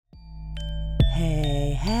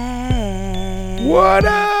What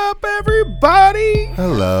up, everybody?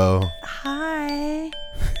 Hello. Hi.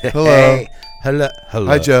 Hello. Hey. Hello.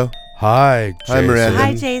 Hi, Joe. Hi, Jason. Hi, Miranda.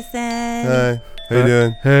 Hi, Jason. Hi. How you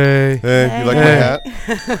doing? Hey. Hey, you like my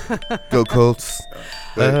hat? Go Colts.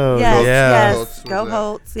 Oh, Yes, yeah. yes. Colts, Go what's that?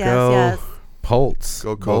 Colts. Yes, Go. yes. Colts.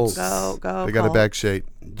 Go Colts. Go. They got a Colts.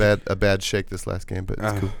 bad shake this last game, but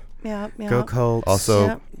it's cool. Yep. Go Colts. Also,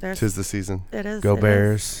 Yep, there's- tis the season. It is. Go it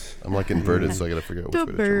Bears. I'm like inverted, so I gotta figure out which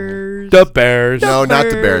way to turn. The Bears. No, not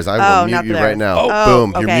the Bears. I will Oh, mute not you the right Bears. now. Oh,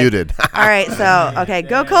 Boom, you're okay. muted. All right. So, okay.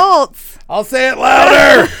 Go Colts. I'll say it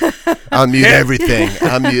louder. I'll mute everything.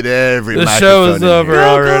 I'll mute every The microphone show is in here. over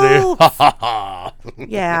Go already.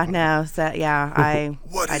 Yeah. No. So yeah. I.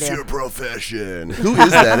 What I is do. your profession? Who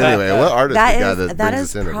is that anyway? What artist That the guy is that that brings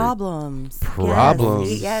is us in? Problems.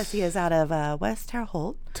 Problems. Yes, he is out of West Terre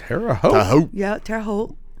Haute. Terre Haute. Tahoe. Yeah, Terre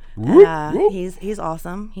Haute. Whoop, And, whoop. he's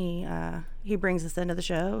awesome. He brings us into the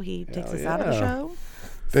show. He takes us out of the yeah. show.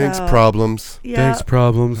 Thanks, So, Problems. Yeah. Thanks,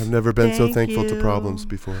 Problems. I've never been so Thank thankful to you. Problems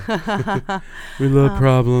before. We love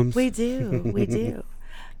Problems. We do. We do.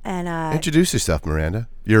 And Introduce yourself, Miranda.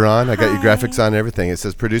 You're on. I got your Hi. graphics on, everything. It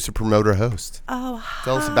says producer, promoter, host. oh,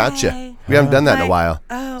 Tell us about you. hi. We haven't done that in a Hi. while.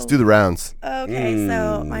 Oh. Let's do the rounds. Okay,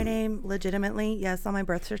 so my name, legitimately, yes, on my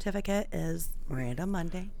birth certificate is Miranda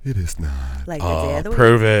Monday, It is not. like the day Oh, of the week.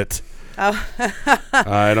 prove it. Oh.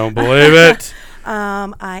 I don't believe it.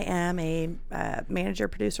 I am a manager,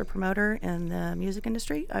 producer, promoter in the music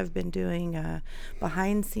industry. I've been doing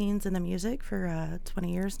behind scenes in the music for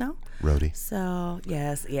 20 years now. Roadie. So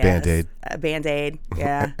yes. Band-Aid. Band-Aid.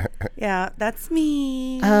 Yeah, yeah. That's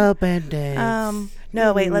me. Band-Aid.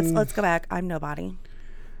 No, wait. Let's go back. I'm nobody.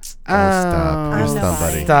 Oh, stop. You're I'm nobody.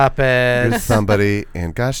 somebody. Stop it. You're somebody,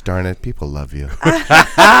 and gosh darn it, people love you.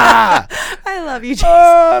 I love you, Jason.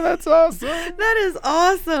 Oh, that's awesome. That is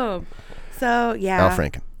awesome. So yeah. Al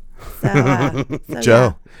Franken. So,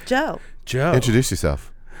 Joe. yeah. Joe. Joe. Introduce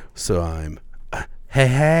yourself. So I'm.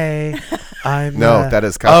 Hey. I'm. No, that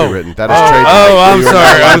is copywritten. That is Oh, trademark. I'm You are not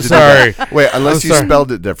sorry, allowed I'm to do that. sorry. Wait, unless I'm you sorry.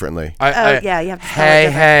 spelled it differently. Yeah, you have to spell it Hey,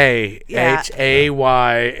 different. hey. Yeah. Hay.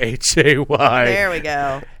 There we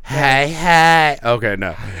go. Hey. Okay,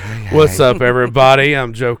 no. What's up, everybody?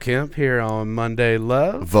 I'm Joe Kemp here on Monday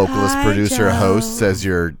Love. Vocalist, Hi, producer, Joe. host says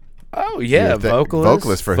you're Oh, yeah. You're the- Vocalist.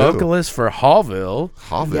 vocalist for who? Vocalist for Hallville.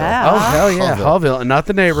 Hallville. Yeah. Oh, hell yeah. Hallville. Hallville. And not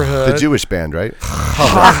the neighborhood. The Jewish band, right?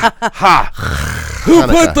 Who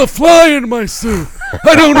Hanukkah. put the fly in my soup?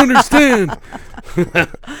 I don't understand.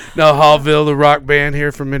 No, Hallville, the rock band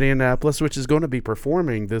here from Indianapolis, which is going to be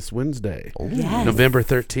performing this Wednesday, Yes. November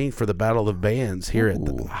 13th, for the Battle of Bands here at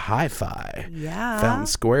the Hi-Fi Yeah. Fountain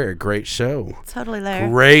Square. Great show. Totally there.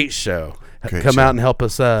 Great show. Great Come show. out and help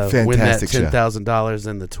us win that Fantastic show. $10,000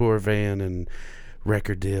 in the tour van and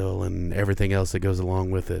record deal and everything else that goes along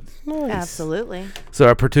with it. Absolutely. So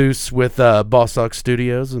I produce with Boss Dog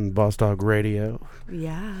Studios and Boss Dog Radio,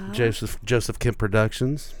 Yeah. Joseph Kemp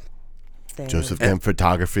Productions. There. Joseph Kemp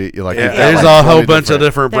Photography. You're like, Yeah, you've got there's like a whole 20 bunch of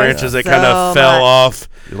different There's branches that so kind of fell much. off.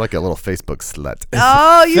 You're like a little Facebook slut.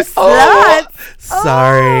 Oh, you Oh, slut.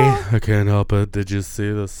 sorry, I can't help it. Did you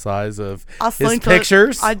see the size of I his synced it.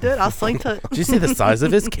 pictures? I did. I synced it. Did you see the size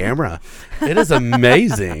of his camera? It is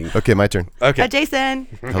amazing. Okay, my turn. Okay. Jason.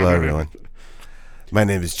 Hello, everyone. My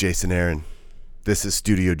name is Jason Aaron. This is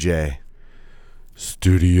Studio J.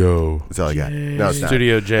 Studio. That's all I got. No, it's not.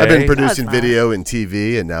 Studio J. I've been producing That's fine. video and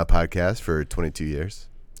TV and now podcast for 22 years.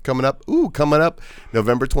 Coming up,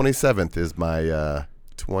 November 27th is my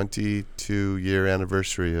 22-year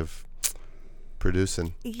anniversary of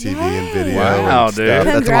producing TV and Yay. video Wow, and dude. stuff.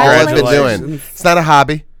 That's all I've been doing. Congratulations. It's not a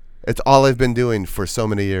hobby. It's all I've been doing for so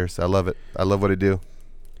many years. I love it. I love what I do.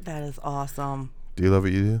 That is awesome. Do you love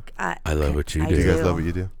what you do? I love what you I do. Do you guys love what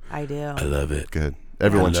you do? I do. I love it. Good.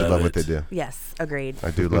 Everyone should love love what it. they do. Yes. Agreed. I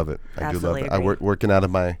do love it. I do love Absolutely it. I agree. working out of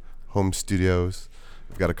my home studios.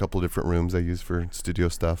 I've got a couple different rooms I use for studio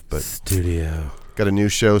stuff, but Studio. got a new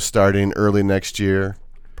show starting early next year,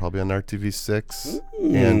 probably on RTV6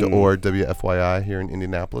 and or WFYI here in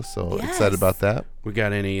Indianapolis. So Yes. excited about that. We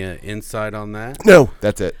got any insight on that? No,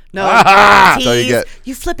 that's it. No. That's all you tease. get.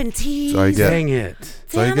 You flipping tease. That's all you get. Dang it.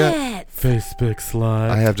 That's all you Damn get. it. Facebook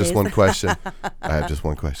slide. I have just one question.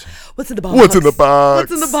 What's in the box? What's in the box?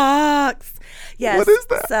 What's in the box? Yes. What is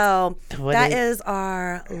that? So What that is- is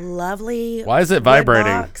our lovely. Why is it wood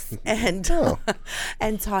vibrating? box and Oh.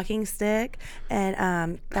 and talking stick and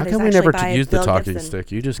that How is come we actually never by use the Bill talking Gibson.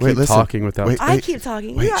 stick? You just Wait, keep listen. talking without. Wait. I keep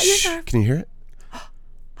talking. Wait, Yeah, your shh. turn. Can you hear it?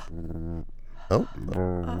 Oh,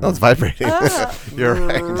 no, it's vibrating. You're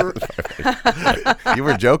right. You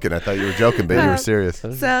were joking. I thought you were joking, but you were serious.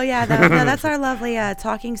 So yeah, no, that's our lovely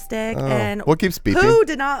talking stick. And What keeps beeping? who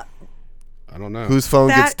did not? I don't know. Whose phone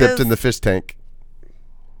gets That dipped is- in the fish tank?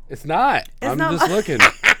 It's not. I'm not just mine. looking.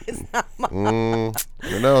 I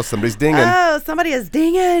don't know. Somebody's dinging. Oh, somebody is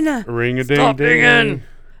dinging. Ring a ding ding.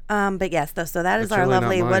 But yes, so that is That's our really not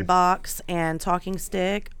lovely mine. wood box and talking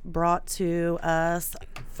stick brought to us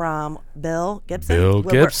from Bill Gibson. Bill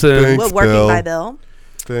Woodwork- Gibson. Thanks, Woodworking Bill. by Bill.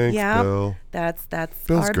 Thanks, Yeah. Bill. That's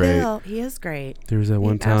Bill's our great. Bill. He is great. There was that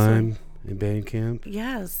one absolutely- time in band camp.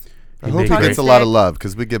 Yes. I He hope he made gets great- a lot of love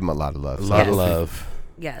because we give him a lot of love. A So lot I of hope he- love.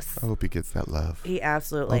 Yes. I hope he gets that love. He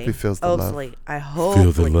absolutely. Hope he feels the love. Hopefully. I hope.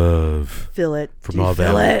 Feel the love Feel it. from Do you all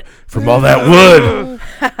feel that it? from all that wood.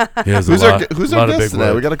 He has a Who's lot- our lot of guest big tonight?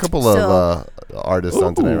 wood. We got a couple of artists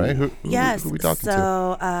on tonight, right? Who Yes. we talking to?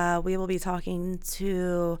 So we will be talking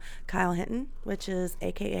to Kyle Hinton, which is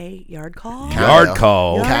AKA Yard Call. Yard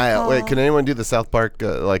call. Yard Kyle. Wait, call. can anyone do the South Park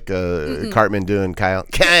Cartman doing Kyle?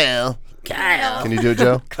 Kyle. Can you do it,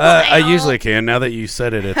 Joe? I usually can. Now that you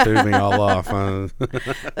said it, it threw me all off.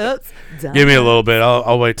 Oops. Give me a little bit.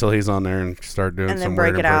 I'll wait till he's on there and start doing And then some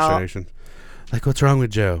break weird it out. impersonation. Like, what's wrong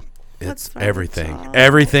with Joe? What's It's wrong with everything. Joe?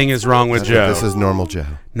 Everything is wrong with Joe. This is Normal Joe.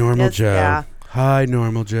 Normal Yes, Joe. yeah. Hi,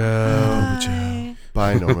 Normal Joe. Hi.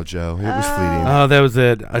 Bye, Normal Joe. It was fleeting. Oh, that was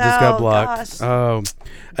it. I just got Oh, blocked. gosh. Oh.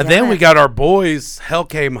 And then we it. got our boys. Hell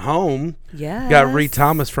Came Home. Yes. Got Ree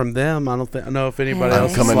Thomas from them. I don't know if anybody Hey.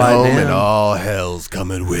 else I'm is coming sliding home in. and all hell's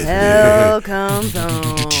coming with Hell comes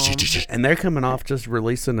on. And they're coming off just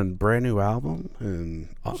releasing a brand new album and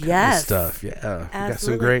all kinds Yes. of stuff. Yeah. We got some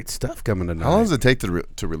Absolutely. great stuff coming tonight. me. How long does it take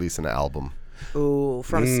to release an album? Ooh,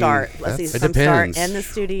 from start. Let's see. It From start depends. in the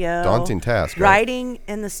studio. Daunting task, right? Writing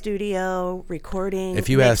in the studio, recording. If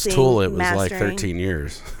you ask mixing, Tool, it was like mastering. 13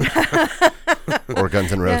 years. Or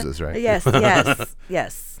Guns N' Roses, right? Yes,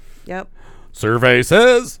 yes. Yep. Survey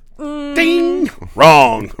says, ding,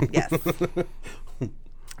 wrong. Yes.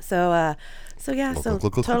 So yeah, so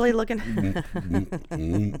look, look. totally looking.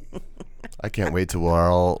 I can't wait till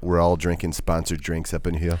we're all drinking sponsored drinks up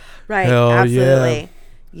in here. Right. Hell absolutely. yeah.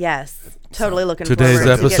 Yes. Totally looking Today's forward to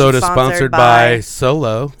getting episode is sponsored by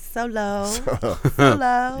Solo. Solo.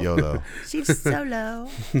 Solo. YOLO. She's solo.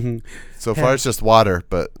 So far it's just water,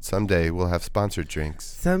 but someday we'll have sponsored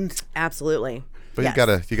drinks. Absolutely. But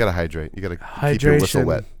Yes. you gotta hydrate. You gotta keep your whistle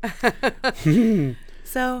wet.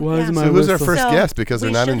 So Why is yeah. my So who's our whistle- first So, guest? Because they're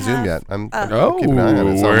we not should in Zoom have, yet. I'm Oh, keeping an eye on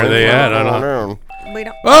it. So where I'm are they like, at? I don't know. we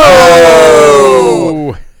don't.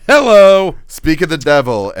 Oh, hello. Speak of the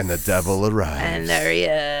devil, and the devil arrives. And there he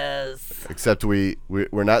is. Except we're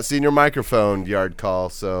not seeing your microphone, Yard Call.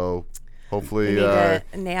 So hopefully You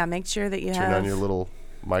need to make sure that you turn have on your little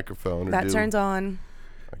microphone. Or that do. turns on.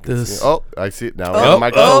 This Oh, I see it now. We have a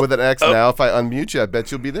microphone with an X. Now, if I unmute you, I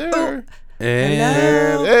bet you'll be there. and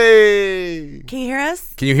And hey, Can you hear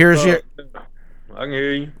us? can you hear us yet? I can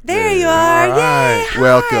hear you. There you are. All right. Yay.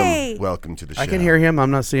 welcome, welcome to the show. I can hear him. I'm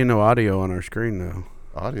not seeing no audio on our screen though.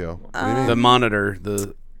 audio. What do you mean? The monitor.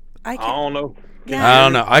 The I I can. don't know. Yeah. I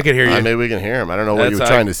don't know. I can hear you. Maybe we can hear him. I don't know what you were That's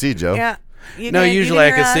trying I- to see, Joe. Yeah. You No, can- you usually I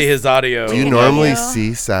hear can see us? his audio. Do you can hear normally you.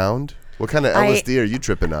 see sound? What kind of I LSD are you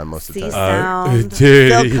tripping on most of the See time? sound.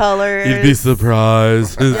 dude, Feel colors. You'd be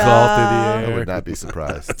surprised. It's all I through the air. would not be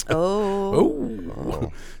surprised. Oh.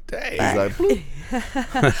 Oh, dang. He's like, bloop.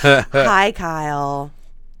 Hi, Kyle.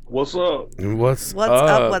 What's up, What's What's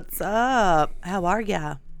up? What's up? How are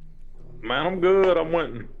ya? man? I'm good. I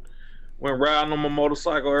went riding on my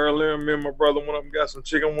motorcycle earlier. Me and my brother went up and got some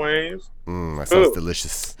chicken wings. That sounds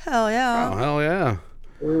delicious. Hell yeah. Oh, hell yeah.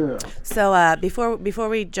 Yeah. So before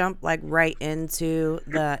we jump like right into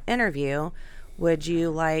the interview, would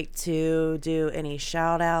you like to do any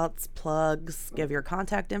shout outs, plugs, give your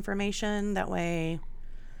contact information? That way.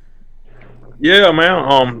 Yeah,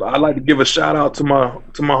 man. I'd like to give a shout out to my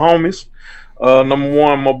homies. Number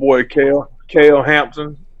one, my boy Kale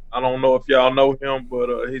Hampton. I don't know if y'all know him,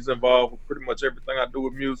 but he's involved with pretty much everything I do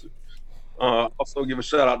with music. Also give a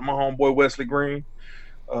shout out to my homeboy Wesley Green.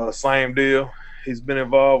 Same deal. He's been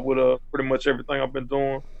involved with pretty much everything I've been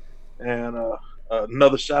doing. And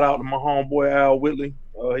another shout out to my homeboy Al Whitley.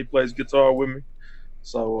 He plays guitar with me.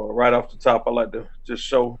 So right off the top, I like to just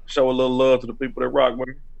show a little love to the people that rock with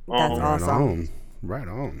me. That's Right awesome. on. Right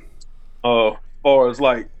on. As far as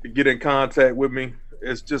like to get in contact with me,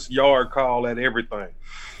 it's just Yard Call at everything.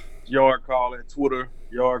 Yard Call at Twitter,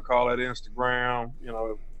 Yard Call at Instagram,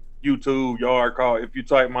 YouTube, Yard Call. If you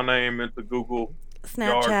type my name into Google,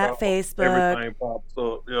 Yard Snapchat, Call, Facebook. everything pops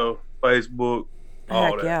up. Facebook, all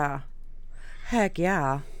Heck that. yeah. Heck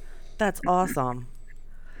yeah. That's awesome.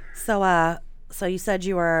 So you said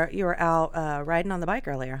you were out riding on the bike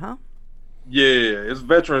earlier, huh? Yeah, it's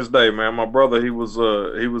Veterans Day, man. My brother, he's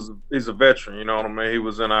a veteran. You know what I mean? He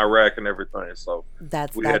was in Iraq and everything, so we had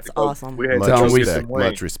That's to go. awesome. We had to Much Tell go him we get them respect. Much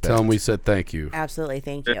wings. respect. Tell him we said thank you. Absolutely.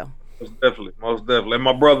 Thank Yeah, you. most definitely. And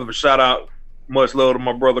my brother, shout out, much love to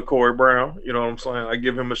my brother Corey Brown. You know what I'm saying? I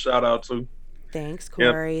give him a shout out too. Thanks,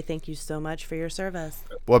 Yeah, Corey. Thank you so much for your service.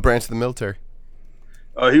 What branch of the military?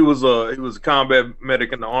 he was a combat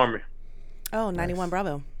medic in the army. Oh, 91 Nice.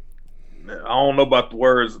 Bravo. I don't know about the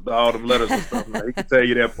words, all them letters and stuff. Now. He can tell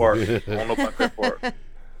you that part. I don't know about that part.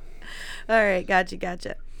 All right.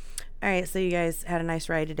 Gotcha. All right. So you guys had a nice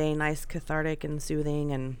ride today. Nice, cathartic, and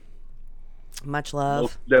soothing, and much love.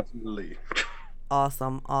 Most definitely.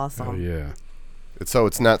 Awesome. Oh yeah. So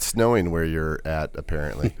it's not snowing where you're at,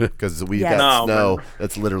 apparently, because we Yes. got No, snow man.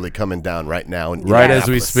 that's literally coming down right now. In Right as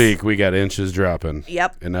we Indianapolis. speak, we got inches dropping.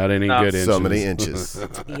 Yep. And not any Nah, good inches. So many inches,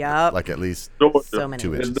 Yep. like at least Georgia. So many.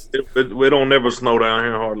 2 inches. We don't never snow down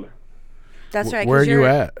here hardly. That's right. Where 'cause are you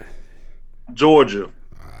you're- at? Georgia.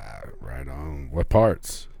 Right on. What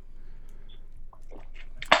parts?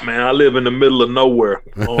 Man, I live in the middle of nowhere.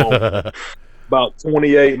 About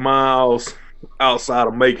 28 miles outside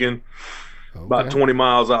of Macon, about Okay. 20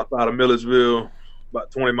 miles outside of Milledgeville, about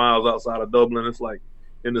 20 miles outside of Dublin. It's like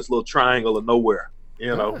in this little triangle of nowhere.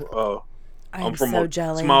 You know, I'm I'm from so a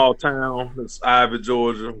jelly. small town. It's Ivy,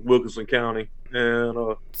 Georgia, Wilkinson County,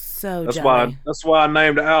 and So that's jelly. why I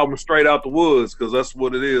named the album "Straight Out the Woods" because that's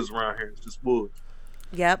what it is around here. It's just woods.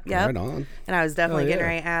 Yep. Right on. And I was definitely getting yeah.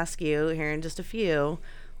 ready to ask you here in just a few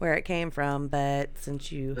where it came from, but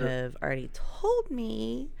since you have already told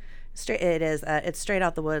me, it's straight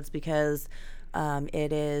out the woods because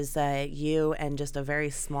it is you and just a very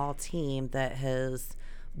small team that has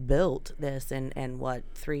built this in what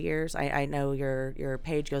 3 years. I know your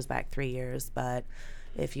page goes back 3 years, but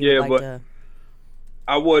if you Yeah, would like but to,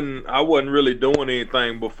 I wasn't really doing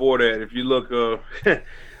anything before that. If you look,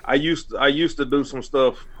 I used to do some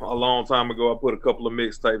stuff a long time ago. I put a couple of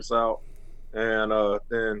mixtapes out, and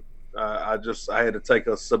then I had to take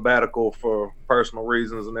a sabbatical for personal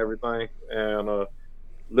reasons and everything. And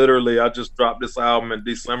literally, I just dropped this album in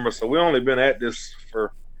December, so we only been at this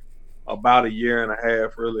for about a year and a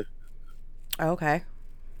half, really. okay,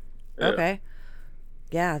 Yeah. okay,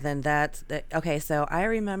 yeah, then okay. So I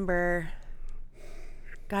remember,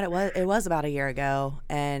 God, it was about a year ago,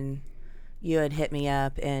 and you had hit me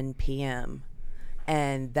up in PM,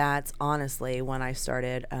 and that's honestly when I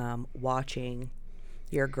started watching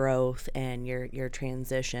your growth and your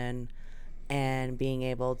transition, and being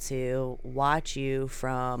able to watch you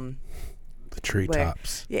from The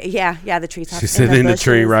treetops. yeah, the treetops. She's sitting in the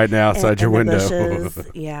tree bushes, right now outside your in the window.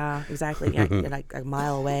 bushes. Yeah, exactly. Yeah, you're like a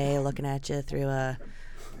mile away, looking at you through a.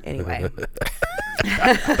 Anyway,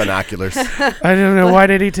 Binoculars. I don't know. Why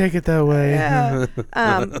did he take it that way? yeah.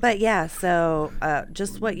 But yeah, so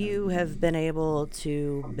just what you have been able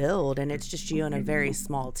to build, and it's just you and a very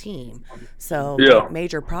small team. So Yeah.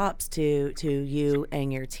 major props to you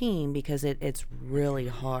and your team because it's really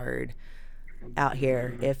hard out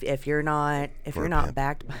here if you're not pimp.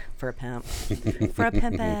 backed for a pimp for a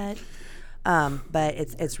pimpet. But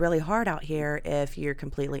it's really hard out here if you're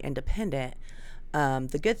completely independent.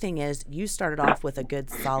 The good thing is you started off with a good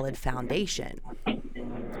solid foundation.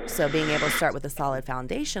 So being able to start with a solid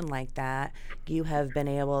foundation like that, you have been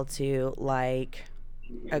able to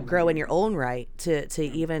grow in your own right to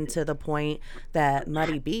even to the point that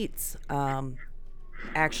Muddy Beats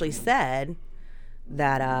actually said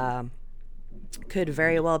that could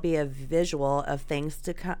very well be a visual of things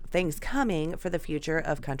coming for the future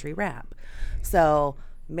of country rap. So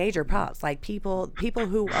major props, like people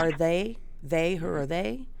who are who are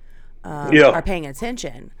they Yeah. are paying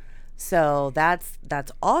attention. So that's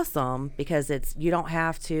awesome because you don't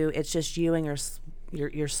have to. It's just you and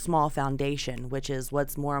your small foundation, which is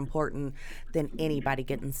what's more important than anybody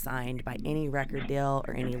getting signed by any record deal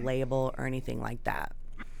or any label or anything like that.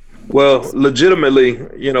 Well, legitimately,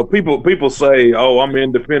 people say, "Oh, I'm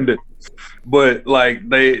independent," but like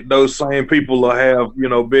those same people will have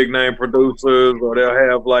big name producers, or they'll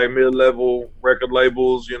have like mid level record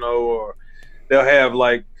labels, or they'll have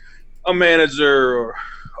like a manager or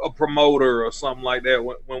a promoter or something like that.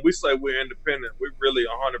 When we say we're independent, we're really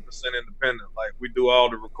 100% independent. Like we do all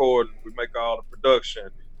the recording, we make all the production,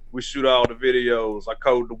 we shoot all the videos, I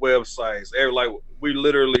code the websites. We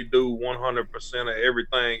literally do 100% of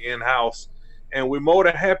everything in house, and we're more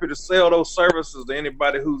than happy to sell those services to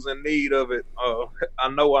anybody who's in need of it. I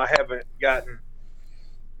know I haven't gotten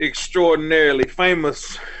extraordinarily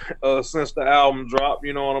famous since the album dropped.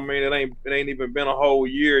 You know what I mean? It ain't even been a whole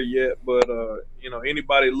year yet. But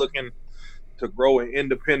anybody looking to grow an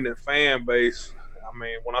independent fan base, I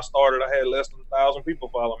mean, when I started, I had less than 1,000 people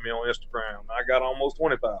following me on Instagram. I got almost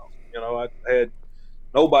 20,000. You know, I had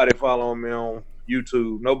nobody following me on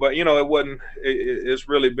YouTube. Nobody, you know, it wasn't. It's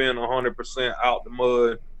really been 100% out the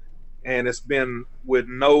mud, and it's been with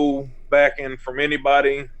no backing from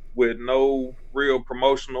anybody, with no real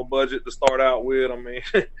promotional budget to start out with. I mean,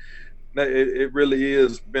 it really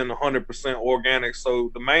is been 100% organic.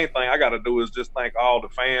 So the main thing I got to do is just thank all the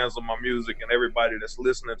fans of my music and everybody that's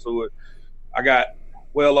listening to it. I got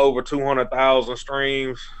well over 200,000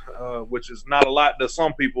 streams, which is not a lot to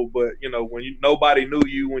some people, but you know, when nobody knew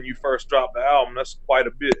you when you first dropped the album, that's quite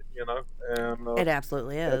a bit, you know. And It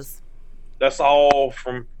absolutely is. that's all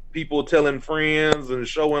from people telling friends and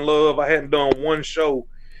showing love. I hadn't done one show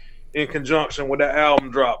in conjunction with that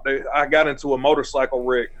album drop. I got into a motorcycle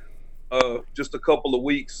wreck just a couple of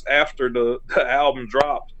weeks after the album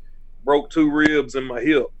dropped. Broke 2 ribs in my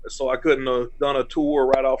hip, so I couldn't have done a tour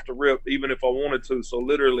right off the rip, even if I wanted to. So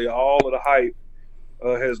literally, all of the hype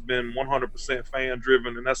has been 100% fan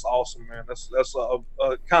driven, and that's awesome, man. That's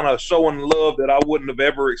a kind of showing love that I wouldn't have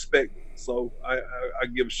ever expected. So I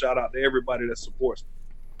give a shout out to everybody that supports me.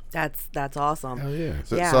 That's awesome. Hell yeah.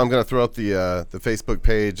 So Yeah. I'm going to throw up the Facebook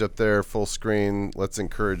page up there, full screen. Let's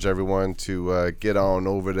encourage everyone to get on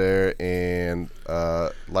over there and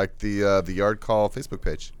like the Yard Call Facebook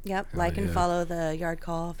page. Yep. Like and yeah. follow the Yard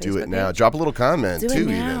Call Facebook Do it now. page. Drop a little comment Do too. it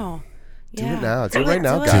now. Do Yeah. it now. Do it right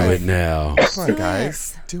now, do guys. Do it now. Come on, Do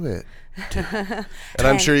guys. Do it. it. And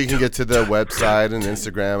I'm sure you can get to the website and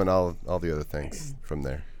Instagram and all the other things from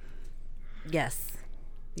there. Yes.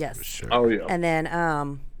 Yes. Sure. Oh yeah. And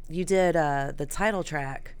then you did the title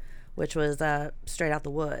track, which was Straight Out the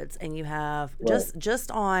Woods, and you have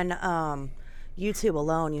just on YouTube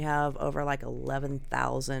alone, you have over like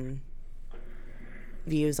 11,000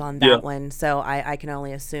 views on that one. So I can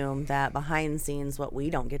only assume that behind the scenes, what we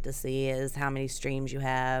don't get to see is how many streams you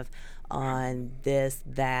have on this,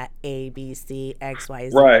 that, A, B, C, X, Y,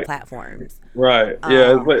 Z Right. platforms. Right.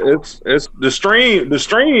 Yeah. It's the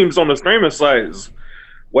streams on the streaming sites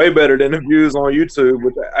way better than the views on YouTube.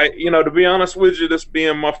 Which to be honest with you, this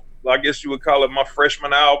being I guess you would call it my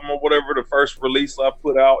freshman album or whatever, the first release I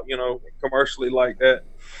put out, commercially like that.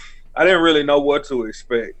 I didn't really know what to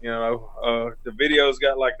expect. The video's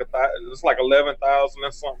got like it's like 11,000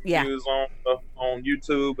 and something Yeah. views on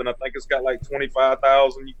YouTube, and I think it's got like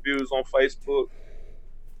 25,000 views on Facebook.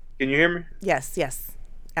 Can you hear me? Yes,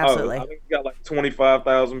 absolutely. I think it got like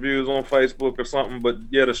 25,000 views on Facebook or something. But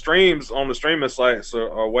yeah, the streams on the streaming sites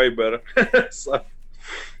are way better. So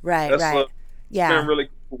right. it's Yeah. been really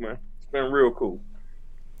cool, man. It's been real cool.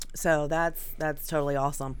 So that's totally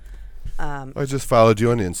awesome. I just followed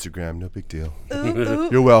you on Instagram. No big deal. Ooh.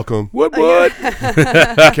 You're welcome. What?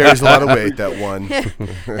 Carries a lot of weight, that one.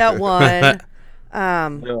 That one.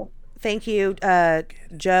 Yeah. Thank you,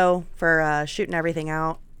 Joe, for shooting everything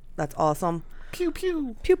out. That's awesome. Pew,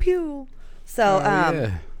 pew. Pew pew. So,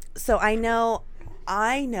 Yeah. so I know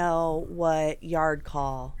what Yard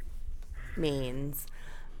Call means.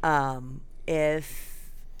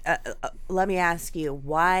 If let me ask you,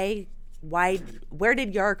 where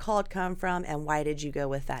did Yard Call come from, and why did you go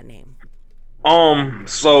with that name?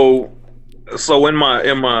 So in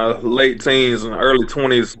my late teens and early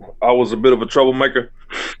 20s, I was a bit of a troublemaker,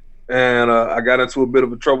 and I got into a bit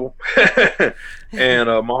of a trouble. And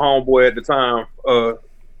my homeboy at the time,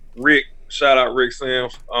 Rick, shout out Rick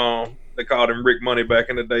Sims. They called him Rick Money back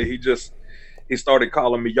in the day. He started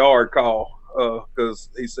calling me Yard Call because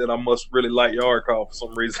he said I must really like Yard Call for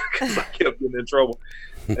some reason because I kept getting in trouble.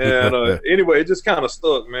 And anyway, it just kind of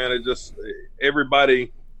stuck, man.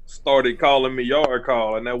 Everybody started calling me Yard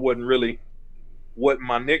Call, and that wasn't really what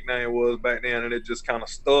my nickname was back then, and it just kind of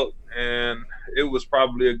stuck. And it was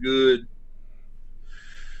probably a good,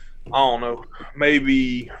 I don't know,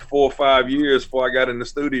 maybe 4 or 5 years before I got in the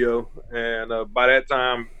studio. And by that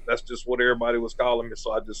time, that's just what everybody was calling me,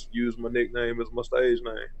 so I just used my nickname as my stage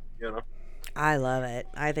name, I love it.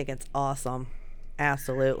 I think it's awesome.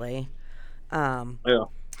 Absolutely. Yeah.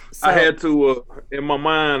 So, I had to, in my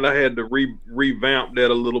mind, I had to revamp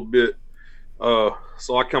that a little bit.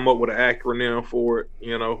 So I come up with an acronym for it,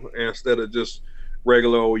 instead of just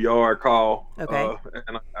regular old Yard Call. Okay.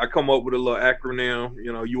 And I come up with a little acronym,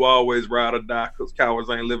 you always ride or die because cowards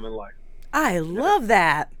ain't living life. I love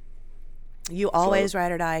that. You always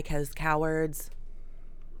ride or die because cowards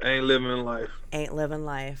Ain't living life. ain't living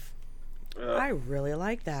life. I really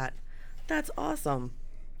like that. That's awesome.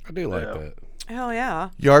 I do like Yeah. that. Hell yeah.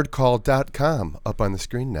 Yardcall.com up on the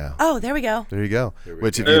screen now. Oh, there we go. There you go.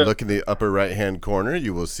 Which, if you look in the upper right-hand corner,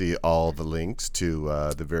 you will see all the links to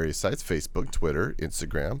the various sites: Facebook, Twitter,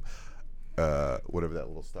 Instagram, whatever that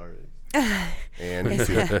little star is. And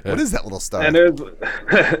YouTube. What is that little star? And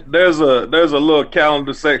there's a little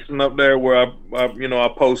calendar section up there where I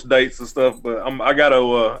post dates and stuff. But I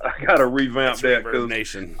gotta revamp that because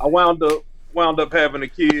Nation. I wound up having a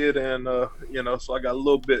kid, and so I got a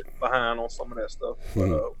little bit behind on some of that stuff.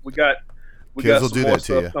 But we got Kids will some do more that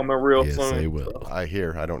to you. stuff coming real Yes, soon. they will. So. I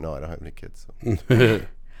hear. I don't know. I don't have any kids. So.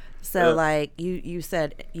 So, like, you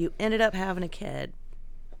said you ended up having a kid.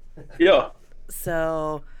 Yeah.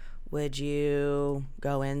 So, would you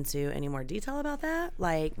go into any more detail about that?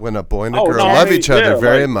 Like, When a boy and a Oh, girl no, I love mean, each other yeah,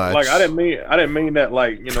 very like, much. Like I didn't mean that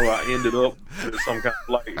like I ended up with some kind of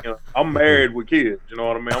like I'm married with kids. You know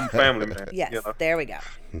what I mean? I'm a family man. yes, You know? there we go.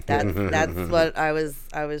 That's what I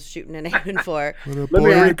was shooting and aiming for. When a Let boy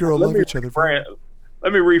me and a re- girl let love me each other very rephrase-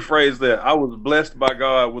 Let me rephrase that. I was blessed by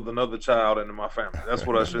God with another child into my family. That's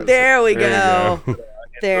what I should say. There we There go.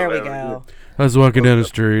 There we go. I was walking down the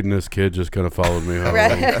street and this kid just kind of followed me home.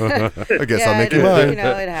 Right. I guess I'll Yeah, make you it- mine. You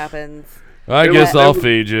know, it happens. I It guess was- I'll it was-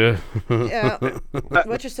 feed you. Yeah. What's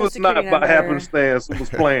your It social was not security by number? happenstance. It was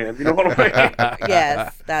planned. You know what I mean?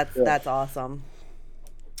 Yes, that's awesome.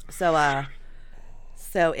 So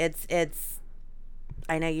so it's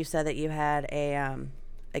I know you said that you had a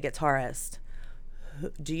guitarist.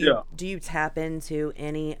 Do you tap into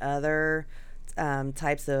any other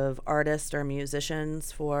types of artists or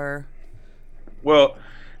musicians for? Well,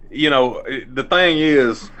 the thing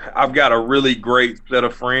is, I've got a really great set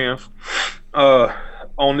of friends.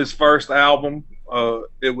 On this first album,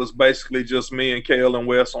 it was basically just me and Kale and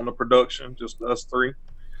Wes on the production, just us three.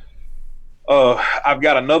 I've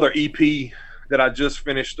got another EP that I just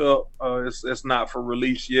finished up. It's not for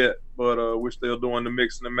release yet, but we're still doing the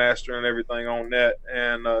mixing and mastering and everything on that.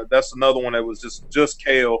 And that's another one that was just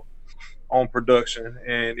Kale on production.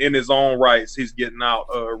 And in his own rights, he's getting out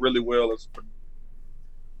really well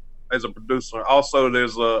as a producer. Also,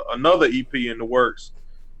 there's another EP in the works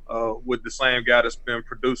with the same guy that's been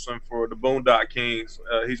producing for the Boondock Kings.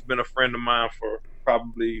 He's been a friend of mine for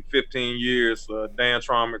probably 15 years, Dan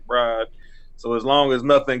Tron McBride. So as long as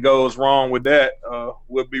nothing goes wrong with that,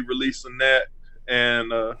 we'll be releasing that.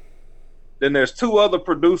 And then there's two other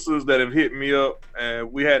producers that have hit me up,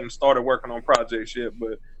 and we hadn't started working on projects yet,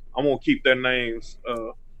 but I'm going to keep their names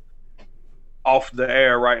off the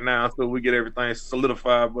air right now until we get everything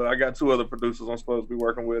solidified. But I got two other producers I'm supposed to be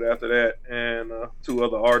working with after that, and two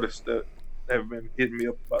other artists that have been hitting me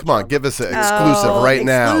up about. Come on, give us an exclusive right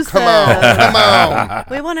now. exclusive. Come on, come on.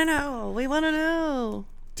 We want to know. We want to know.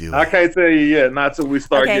 Do I it. can't tell you yet, not till we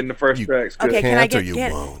start Okay. getting the first You- tracks. Okay, can I can't or get, you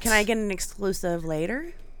get won't? can I get an exclusive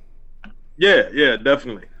later? Yeah,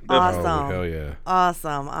 definitely. Awesome. Oh, hell yeah.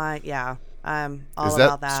 Awesome. I'm all Is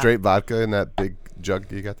about that that. straight vodka in that big jug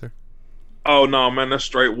that you got there? Oh no, man, that's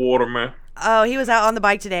straight water, man. Oh, he was out on the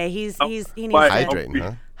bike today. He needs bike. to Hydrating,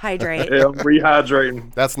 huh? hydrate. Yeah, I'm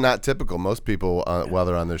rehydrating. That's not typical. Most people, while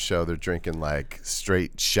they're on their show, they're drinking like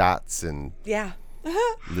straight shots and Yeah.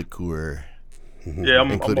 liqueur. Yeah,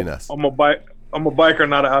 Including us. I'm a biker,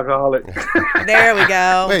 not an alcoholic. There we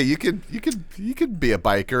go. Wait, you could be a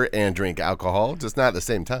biker and drink alcohol, just not at the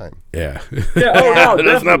same time. Yeah. Yeah, oh, no,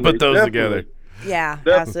 Let's not put definitely, those definitely. together. Yeah,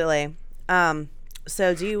 absolutely.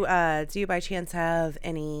 So do you by chance have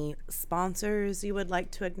any sponsors you would like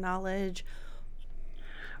to acknowledge?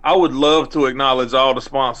 I would love to acknowledge all the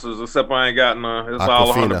sponsors, except I ain't got none. It's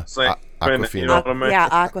all Aquafina. 100%. Aquafina. You know what I mean? Yeah,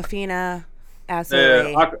 Aquafina.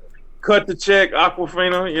 Absolutely. Yeah, cut the check,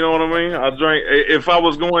 Aquafina. You know what I mean? I drink. If I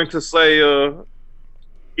was going to say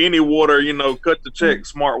any water, cut the check,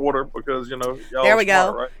 Smart Water, because y'all. There we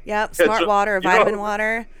smart, go. Right? Yep, Catch smart up. water, You know? vitamin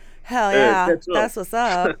water. Hell Yeah, yeah, catch up. that's what's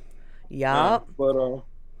up. Yup. But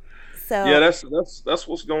So yeah, that's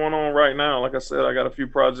what's going on right now. Like I said, I got a few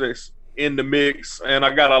projects in the mix, and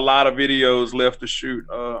I got a lot of videos left to shoot.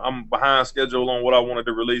 I'm behind schedule on what I wanted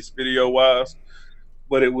to release video wise,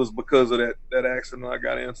 but it was because of that accident I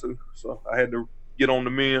got into, so I had to get on the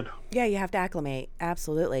mend. yeah, you have to acclimate.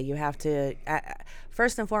 Absolutely, you have to.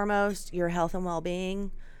 First and foremost, your health and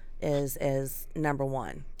well-being is number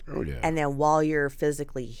one. Oh, yeah. And then while you're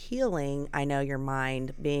physically healing, I know your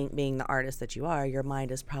mind, being the artist that you are, your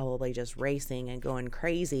mind is probably just racing and going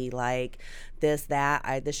crazy, like this,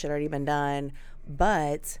 that, this should already been done.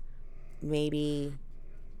 But maybe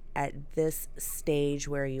at this stage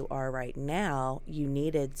where you are right now, you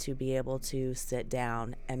needed to be able to sit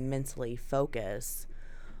down and mentally focus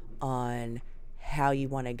on how you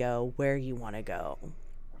want to go, where you want to go.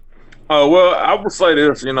 Well, I would say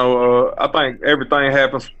this, I think everything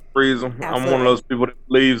happens for a reason. I'm one Absolutely. of those people that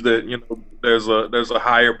believes that, there's a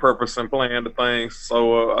higher purpose and plan to things.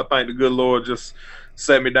 So I think the good Lord just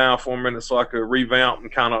set me down for a minute so I could revamp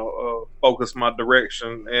and kind of focus my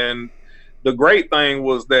direction. And the great thing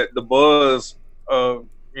was that the buzz,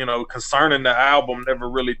 concerning the album never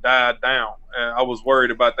really died down. And I was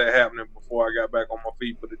worried about that happening before I got back on my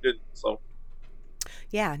feet, but it didn't. So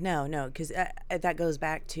Yeah, no, because that goes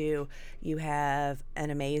back to you have an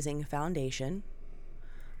amazing foundation,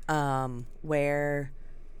 where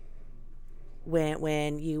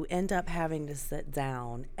when you end up having to sit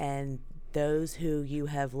down and those who you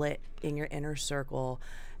have lit in your inner circle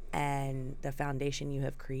and the foundation you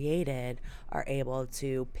have created are able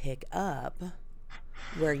to pick up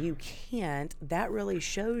where you can't, that really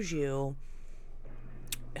shows you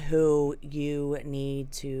who you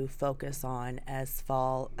need to focus on as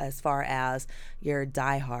far as your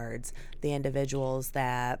diehards, the individuals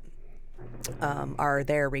that are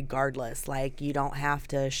there regardless. Like, you don't have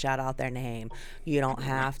to shout out their name. You don't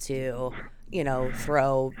have to,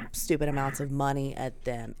 throw stupid amounts of money at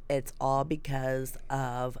them. It's all because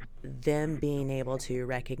of them being able to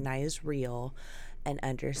recognize real and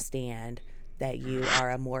understand that you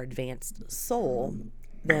are a more advanced soul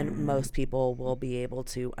than most people will be able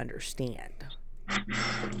to understand.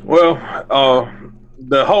 well,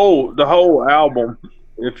 the whole album,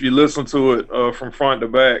 if you listen to it from front to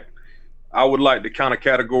back, I would like to kind of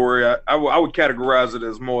I would categorize it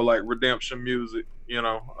as more like redemption music.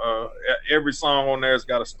 Every song on there's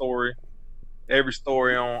got a story. Every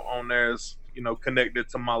story on there is connected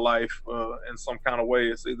to my life in some kind of way.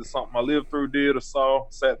 It's either something I lived through, did, or saw,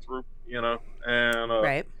 sat through. And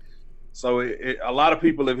Right. so a lot of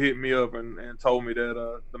people have hit me up and told me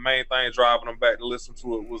that the main thing driving them back to listen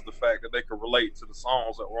to it was the fact that they could relate to the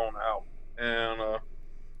songs that were on the album. And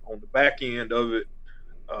on the back end of it,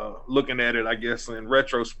 looking at it, I guess in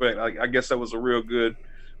retrospect, I guess that was a real good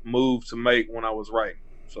move to make when I was writing.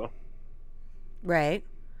 So Right.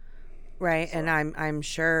 And I'm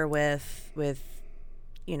sure with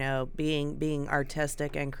being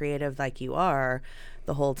artistic and creative like you are,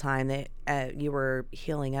 the whole time that you were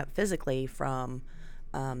healing up physically from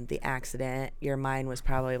the accident, your mind was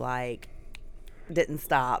probably like didn't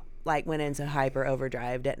stop, like went into hyper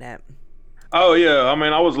overdrive, didn't it? oh yeah, I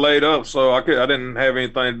mean I was laid up, so I didn't have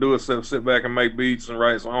anything to do except sit back and make beats and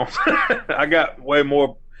write songs. I got way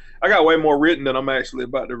more written than I'm actually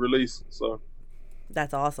about to release. So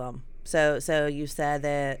That's awesome. So you said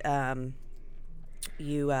that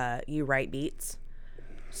you write beats.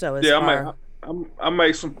 So as yeah, far I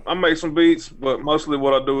make some beats, but mostly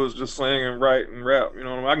what I do is just sing and write and rap.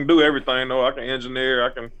 I can do everything though. I can engineer, I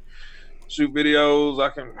can shoot videos, I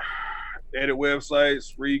can edit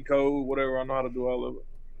websites, read code, whatever. I know how to do all of it.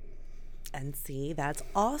 and see, that's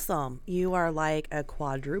awesome. You are like a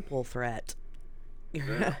quadruple threat.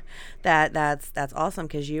 Yeah. That's awesome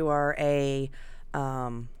because you are a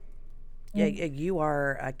you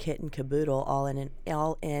are a kit and caboodle all in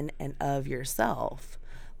and of yourself.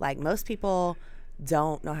 Like, most people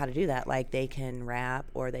don't know how to do that. Like, they can rap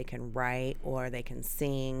or they can write or they can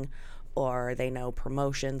sing or they know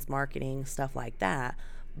promotions, marketing, stuff like that.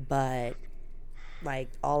 But like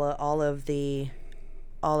all of the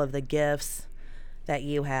gifts that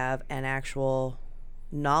you have and actual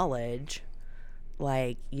knowledge,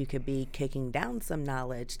 like, you could be kicking down some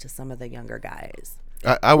knowledge to some of the younger guys.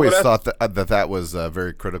 I always thought that was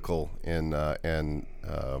very critical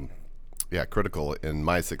critical in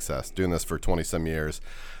my success. Doing this for 20 some years,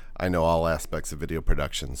 I know all aspects of video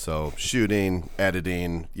production. So shooting,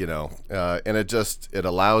 editing, and it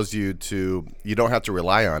allows you don't have to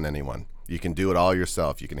rely on anyone. You can do it all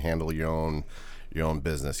yourself. You can handle your own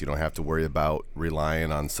business. You don't have to worry about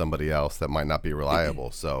relying on somebody else that might not be reliable.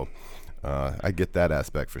 So I get that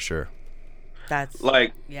aspect for sure. That's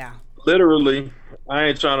Like, yeah. literally, I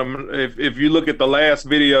ain't trying to. If you look at the last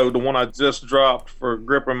video, the one I just dropped for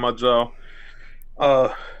gripping my jaw,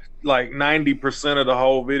 like 90% of the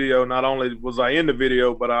whole video, not only was I in the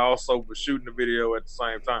video, but I also was shooting the video at the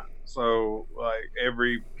same time. So, like,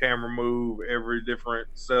 every camera move, every different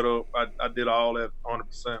setup, I did all that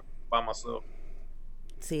 100% by myself.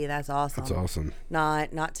 See, that's awesome. That's awesome.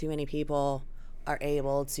 Not too many people are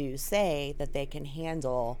able to say that they can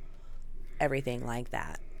handle everything like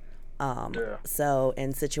that. Yeah. So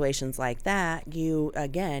in situations like that, you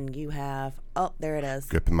have, oh, there it is.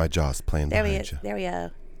 Gripping my jaws, playing There we behind you. There we go.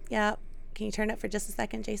 Yeah. Can you turn it for just a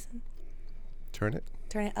second, Jason? Turn it.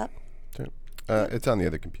 Turn it up. It's on the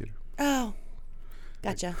other computer. Oh,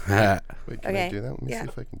 gotcha. Wait, can I Okay. do that? Let me Yeah. see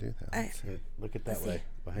if I can do that. Let's see. Look at that Let's way see.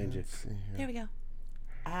 behind you. Let's see here. There we go.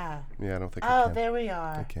 Ah, Yeah, I don't think I oh, can. there we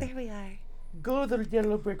are. Okay. There we are. Go the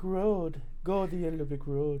yellow brick road. Go the yellow brick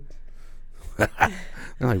road. I'm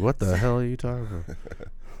like, what the hell are you talking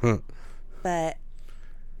about? But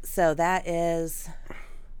so that is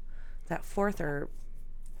that fourth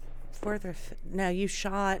fourth or no, you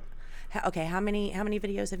shot. Okay, how many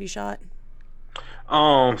videos have you shot?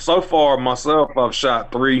 So far myself, I've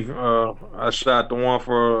shot 3. I shot the one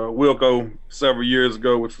for Wilco several years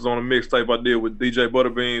ago, which was on a mixtape I did with DJ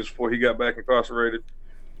Butterbeans before he got back incarcerated,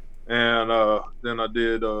 and then I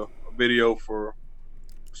did a video for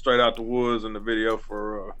Straight Out the Woods and the video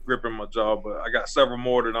for Gripping My Jaw. But I got several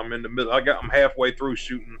more that I'm in the middle. I'm halfway through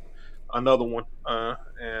shooting another one,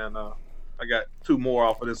 and I got 2 more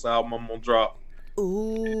off of this album I'm gonna drop.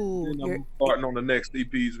 Ooh, And I'm starting on the next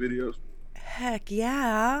EP's videos. heck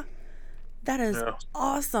yeah, that is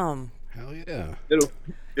awesome. Hell yeah.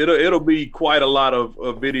 It'll be quite a lot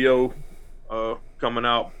of video coming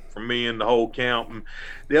out from me and the whole camp. And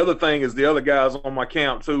the other thing is the other guys on my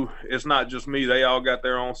camp too. It's not just me. They all got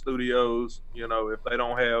their own studios. You know, if they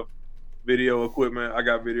don't have video equipment, I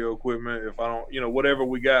got video equipment. If I don't, you know, whatever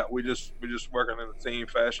we got, we just working in a team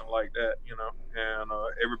fashion like that. You know, and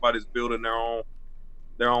everybody's building their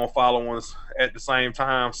own followings at the same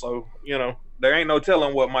time. So, you know, there ain't no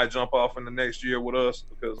telling what might jump off in the next year with us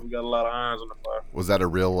because we got a lot of irons in the fire. Was that a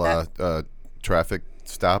real traffic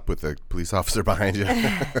stop with a police officer behind you?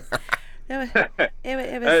 It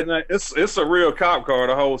was It's a real cop car.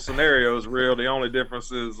 The whole scenario is real. The only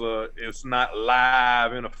difference is it's not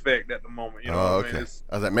live in effect at the moment. You know Oh, what okay. I mean?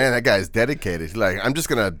 I was like, man, that guy's dedicated. He's like, I'm just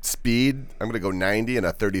gonna speed. I'm gonna go 90 and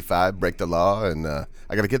a 35, break the law, and I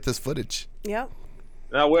gotta get this footage. yep.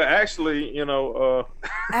 Now, well, actually, you know,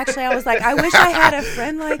 Actually, I was like, I wish I had a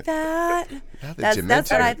friend like that. Now that you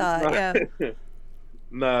That's what mention I it. thought. Yeah.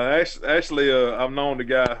 no, actually, I've known the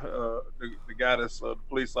guy, the guy that's the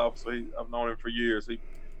police officer. I've known him for years. He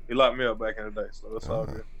locked me up back in the day, so it's all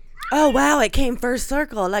good. Oh wow, it came first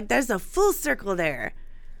circle. Like there's a full circle there.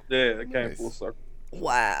 Yeah, it came Nice. full circle.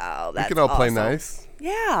 Wow, We that's can all play awesome. nice.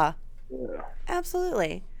 Yeah, Yeah.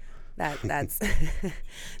 absolutely. That's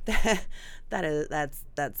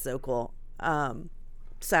that's so cool.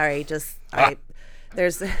 Sorry, just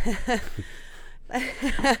there's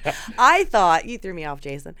I thought you threw me off,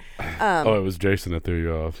 Jason. Oh, it was Jason that threw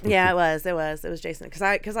you off. Yeah, it was Jason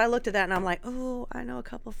because I looked at that and I'm like, oh, I know a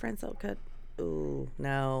couple friends that could. Ooh,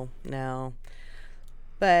 no.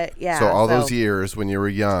 But yeah. So all those years when you were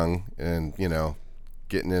young and, you know,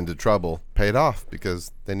 getting into trouble paid off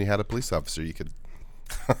because then you had a police officer you could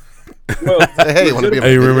Well, say, hey, you want to be a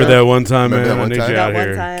Hey, you remember video? that one time, Remember man? that I one need time? you That out one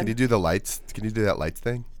here. time. Can you do the lights? Can you do that lights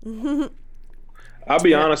thing? I'll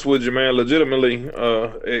be honest with you, man. Legitimately,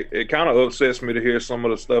 it kind of upsets me to hear some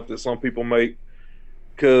of the stuff that some people make,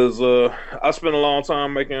 because I spent a long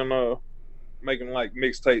time making like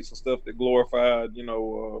mixtapes and stuff that glorified, you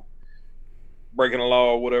know, breaking the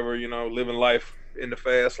law or whatever, you know, living life in the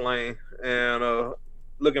fast lane. And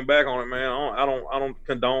looking back on it, man, I don't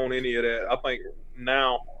condone any of that. I think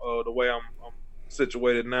now, the way I'm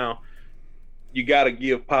situated now, you got to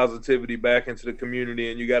give positivity back into the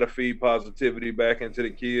community, and you got to feed positivity back into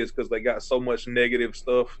the kids because they got so much negative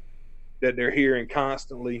stuff that they're hearing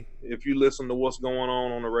constantly. If you listen to what's going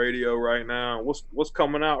on the radio right now, what's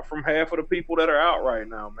coming out from half of the people that are out right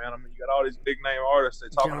now, man. I mean, you got all these big name artists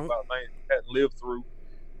that talking Junk. about things they hadn't lived through,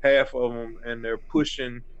 half of them, and they're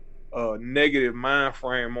pushing a negative mind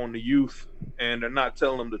frame on the youth, and they're not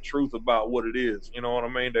telling them the truth about what it is. You know what I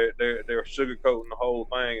mean? They're sugarcoating the whole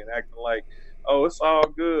thing and acting like, oh, it's all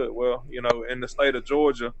good. Well, you know, in the state of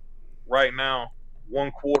Georgia right now,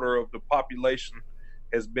 1/4 of the population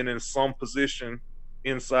has been in some position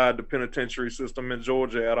inside the penitentiary system in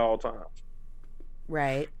Georgia at all times.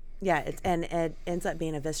 Right. Yeah. And it ends up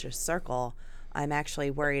being a vicious circle. I'm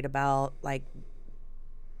actually worried about like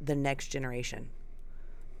the next generation.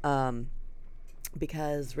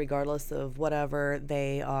 Because regardless of whatever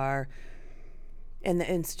they are in the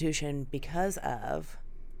institution because of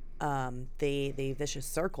the vicious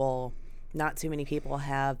circle, not too many people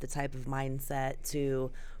have the type of mindset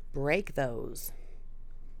to break those.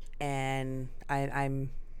 And I'm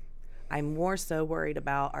more so worried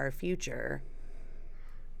about our future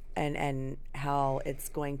and how it's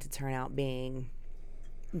going to turn out being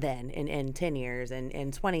then in 10 years and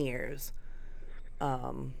in 20 years.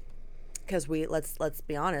 Because let's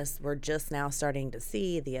be honest, we're just now starting to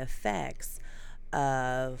see the effects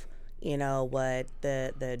of, you know, what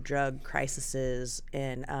the drug crises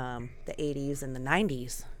in the 80s and the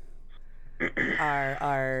 90s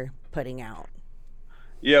are putting out.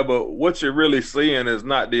 Yeah, but what you're really seeing is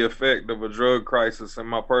not the effect of a drug crisis, in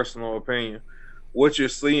my personal opinion. What you're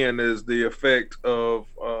seeing is the effect of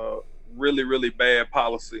really, really bad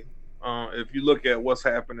policy. If you look at what's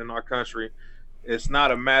happened in our country, it's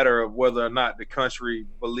not a matter of whether or not the country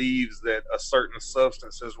believes that a certain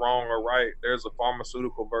substance is wrong or right. There's a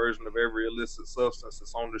pharmaceutical version of every illicit substance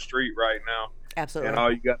that's on the street right now. Absolutely. And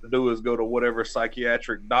all you got to do is go to whatever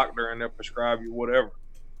psychiatric doctor and they'll prescribe you whatever.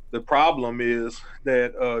 The problem is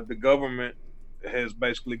that the government has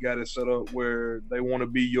basically got it set up where they want to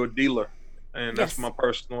be your dealer. And that's Yes. my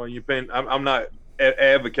personal opinion. I'm not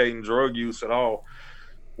advocating drug use at all.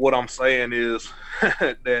 What I'm saying is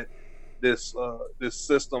that this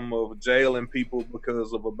system of jailing people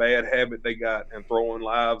because of a bad habit they got and throwing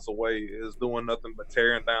lives away is doing nothing but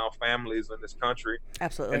tearing down families in this country.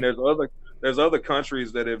 Absolutely. And there's other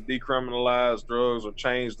countries that have decriminalized drugs or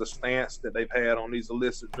changed the stance that they've had on these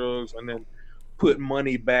illicit drugs, and then put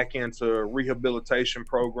money back into rehabilitation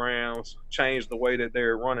programs, changed the way that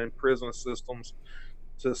they're running prison systems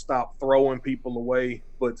to stop throwing people away,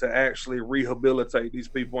 but to actually rehabilitate these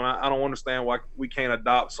people. And I don't understand why we can't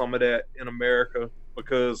adopt some of that in America,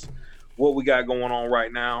 because what we got going on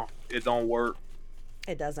right now, it don't work.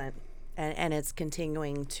 It doesn't, and it's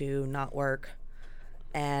continuing to not work.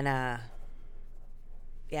 And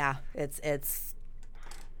yeah, it's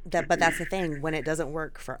that. But that's the thing. When it doesn't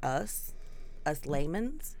work for us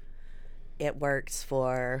laymen's, it works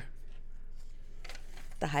for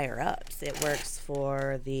the higher ups. It works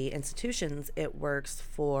for the institutions. It works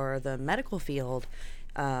for the medical field.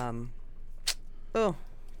 Oh,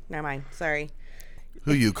 never mind. Sorry.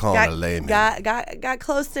 Who you calling a layman? Got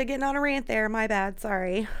close to getting on a rant there. My bad.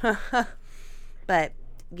 Sorry. But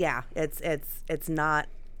yeah, it's not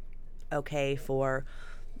okay for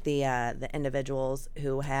the individuals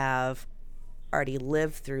who have already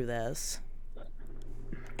lived through this,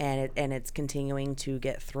 and it's continuing to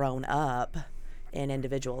get thrown up in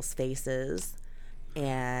individuals' faces,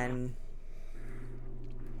 and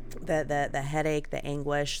the headache, the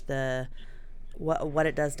anguish, the what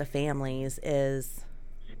it does to families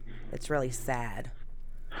it's really sad.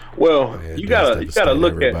 Well, Yeah, you it does gotta devastate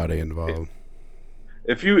look everybody at involved.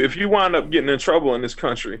 if you wind up getting in trouble in this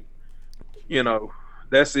country,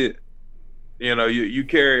 that's it. You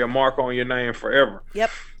carry a mark on your name forever. Yep.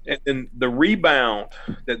 And the rebound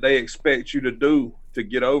that they expect you to do to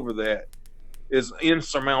get over that is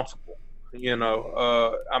insurmountable.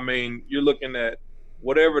 I mean, you're looking at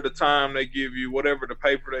whatever the time they give you, whatever the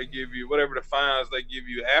paper they give you, whatever the fines they give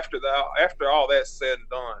you, after all that's said and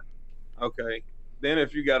done, okay, then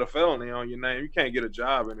if you got a felony on your name, you can't get a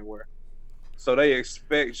job anywhere. So they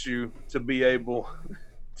expect you to be able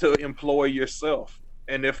to employ yourself.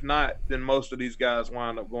 And if not, then most of these guys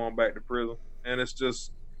wind up going back to prison. And it's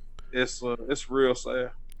real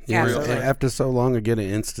sad. Yeah, Yeah, absolutely. after so long of getting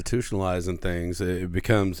institutionalized and things, it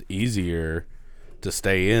becomes easier to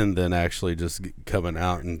stay in than actually just coming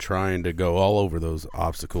out and trying to go all over those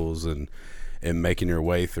obstacles and making your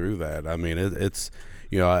way through that. I mean, it's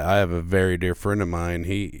I have a very dear friend of mine.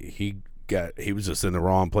 He was just in the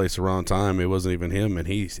wrong place, the wrong time. It wasn't even him, and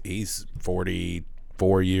he's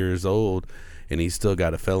 44 years old, and he's still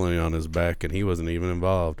got a felony on his back, and he wasn't even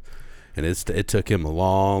involved. And it took him a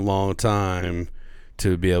long, long time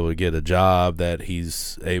to be able to get a job that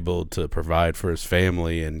he's able to provide for his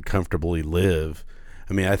family and comfortably live.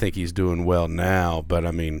 I mean, I think he's doing well now, but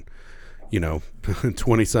I mean,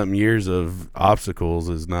 20-something years of obstacles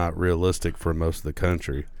is not realistic for most of the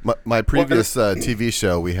country. My previous TV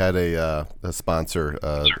show, we had a sponsor,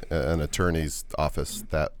 an attorney's office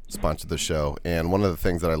that sponsored the show. And one of the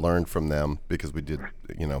things that I learned from them, because we did,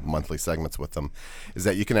 monthly segments with them, is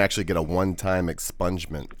that you can actually get a one-time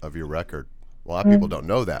expungement of your record. A lot of people don't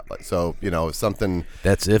know that. So, if something...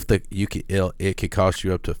 That's if it could cost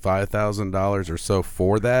you up to $5,000 or so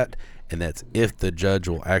for that. And that's if the judge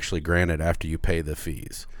will actually grant it after you pay the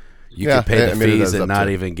fees. You can pay the fees and not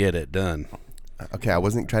even get it done. Okay, I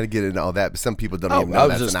wasn't trying to get into all that, but some people don't even know I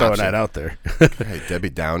was that's just an throwing option. that out there. Hey, Debbie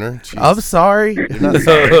Downer. Jeez. I'm sorry. not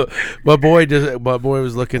sorry. my boy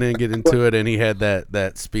was looking in, getting into it, and he had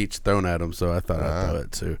that speech thrown at him, so I thought I'd throw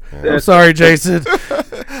it too. I'm sorry, Jason.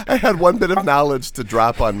 I had one bit of knowledge to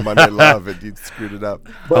drop on Monday Love, and you screwed it up.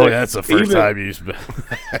 But That's the first time you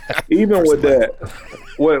even with that,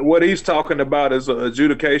 what he's talking about is an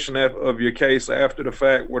adjudication of your case after the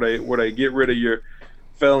fact, where they get rid of your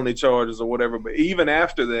felony charges or whatever. But even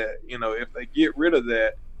after that, if they get rid of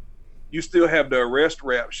that, you still have the arrest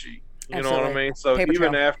rap sheet. You know what I Absolutely. mean? So Paper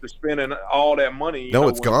even trail. after spending all that money, No,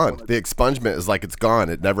 it's gone. The expungement is like it's gone.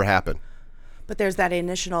 It never happened. But there's that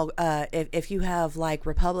initial, if you have like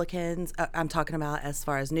Republicans, I'm talking about as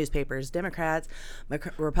far as newspapers, Democrats,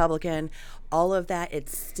 Republican, all of that,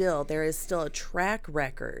 there is still a track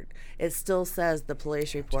record. It still says the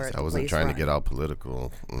police report. I wasn't trying to get all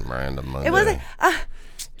political random Monday. It wasn't.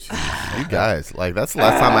 You guys, like, that's the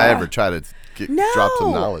last time I ever tried to drop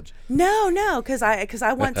some knowledge. No, because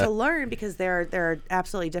I want to learn, because there are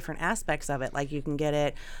absolutely different aspects of it. Like you can get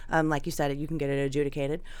it, like you said, you can get it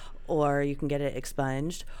adjudicated, or you can get it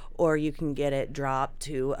expunged, or you can get it dropped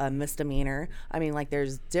to a misdemeanor. I mean, like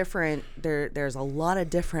there's a lot of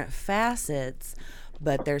different facets,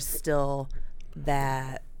 but there's still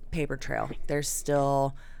that paper trail. There's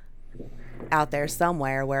still out there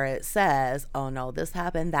somewhere where it says, oh no, this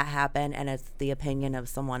happened, that happened, and it's the opinion of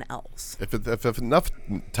someone else. If enough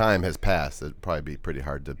time has passed, it'd probably be pretty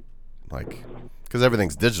hard to, like, because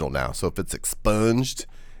everything's digital now. So if it's expunged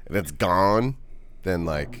and it's gone, then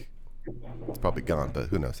like it's probably gone. But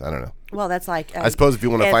who knows? I don't know. Well, that's like I suppose if you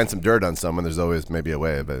want to find some dirt on someone, there's always maybe a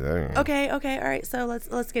way. But I don't know. Okay, all right. So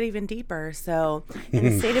let's get even deeper. So in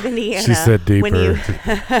the state of Indiana, She said deeper. when you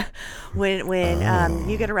when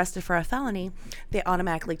you get arrested for a felony, they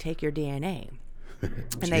automatically take your DNA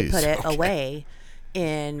and they put it away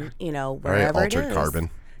in wherever it is. Altered carbon.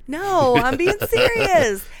 No, I'm being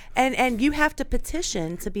serious. And you have to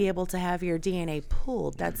petition to be able to have your DNA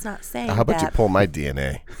pulled. That's not saying How about that you pull my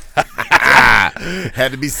DNA?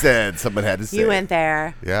 Had to be said. Someone had to say. you went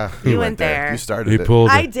there. Yeah, You went there. You started He it. pulled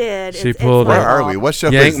I it. did. She It's pulled my Where are fault. we? What show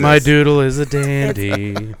Yank is this? my doodle is a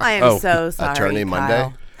dandy. I am so sorry, Attorney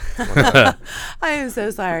Monday. Kyle. I am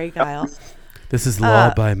so sorry, Kyle. This is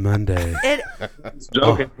Law by Monday. It's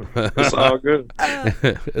joking. It's all good.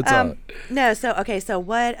 It's all. No, so okay, so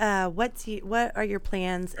what are your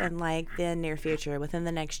plans in like the near future, within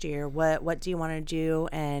the next year? What do you want to do,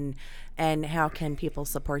 and how can people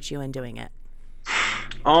support you in doing it?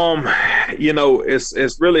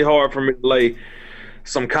 It's really hard for me to lay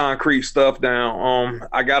some concrete stuff down.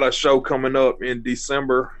 I got a show coming up in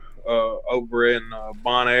December over in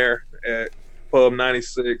Bon Air at Pub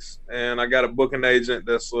 96, and I got a booking agent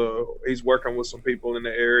that's he's working with some people in the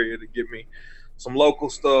area to get me some local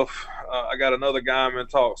stuff. I got another guy I'm in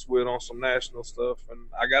talks with on some national stuff, and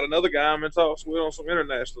I got another guy I'm in talks with on some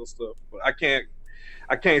international stuff. But I can't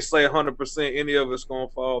say 100% any of it's gonna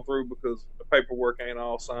fall through because the paperwork ain't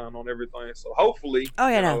all signed on everything. So hopefully,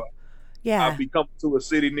 I'll be coming to a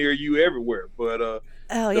city near you everywhere. But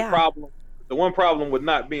the one problem with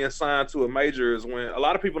not being signed to a major is when a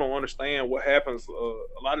lot of people don't understand what happens. A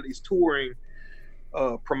lot of these touring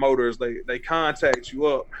promoters, they contact you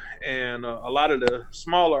up, and a lot of the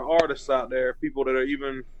smaller artists out there, people that are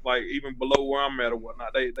even below where I'm at or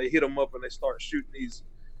whatnot, they hit them up and they start shooting these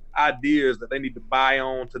ideas that they need to buy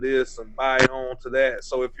on to this and buy on to that.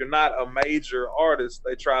 So if you're not a major artist,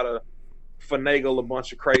 they try to finagle a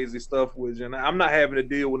bunch of crazy stuff with you. And I'm not having to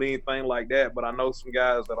deal with anything like that, but I know some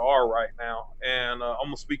guys that are right now, and I'm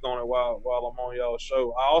gonna speak on it while I'm on y'all's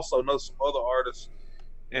show. I also know some other artists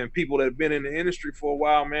and people that have been in the industry for a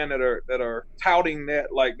while, man, that are touting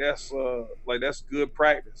that like that's good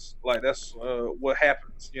practice, like that's what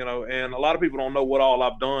happens, And a lot of people don't know what all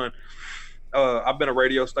I've done. I've been a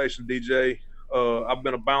radio station DJ. I've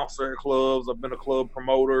been a bouncer at clubs. I've been a club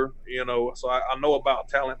promoter, so I know about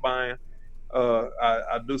talent buying.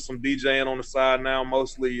 I do some DJing on the side now,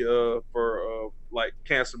 mostly for like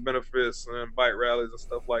cancer benefits and bike rallies and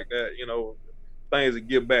stuff like that, things that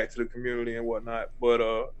give back to the community and whatnot. But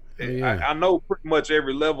I know pretty much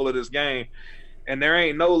every level of this game, and there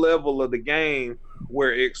ain't no level of the game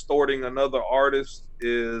where extorting another artist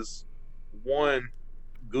is, one,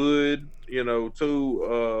 good,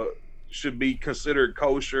 two, should be considered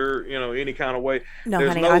kosher, any kind of way. No,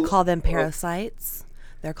 honey, I call them parasites.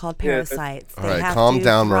 They're called parasites. All right, calm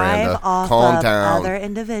down, Miranda. Calm down. Other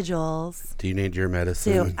individuals. Do you need your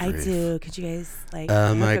medicine? I do. Could you guys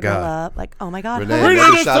Oh my hook it all up? Like, oh my God. Renee,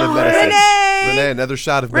 another shot of medicine. Renee, another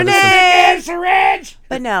shot of medicine. Syringe.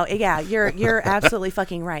 But no, yeah, you're absolutely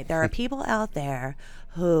fucking right. There are people out there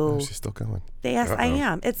who. She's still going. Yes, I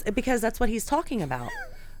am. It's because that's what he's talking about.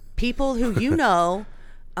 People who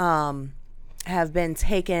have been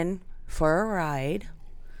taken for a ride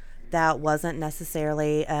that wasn't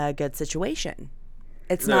necessarily a good situation.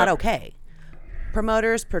 It's not okay.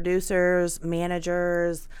 Promoters, producers,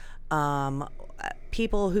 managers,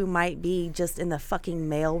 people who might be just in the fucking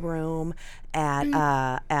mailroom at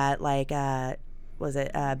BMI.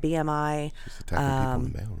 She's attacking people in the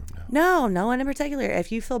mailroom now. No one in particular. If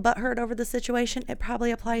you feel butthurt over the situation, it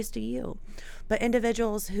probably applies to you. But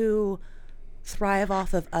individuals who thrive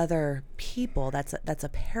off of other people, that's a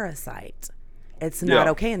parasite. It's not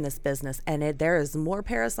Yeah. okay in this business. And there is more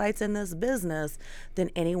parasites in this business than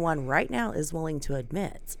anyone right now is willing to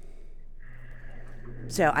admit.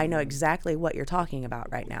 So I know exactly what you're talking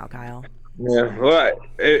about right now, Kyle. Yeah, right.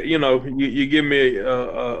 You give me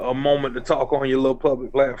a moment to talk on your little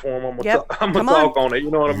public platform. I'm gonna Yep. I'm gonna Come on. talk on it. You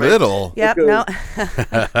know what I mean? Little. Yep. Because-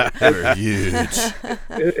 No. They're huge.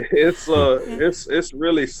 It's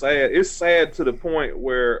really sad. It's sad to the point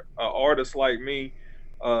where artists like me,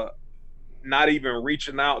 not even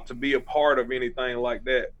reaching out to be a part of anything like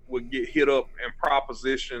that, would get hit up and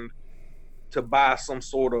propositioned to buy some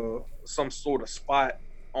sort of spot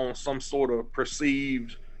on some sort of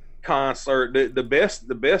perceived concert. The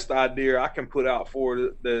best idea I can put out for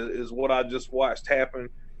it is what I just watched happen.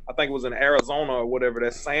 I think it was in Arizona or whatever,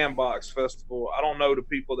 that Sandbox Festival. I don't know the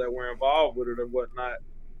people that were involved with it or whatnot,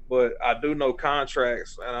 but I do know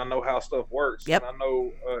contracts and I know how stuff works. Yep. And I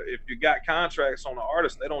know if you got contracts on the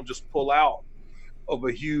artist, they don't just pull out of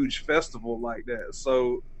a huge festival like that.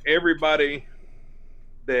 So everybody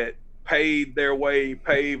that paved their way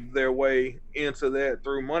into that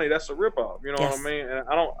through money, that's a ripoff. You know Yes. what I mean? And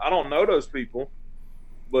I don't know those people,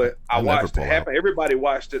 but I I'll never watched it pull happen. Everybody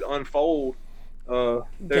watched it unfold. Yes,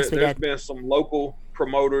 we There's did. been some local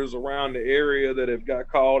promoters around the area that have got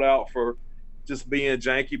called out for just being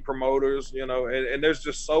janky promoters, you know, and there's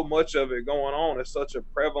just so much of it going on. It's such a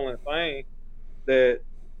prevalent thing that,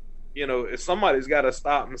 you know, if somebody's got to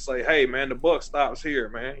stop and say, hey, man, the buck stops here,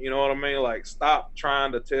 man. You know what I mean? Like, stop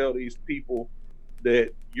trying to tell these people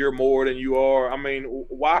that you're more than you are. I mean,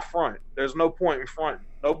 why front? There's no point in fronting.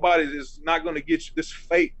 Nobody is not going to get you this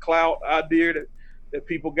fake clout idea that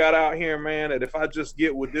people got out here, man, that if I just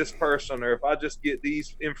get with this person or if I just get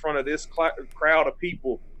these in front of this crowd of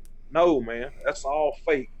people, no, man, that's all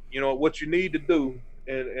fake. You know, what you need to do,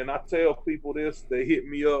 and I tell people this, they hit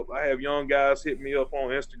me up. I have young guys hit me up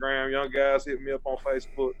on Instagram, young guys hit me up on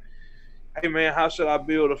Facebook. Hey, man, how should I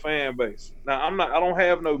build a fan base? Now, I don't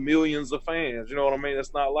have no millions of fans, you know what I mean?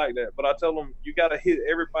 It's not like that. But I tell them, you got to hit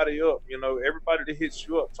everybody up, you know, everybody that hits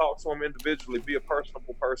you up, talk to them individually, be a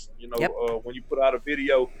personable person, you know. Yep. When you put out a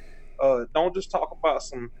video, don't just talk about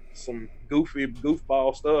some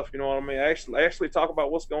goofball stuff, you know what I mean? Actually talk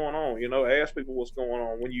about what's going on, you know, ask people what's going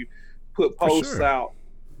on. When you put posts sure. out,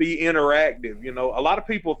 be interactive, you know. A lot of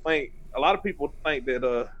people think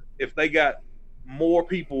that if they got more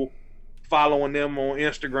people following them on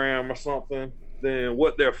Instagram or something than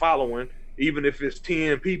what they're following, even if it's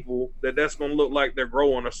 10 people, that's going to look like they're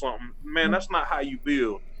growing or something. Man, that's not how you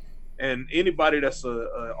build. And anybody that's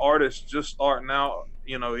a artist just starting out,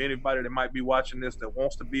 you know, anybody that might be watching this that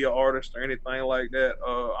wants to be an artist or anything like that,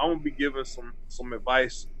 I'm going to be giving some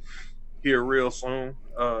advice here real soon.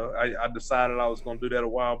 I decided I was going to do that a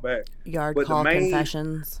while back. Yard But the call main-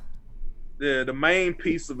 confessions. The main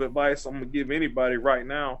piece of advice I'm going to give anybody right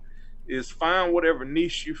now is find whatever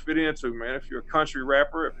niche you fit into, man. If you're a country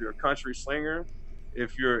rapper, if you're a country singer,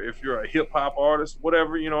 if you're a hip hop artist,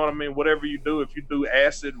 whatever, you know what I mean, whatever you do, if you do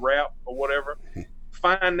acid rap or whatever,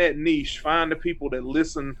 find that niche, find the people that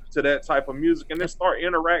listen to that type of music, and then start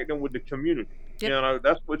interacting with the community. Yep. You know,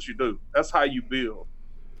 that's what you do. That's how you build.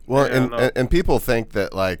 Well, Yeah, and people think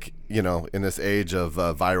that, like, you know, in this age of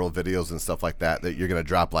viral videos and stuff like that, that you're going to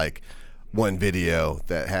drop like one video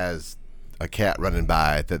that has a cat running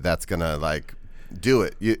by, that's going to like do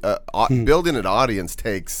it. Building an audience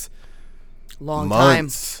takes Long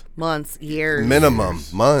months. time. Months, years. Minimum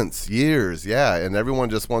months, years, yeah, and everyone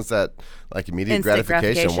just wants that like immediate Instant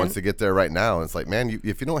gratification, wants to get there right now. And it's like, man,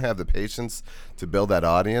 if you don't have the patience to build that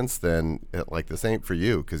audience, then like this ain't for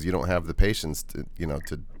you, because you don't have the patience to, you know,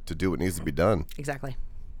 to do what needs to be done. Exactly.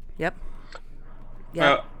 Yep.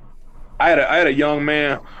 Yeah. I had a young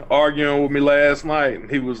man arguing with me last night,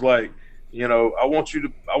 and he was like, you know, I want you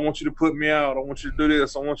to put me out. I want you to do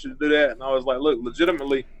this. I want you to do that. And I was like, look,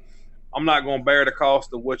 legitimately, I'm not going to bear the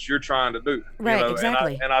cost of what you're trying to do. Right, You know?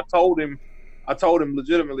 exactly. And I told him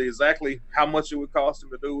legitimately exactly how much it would cost him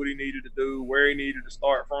to do what he needed to do, where he needed to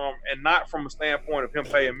start from, and not from a standpoint of him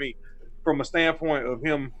paying me, from a standpoint of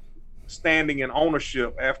him standing in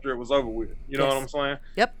ownership after it was over with. You know Yes. what I'm saying?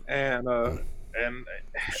 Yep. And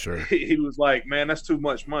Sure. he was like, man, that's too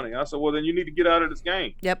much money. I said, well, then you need to get out of this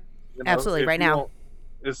game. Yep. You know, Absolutely, if right you now. don't-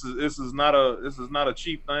 This is not a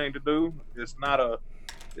cheap thing to do. It's not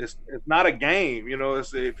a game. You know,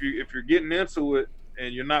 if you're getting into it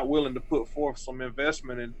and you're not willing to put forth some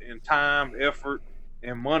investment in time, effort,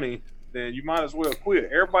 and money, then you might as well quit.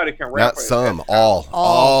 Everybody can rap. Not some,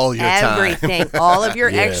 all your everything, time. all of your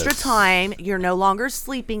Yes. extra time. You're no longer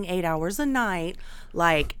sleeping 8 hours a night.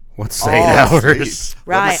 Like, What's 8 hours? Sleep.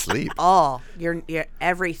 Right. What is sleep? All your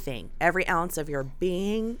everything, every ounce of your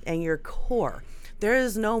being and your core. There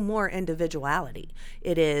is no more individuality.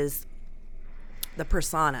 It is the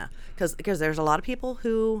persona, because there's a lot of people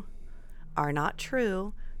who are not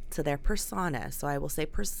true to their persona. So I will say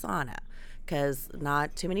persona, because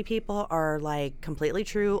not too many people are like completely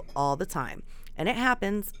true all the time, and it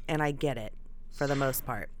happens, and I get it for the most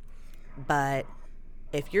part. But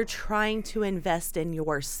if you're trying to invest in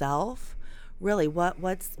yourself, really,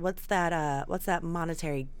 what's that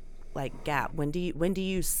monetary like gap? When do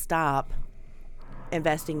you stop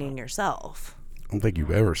investing in yourself? I don't think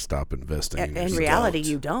you ever stop investing. In yourself. reality,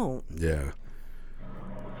 you don't. Yeah.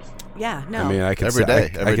 Yeah, no. I mean, I can Every see,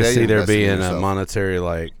 day. I Every can day see you there invest in being a yourself. monetary,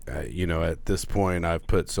 like, at this point, I've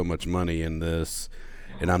put so much money in this,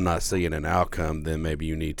 and I'm not seeing an outcome. Then maybe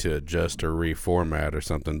you need to adjust or reformat or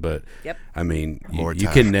something. But Yep. I mean, More you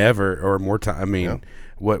time. can never, or more time. I mean,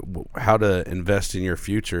 Yeah. how to invest in your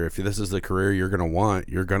future? If this is the career you're going to want,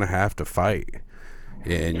 you're going to have to fight,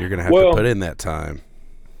 and you're going to have to put in that time.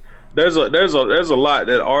 There's a lot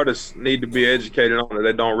that artists need to be educated on that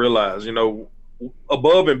they don't realize.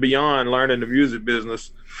 Above and beyond learning the music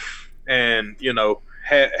business, and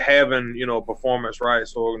having a performance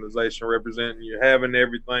rights organization representing you, having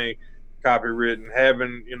everything copywritten,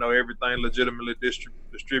 having everything legitimately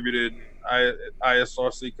distributed,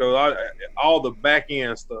 ISRC code, all the back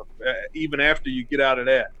end stuff. Even after you get out of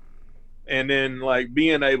that. And then like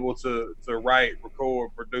being able to write,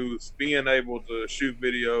 record, produce, being able to shoot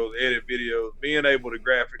videos, edit videos, being able to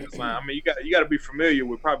graphic design. I mean, you got to be familiar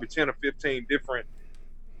with probably 10 or 15 different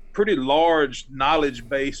pretty large knowledge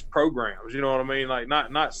based programs. You know what I mean? Like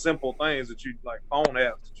not simple things that you like phone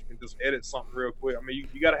apps that you can just edit something real quick. I mean,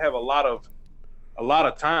 you got to have a lot of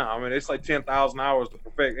time. I mean, it's like 10,000 hours to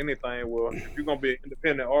perfect anything. Well, if you're going to be an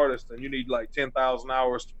independent artist, then you need like 10,000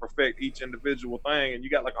 hours to perfect each individual thing. And you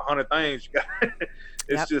got like 100 things.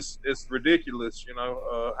 It's ridiculous,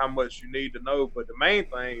 how much you need to know. But the main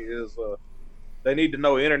thing is they need to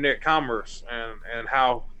know internet commerce and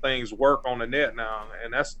how things work on the net now.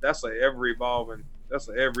 And that's a ever evolving.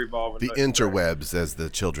 The interwebs, as the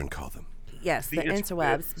children call them. Yes, the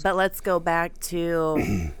interwebs. But let's go back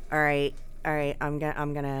to all right.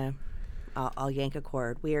 I'll yank a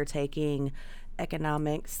cord. We are taking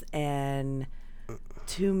economics and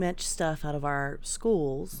too much stuff out of our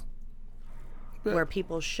schools where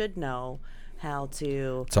people should know how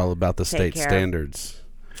to. It's all about the state standards.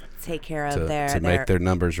 Take care of to make their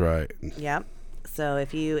numbers right. Yep. So if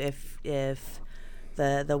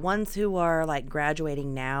the ones who are like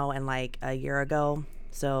graduating now and like a year ago,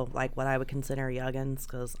 so like what I would consider youngins,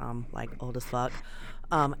 because I'm like old as fuck,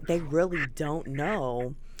 they really don't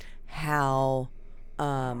know how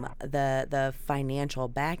the financial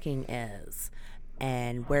backing is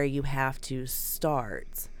and where you have to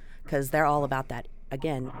start, because they're all about that,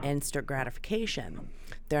 again, instant gratification.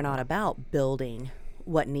 They're not about building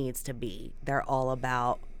what needs to be. They're all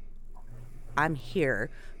about, I'm here,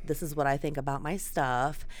 this is what I think about my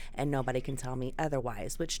stuff, and nobody can tell me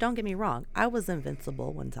otherwise. Which, don't get me wrong, I was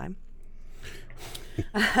invincible one time.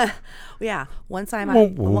 Yeah, one time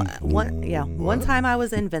I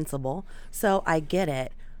was invincible, so I get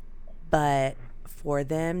it. But for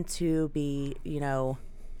them to be,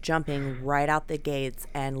 jumping right out the gates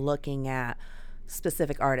and looking at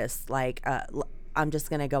specific artists, like I'm just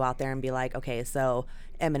gonna go out there and be like, okay, so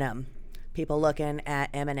Eminem. People looking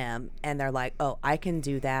at Eminem and they're like, oh, I can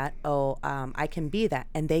do that. Oh, I can be that.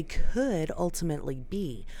 And they could ultimately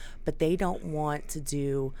be, but they don't want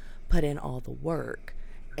to put in all the work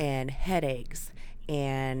and headaches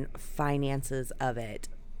and finances of it.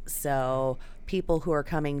 So people who are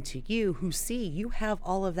coming to you who see you have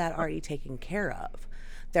all of that already taken care of,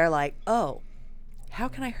 they're like, oh, how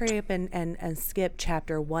can I hurry up and skip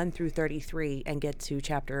chapter 1 through 33 and get to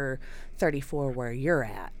chapter 34 where you're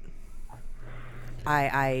at?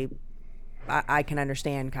 I can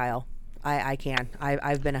understand, Kyle. I can.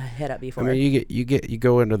 I've been a hit up before. I mean, you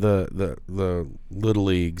go into the little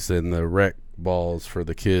leagues and the rec balls for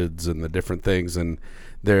the kids and the different things, and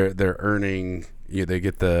they're earning. They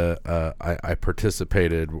get the I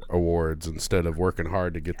participated awards instead of working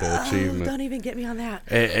hard to get the achievement. Don't even get me on that.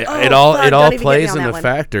 It all plays in the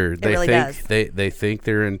factor. They really does. They think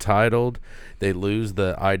they're entitled. They lose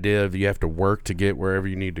the idea of you have to work to get wherever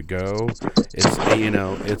you need to go.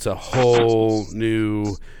 It's a whole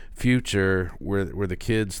new future where the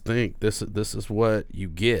kids think this is what you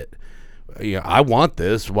get. I want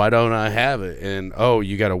this. Why don't I have it? And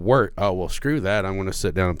you got to work. Oh well, screw that. I'm going to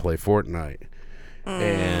sit down and play Fortnite.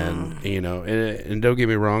 And and don't get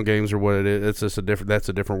me wrong, games are what it is. It's just that's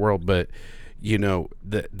a different world. But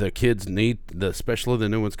the kids need especially the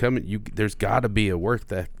new ones coming. There's got to be a work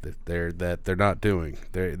that they're not doing.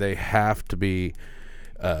 They have to be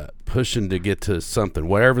pushing to get to something,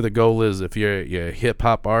 whatever the goal is. If you're a hip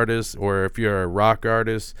hop artist or if you're a rock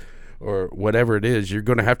artist or whatever it is, you're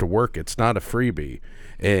going to have to work. It's not a freebie.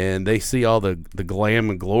 And they see all the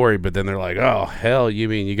glam and glory, but then they're like, oh, hell, you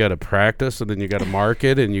mean you got to practice and then you got to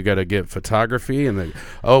market and you got to get photography and then,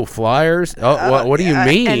 flyers? Oh, what do you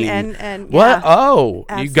mean? And what? yeah, Oh,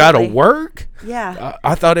 you got to absolutely. work? Yeah.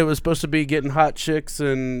 I thought it was supposed to be getting hot chicks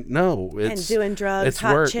and no. It's And doing drugs, it's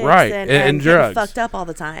hot work, chicks, right, and and getting drugs. fucked up all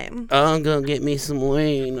the time. I'm going to get me some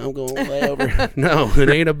lean. I'm going to lay over. No, it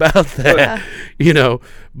ain't about that,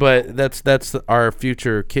 but that's our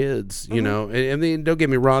future kids, and then don't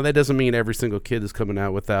get me wrong. That doesn't mean every single kid is coming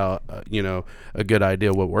out without, a good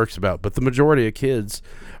idea what work's about. But the majority of kids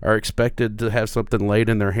are expected to have something laid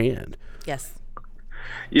in their hand. Yes.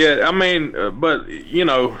 Yeah, I mean, but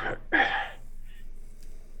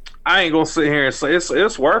I ain't gonna sit here and say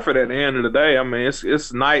it's worth it at the end of the day. I mean,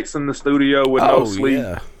 it's nights in the studio with no sleep,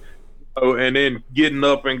 Yeah. and then getting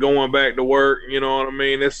up and going back to work. You know what I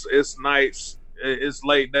mean? It's nights, it's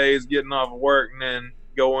late days getting off of work and then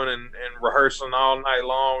going and rehearsing all night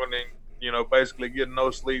long, and then basically getting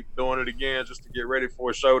no sleep, doing it again just to get ready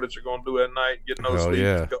for a show that you're gonna do at night. Get no sleep.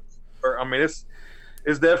 Yeah. To go to work. I mean, it's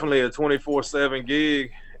definitely a 24/7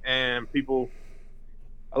 gig, and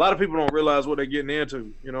a lot of people don't realize what they're getting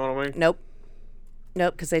into. You know what I mean?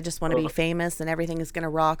 Nope, because they just want to be famous and everything is going to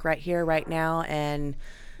rock right here, right now, and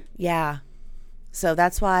yeah. So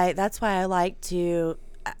that's why I like to,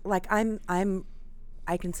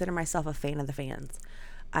 I consider myself a fan of the fans.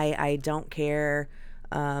 I don't care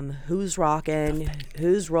who's rocking,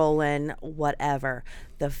 who's rolling, whatever.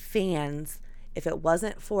 The fans. If it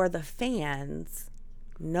wasn't for the fans,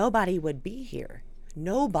 nobody would be here.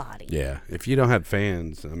 Nobody. Yeah. If you don't have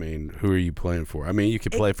fans, I mean, who are you playing for? I mean, you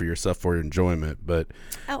could play for yourself for enjoyment, but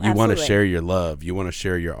you want to absolutely. share your love. You want to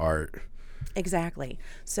share your art. Exactly.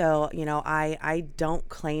 So, I don't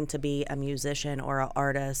claim to be a musician or an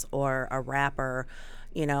artist or a rapper.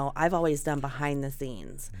 I've always done behind the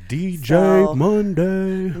scenes. DJ So-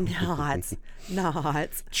 Monday. Not.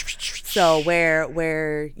 So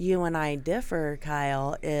where you and I differ,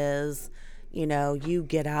 Kyle, is, you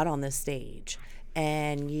get out on the stage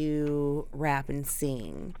and you rap and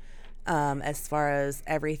sing. As far as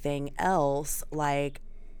everything else, like,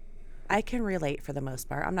 I can relate for the most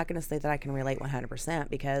part. I'm not going to say that I can relate 100%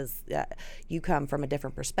 because you come from a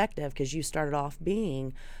different perspective because you started off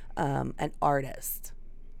being an artist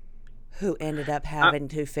who ended up having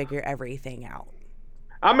to figure everything out.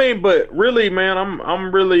 I mean, but really, man,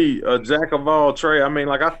 I'm really a jack of all trades. I mean,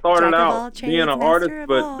 like, I started Jack of all out trades, being an master artist, of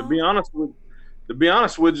but all. to be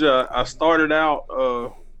honest with you, I started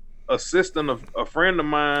out assisting a friend of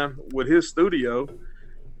mine with his studio,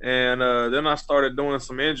 and then I started doing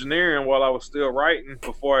some engineering while I was still writing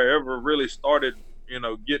before I ever really started,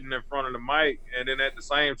 getting in front of the mic. And then at the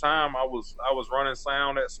same time, I was running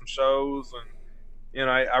sound at some shows, and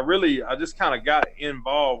I just kind of got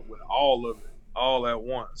involved with all of it all at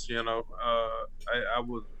once. I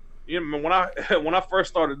was, when I first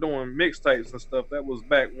started doing mixtapes and stuff, that was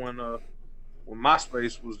back when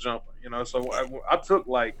MySpace was jumping. So I took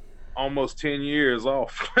like almost 10 years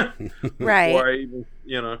off Right. before I even,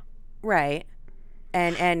 Right.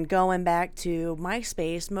 And going back to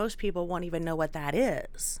MySpace, most people won't even know what that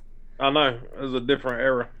is. I know it was a different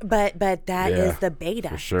era. But that is Yeah, the beta.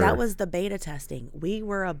 for sure. That was the beta testing. We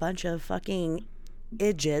were a bunch of fucking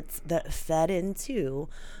idiots that fed into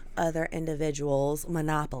other individuals'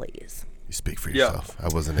 monopolies. You speak for Yeah. yourself. I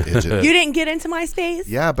wasn't an idiot. You didn't get into MySpace?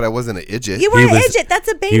 Yeah, but I wasn't an idiot. You were He an was- idiot. That's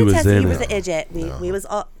a he beta was testing. in You was it. an idiot. We was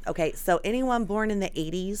all okay. So anyone born in the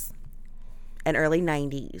 80s and early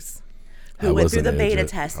 90s I who went through wasn't the an beta idiot.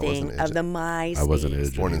 testing an of idiot. the MySpace. I wasn't an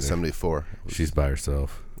idiot. Born in either. '74. She's by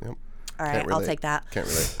herself. Yep. All right, Can't I'll relate. take that. Can't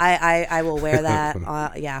relate. I will wear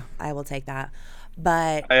that. Yeah, I will take that.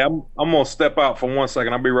 But Hey, I'm gonna step out for 1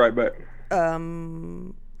 second. I'll be right back.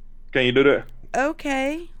 Can you do that?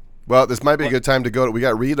 okay. Well, this might be a good time to go. We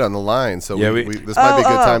got Reed on the line, so Yeah, this might be a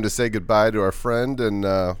good oh. time to say goodbye to our friend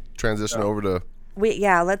and transition over to.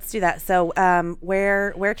 Let's do that. So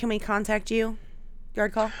where can we contact you?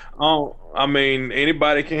 Yard call? Oh, I mean,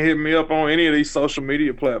 anybody can hit me up on any of these social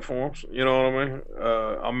media platforms. You know what I mean?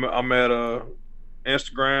 I'm at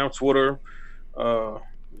Instagram, Twitter,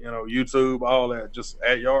 YouTube, all that. Just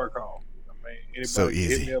at Yard Call. I mean, anybody So can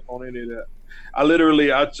easy. hit me up on any of that. I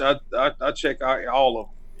literally I check out all of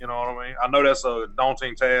them. You know what I mean? I know that's a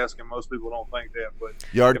daunting task, and most people don't think that. But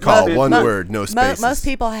Yard if call, I- one word, no spaces. Most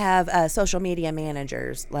people have social media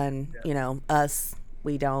managers, and us,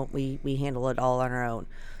 we don't. We handle it all on our own.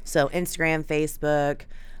 So Instagram, Facebook,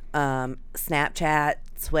 Snapchat,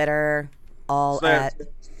 Twitter, all at.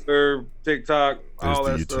 Snapchat, TikTok, There's all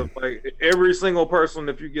the that stuff. YouTube. Like every single person,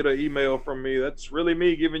 if you get an email from me, that's really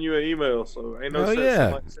me giving you an email. So ain't no Oh, sense yeah.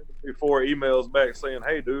 in like sending me 4 emails back saying,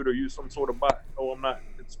 "Hey, dude, are you some sort of bot?" No, I'm not.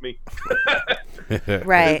 It's me.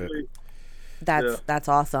 Right. It's me. That's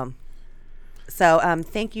awesome. So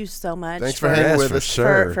thank you so much. Thanks for hanging with for us.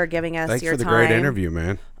 sure. for giving us Thanks your for the time. great interview,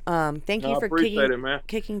 man. Thank No, you I for appreciate it, man.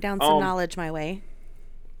 kicking down some knowledge my way.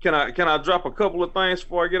 Can I drop a couple of things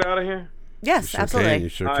before I get out of here? Yes, Sure absolutely. can. You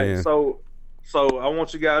sure All right, can. so I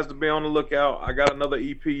want you guys to be on the lookout. I got another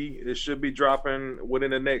EP. It should be dropping within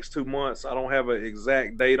the next 2 months. I don't have an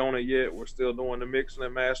exact date on it yet. We're still doing the mixing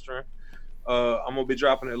and mastering. I'm gonna be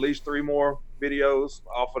dropping at least 3 more videos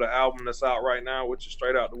off of the album that's out right now, which is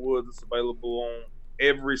Straight Out the Woods. It's available on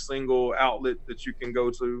every single outlet that you can go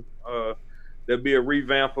to. There'll be a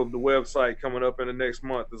revamp of the website coming up in the next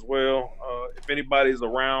month as well. If anybody's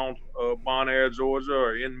around Bon Air, Georgia,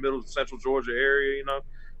 or in Middle Central Georgia area,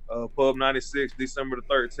 Pub 96, December the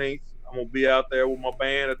 13th. I'm gonna be out there with my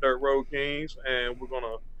band, the Dirt Road Kings, and we're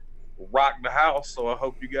gonna rock the house. So I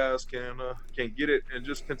hope you guys can get it, and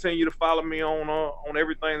just continue to follow me on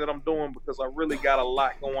everything that I'm doing, because I really got a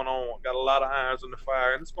lot going on. Got a lot of irons in the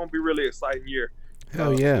fire, and it's gonna be a really exciting year.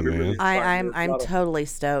 Hell yeah, It's gonna be man. really exciting. I'm There's a lot of- totally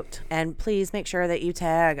stoked, and please make sure that you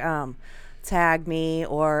tag me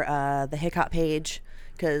or the Hiccup page,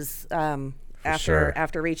 because sure.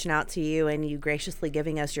 after reaching out to you and you graciously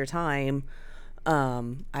giving us your time,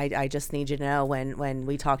 I just need you to know when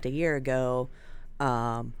we talked a year ago,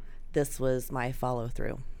 this was my follow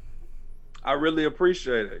through. I really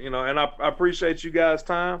appreciate it, and I appreciate you guys'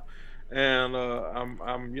 time, and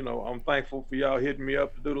I'm thankful for y'all hitting me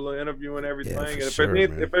up to do the little interview and everything. for And sure,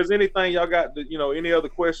 man. if there's anything y'all got, any other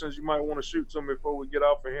questions you might want to shoot to me before we get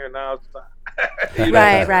off of here, now's the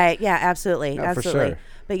time. Right. Yeah, absolutely. Yeah, for absolutely. sure.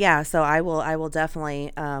 But yeah, so I will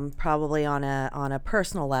definitely probably on a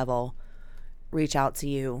personal level reach out to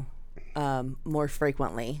you more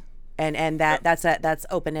frequently. And that's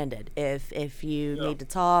open ended. If you need to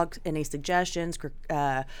talk, any suggestions,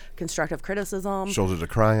 constructive criticism. Shoulder to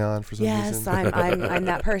cry on for some Yes, reason. I'm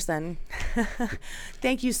that person.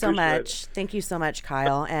 Thank you so Appreciate much. Thank you so much,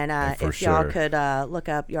 Kyle. And for if y'all sure. could look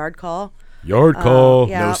up Yard Call. Yard call.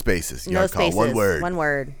 yeah. No spaces. No Yard call. spaces. One word. One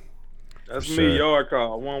word. That's For me, sure. Yard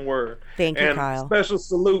Call, one word. Thank you, And Kyle. special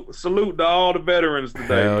salute to all the veterans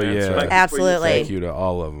today. Hell man. yeah. Thank you for your Absolutely. Thank you to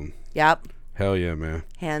all of them. Yep. Hell yeah, man.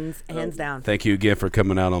 Hands down. Thank you again for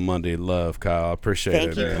coming out on Monday. Love, Kyle. I appreciate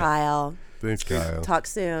Thank it. you, man. Kyle. Thanks, Kyle. Talk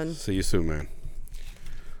soon. See you soon, man.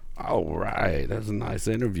 All right. That was a nice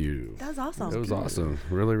interview. That was awesome. That was awesome.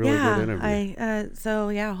 Really, really yeah, good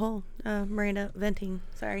interview. whole Miranda venting.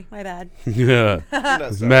 Sorry, my bad. Yeah.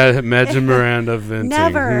 Imagine Miranda venting.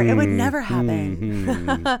 Never. It would never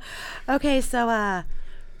happen. Okay,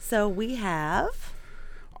 so we have.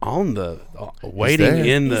 On the waiting there.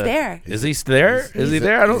 in the. He's there. Is he there? Is he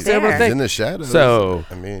there? I don't he's see there. He's in everything. the shadows. So-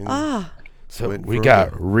 I mean, So waiting we for got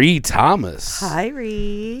him. Reed Thomas. Hi,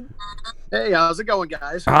 Reed. Hey, how's it going,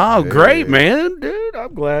 guys? Oh, Hey. great, man, dude!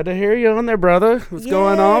 I'm glad to hear you on there, brother. What's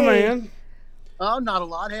going on, Yay. man? Oh, not a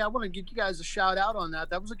lot. Hey, I want to give you guys a shout out on that.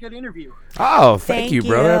 That was a good interview. Oh, thank you,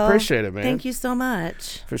 brother. I appreciate it, man. Thank you so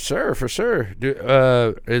much. For sure.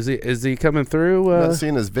 Is he coming through? not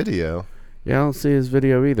seeing his video. Yeah, I don't see his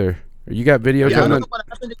video either. You got video Yeah, I don't coming? know what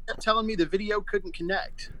happened. It kept telling me the video couldn't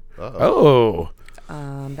connect. Uh-oh.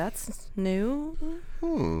 Oh. That's new.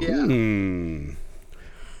 Yeah.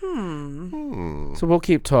 So we'll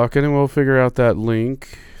keep talking and we'll figure out that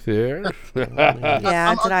link there. Yeah.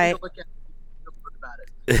 I'm Did I gonna look at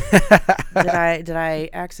it. About it. did I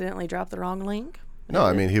accidentally drop the wrong link? No,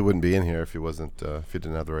 I mean, he wouldn't be in here if he wasn't, if he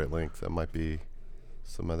didn't have the right link. That might be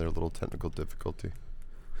some other little technical difficulty.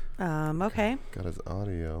 Okay. Got his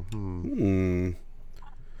audio.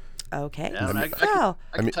 Okay. Yeah, I So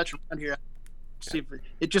can touch around here. See if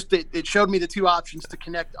it showed me the two options to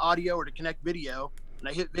connect audio or to connect video, and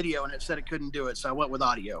I hit video and it said it couldn't do it, so I went with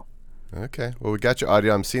audio. Okay. Well, we got your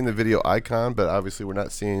audio. I'm seeing the video icon, but obviously we're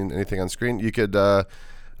not seeing anything on screen. You could,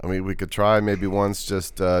 we could try maybe once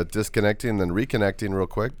just disconnecting, then reconnecting real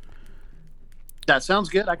quick. That sounds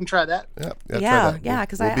good. I can try that. Yeah. yeah, try that. yeah,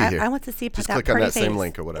 because We'll be here. I want to see Just that click on pretty that same face.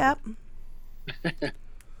 link or whatever. Yep.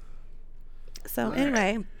 So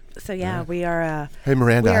anyway, So yeah, we are. Hey,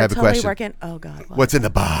 Miranda, We I are have a totally question. working. Oh God. what? What's in the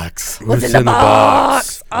box? What's in the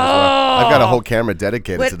box? Oh, I've got a whole camera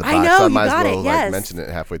dedicated What- to the I box. know, I you might got as well it, yes. mention it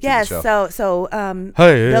halfway through yes. the show. So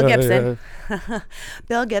Hey, Bill yeah, Gibson. yeah.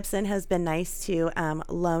 Bill Gibson has been nice to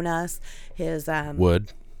loan us his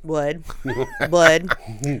Wood. wood,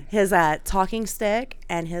 his talking stick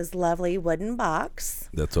and his lovely wooden box.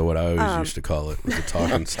 That's what I always used to call it. Was a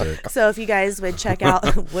talking stick. So if you guys would check out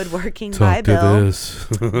Woodworking Talk by to Bill, this.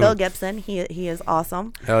 Bill Gibson, he is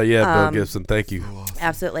awesome. Hell yeah, Bill Gibson. Thank you.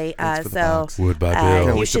 Absolutely. Thanks for the So box. Wood by Can't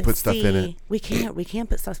Bill. you wait to should put stuff in it. We can't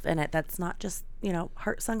put stuff in it. That's not just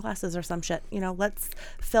heart sunglasses or some shit. Let's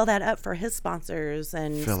fill that up for his sponsors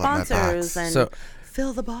and Fill up that sponsors box. and So-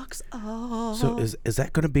 fill the box up. So is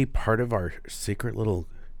that going to be part of our secret little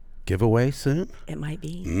giveaway soon? It might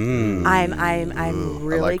be. Mm. I'm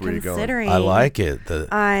really like where you're going. considering. I like it. The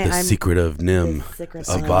I'm- secret of NIM the secret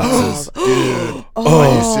of of- boxes. Dude, Oh.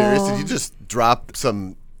 are you serious? Did you just drop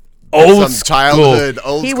some Old some childhood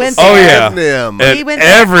old He school went Oh, there. yeah. Nim? And He went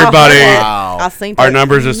there. everybody, Wow. I synced our it.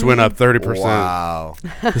 numbers just went up 30%. Wow.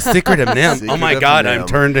 The secret of NIM. Secret Oh my of God, NIM. I'm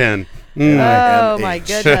turned in. Oh NIMH. my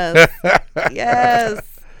goodness. Yes.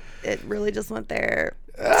 It really just went there.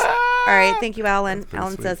 All right. Thank you, Alan.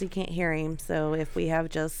 Alan sweet. says he can't hear him. So if we have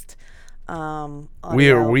just We are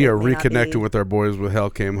audio, we are it may not reconnecting be- with our boys with Hell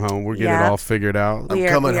Came Home. We're getting Yeah. it all figured out. We I'm are-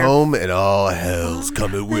 coming we are- home and all hell's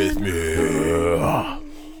coming with me.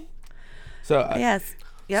 So Yes.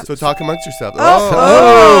 Yep. So talk amongst yourselves.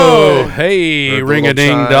 oh, hey, Heard the ring a little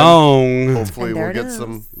ding chime. dong. Hopefully And there we'll it get is.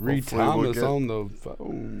 some. Reed hopefully we'll Thomas get- on the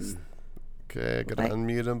phone. Okay, I gotta Wait.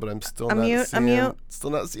 unmute him, but I'm still Unmute, not seeing. unmute. Still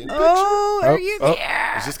not seeing picture. Oh, are you oh.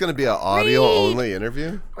 there? Is this gonna be an audio only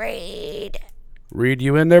interview? Reed. Reed,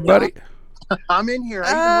 you in there, buddy? I'm in here.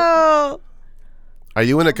 Oh. Are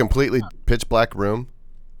you in a completely pitch black room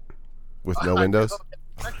with no windows?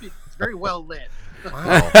 Actually, it's very well lit.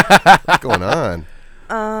 Wow, what's going on?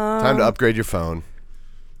 Time to upgrade your phone.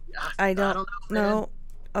 I don't know, know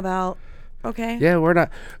about. Okay. Yeah, we're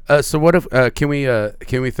not. So what if can we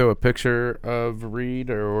throw a picture of Reed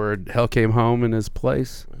or Hell Came Home in his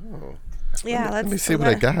place? Yeah. Let me see what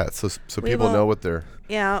I got, so we people will- know what they're.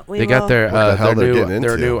 Yeah. We They got will- their What the hell they're new getting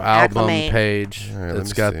their into. new album Acclimate. page. All right, let It's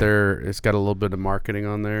me got see. it's got a little bit of marketing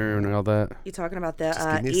on there and all that. You talking about the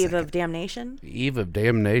give me a Eve second. of Damnation? Eve of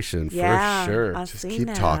Damnation Yeah. for sure. I've Just seen keep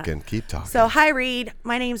that. talking. Keep talking. So hi Reed,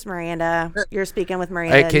 my name's Miranda. You're speaking with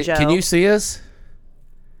Miranda Hey, and Joe. can you see us?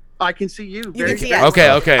 I can see you. You very can see good. us.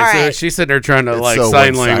 Okay, okay. All So right. she's sitting there trying to It's like so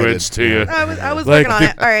sign one-sided. language to you. I was Like, working on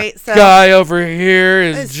it. All right, so Guy over here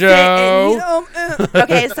is Joe.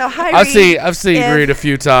 Okay, so hi Reed. I've seen If- Reed a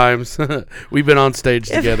few times. We've been on stage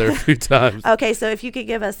together a few times. Okay, so if you could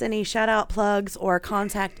give us any shout out plugs or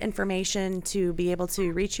contact information to be able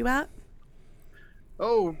to reach you at.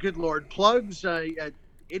 Oh, good Lord. Plugs.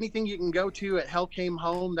 Anything you can go to at Hell Came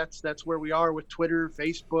Home. That's where we are with Twitter,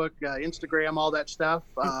 Facebook, Instagram, all that stuff.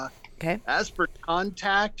 Okay. As for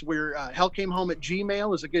contact, we're Hell Came Home at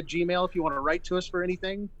Gmail is a good Gmail if you want to write to us for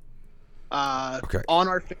anything. Okay. On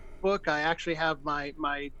our Facebook, I actually have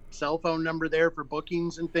my cell phone number there for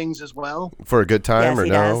bookings and things as well. For a good time Yes, or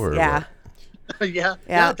he no? does. Or Yeah.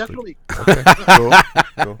 yeah, definitely. what?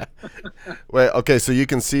 Cool. Wait. Okay. So you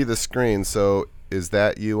can see the screen. So is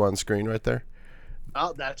that you on screen right there?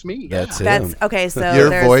 Oh, that's me. That's yeah. it. That's okay, so Your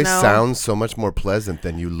there's voice no, sounds so much more pleasant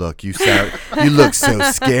than you look. You sound. You look so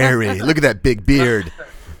scary. Look at that big beard and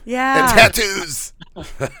Yeah. tattoos.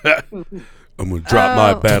 I'm gonna drop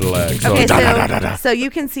my battle axe. Okay, on so you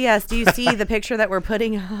can see us. Do you see the picture that we're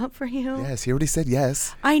putting up for you? Yes, he already said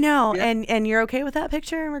yes. I know, and you're okay with that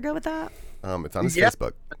picture, and we're good with that. It's on his Yeah.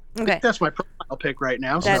 Facebook. Okay, That's my profile pic right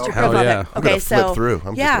now. that's so. your Hell profile yeah. pic. I'm Okay, gonna flip so through.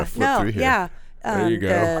 I'm just yeah, gonna flip no, through here. yeah. There you go.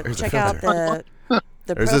 There's a Check out filter.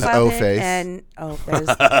 the There's his profile O pic face. and there's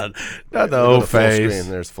Not the Go old to full face.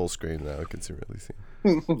 screen. There's full screen now. I can see really see.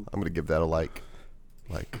 I'm gonna give that a like.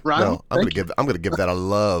 Ryan, No, I'm thank gonna give that a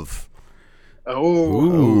love. Oh,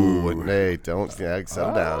 Ooh, hey, don't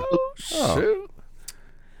settle down. Shoot.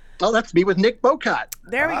 oh, that's me with Nick Bocott.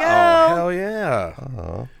 there we go. Oh, hell yeah.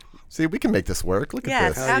 Oh. See, we can make this work. Look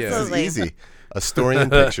Yes, at this. absolutely. This is easy. Astorian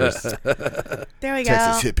Pictures, There we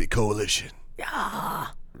Texas go. Hippie Coalition.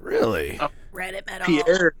 Really? Reddit metal.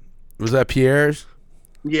 Pierre. Was that Pierre's?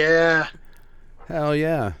 Yeah. Hell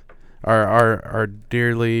yeah. Our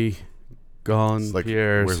dearly gone It's like,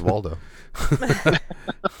 Pierre's. where's Waldo?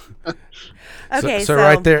 Okay, so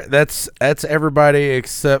right there, that's everybody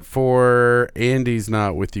except for Andy's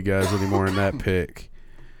not with you guys anymore in that pick,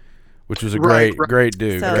 which was a Right, great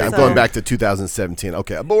dude. So- Okay, Great I'm so- going back to 2017.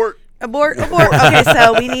 Okay, abort. Abort. Okay,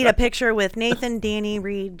 so we need a picture with Nathan, Danny,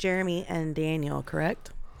 Reed, Jeremy, and Daniel.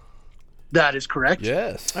 Correct? That is correct.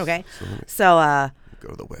 Yes. Okay. So Go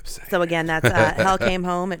to the website. so again, that's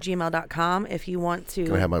hellcamehome@gmail.com if you want to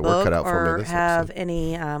Gonna have my work book cut out for me or this have episode.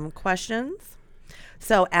 any questions.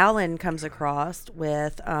 So Alan comes across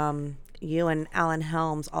with you and Alan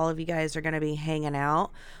Helms. All of you guys are going to be hanging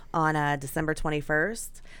out on December 21st.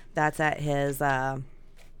 That's at his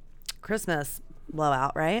Christmas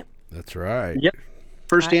blowout, right? That's right. Yep.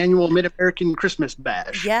 First annual Mid-American Christmas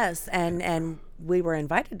Bash. Yes, and we were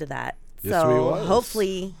invited to that. Yes, So we was.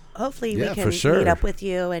 hopefully Yeah, we can for sure. meet up with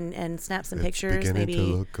you and snap some pictures. Beginning Maybe to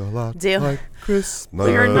look a lot do- like Christmas.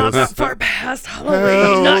 we're not that far past Halloween.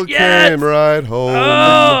 Hell Not yet. came right home.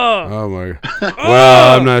 Oh my.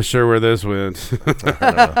 Well, I'm not sure where this went.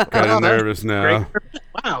 Kind of nervous now.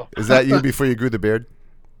 Wow. Is that you before you grew the beard?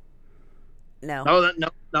 No.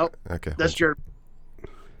 No. Okay. That's your.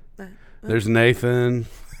 There's Nathan.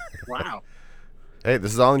 Wow. Hey,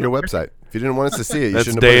 this is all on your website. If you didn't want us to see it, you That's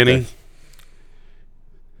shouldn't have put it Danny.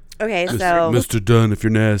 Okay, so Mr. Dunn, if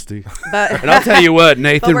you're nasty. but And I'll tell you what,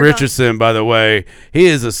 Nathan we're not- Richardson, by the way, he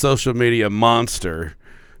is a social media monster.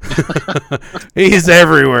 He's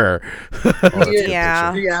everywhere. there. Oh, that's a good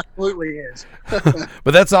Yeah. He absolutely is.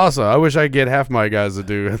 But that's awesome. I wish I could get half my guys to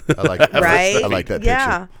do picture. I like right? I like that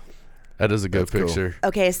Yeah. picture. That is a good That's cool. picture.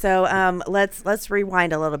 Okay, so let's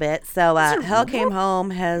rewind a little bit. So Hell Came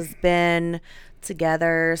Home has been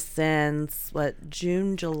together since what,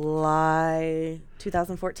 July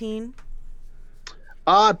 2014?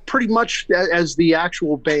 Pretty much as the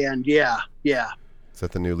actual band. Yeah. Is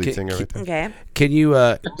that the new lead singer right there? Okay. Can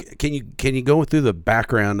you go through the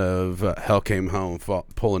background of Hell Came Home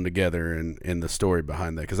pulling together and the story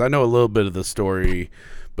behind that? Because I know a little bit of the story,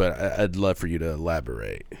 but I'd love for you to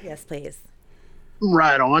elaborate. Yes, please.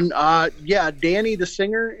 Right on. Yeah, Danny, the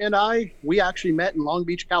singer, and we actually met in Long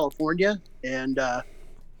Beach, California, and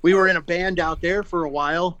we were in a band out there for a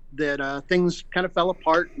while. That things kind of fell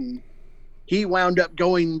apart, and he wound up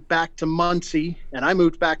going back to Muncie, and I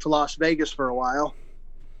moved back to Las Vegas for a while.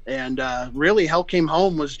 And really, Hell Came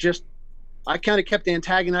Home was just, I kind of kept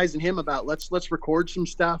antagonizing him about let's record some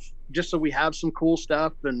stuff just so we have some cool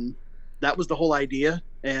stuff, and that was the whole idea.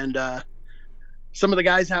 And some of the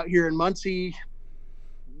guys out here in Muncie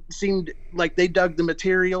seemed like they dug the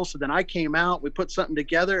material, so then I came out, we put something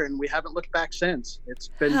together, and we haven't looked back since. It's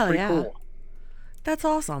been Hell pretty yeah. cool. That's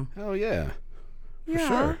awesome. Oh yeah, for Yeah.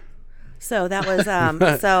 sure. So that was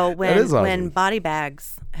so when is awesome. when Body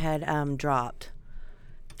Bags had dropped,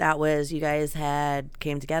 that was, you guys had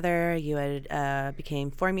came together, you had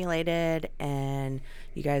became formulated, and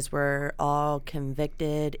you guys were all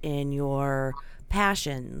convicted in your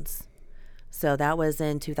passions. So that was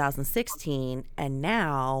in 2016, and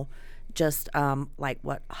now just like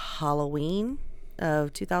what, Halloween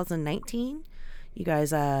of 2019, you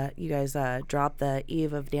guys dropped the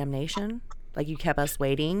Eve of Damnation. Like, you kept us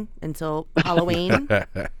waiting until Halloween.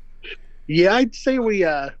 Yeah, I'd say we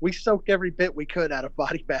soaked every bit we could out of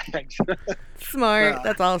Body Bags. Smart.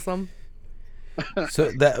 That's awesome.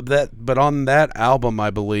 So but on that album, I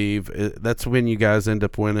believe that's when you guys end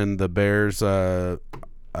up winning the Bears.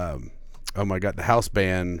 Oh my God, the house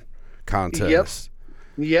band contest.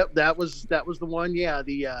 Yep, that was the one. Yeah,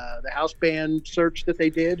 the house band search that they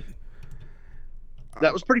did.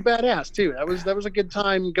 That was pretty badass too. That was a good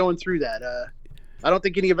time going through that. I don't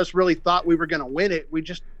think any of us really thought we were going to win it. We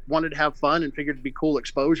just wanted to have fun and figured it'd be cool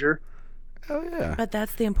exposure. Oh yeah. But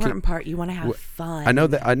that's the important part. You want to have fun. I know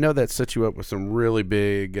that set you up with some really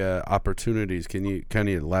big opportunities. Can you kind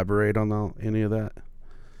of elaborate on any of that?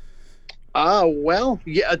 Well,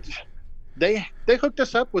 yeah, they hooked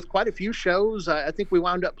us up with quite a few shows. I think we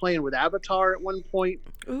wound up playing with Avatar at one point.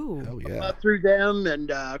 Ooh. Oh yeah. Through them,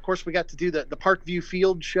 and of course we got to do the Parkview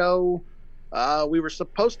Field show. We were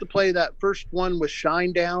supposed to play that first one with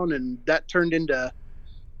Shinedown, and that turned into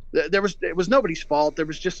it was nobody's fault. There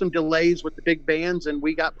was just some delays with the big bands, and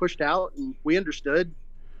we got pushed out, and we understood.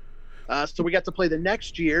 So we got to play the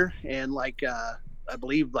next year, and I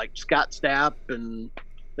believe like Scott Stapp, and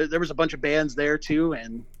there was a bunch of bands there too,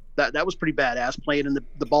 and that was pretty badass playing in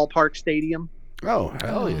the ballpark stadium. Oh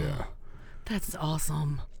hell yeah. That's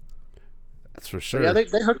awesome. That's for sure. Yeah, they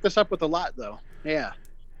hooked us up with a lot though. Yeah.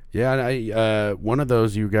 Yeah, and I one of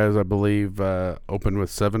those you guys, I believe, opened with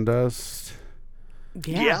Seven Dust.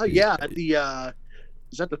 Yeah. Yeah.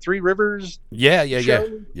 Is that the Three Rivers? Yeah.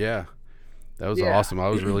 show? Yeah. That was Yeah. awesome. I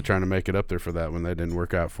was really trying to make it up there for that when that didn't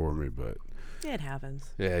work out for me, but It happens.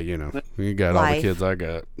 yeah, you got all the Life. kids I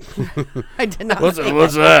got. I did not. What's say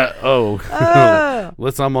that? Oh,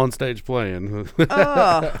 Oh. I'm on stage playing.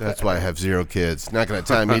 Oh. That's why I have 0 kids. Not going to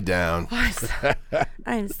tie me down.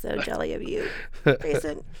 I'm so jelly of you,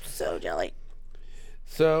 Jason. So jelly.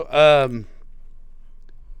 So, oh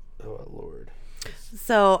Lord.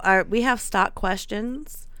 So we have stock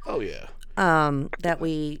questions Oh yeah. that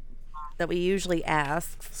we usually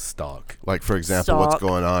ask. Stock. Like, for example, what's Stalk.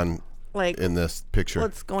 going on Like, in this picture?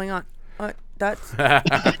 what's going on? That's That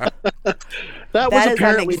was That is, I'm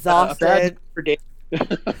apparently a bad exhausted. for Dave.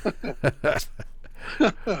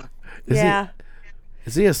 yeah.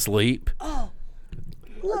 Is he asleep? I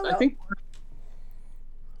think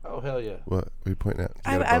Oh hell yeah. What are you pointing at?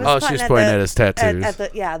 I You got a was bump? Oh, she's pointing at his tattoos.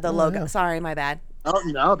 At the logo. Sorry, my bad. oh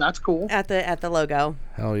no, that's cool. At the logo.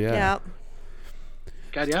 Hell yeah. Yeah.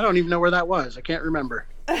 God, yeah, I don't even know where that was. I can't remember.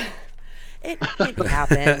 It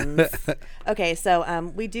happens. Okay,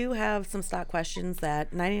 so we do have some stock questions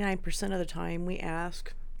that 99% of the time we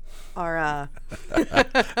ask our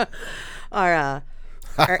our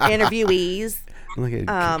interviewees. Look at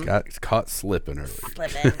got caught slipping earlier.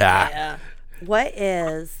 Slipping. Yeah. What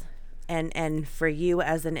is and for you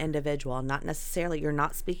as an individual, not necessarily, you're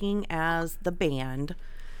not speaking as the band.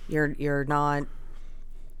 You're not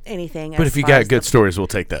anything. But as if you far got as good the- stories, we'll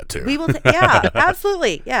take that too. we will. Yeah,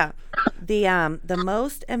 absolutely. Yeah. The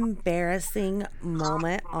most embarrassing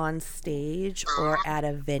moment on stage or at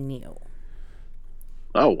a venue.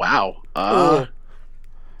 Oh wow.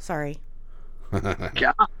 Sorry.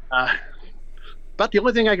 God, about the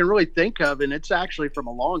only thing I can really think of, and it's actually from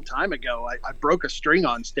a long time ago. I broke a string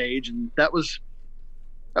on stage, and that was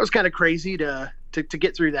kind of crazy to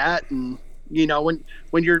get through that. And you know,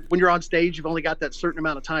 when you're on stage, you've only got that certain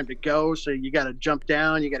amount of time to go, so you got to jump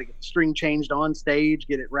down, you got to get the string changed on stage,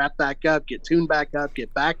 get it wrapped back up, get tuned back up,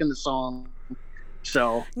 get back in the song.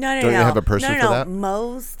 So No. Don't you have a person no, for that?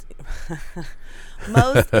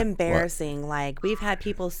 Most embarrassing. Like, we've had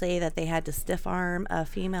people say that they had to stiff arm a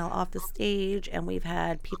female off the stage, and we've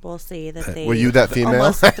had people say that they Were you that female?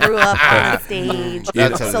 almost threw up on the stage.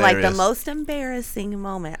 That's so like the hilarious. most embarrassing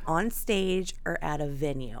moment on stage or at a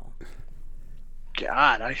venue.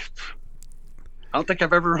 God, I don't think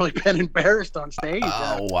I've ever really been embarrassed on stage.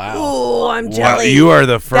 Oh wow. Oh, I'm Wow, jelly. you are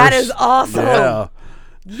the first. That is awesome. Yeah.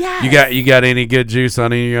 Yes. You got any good juice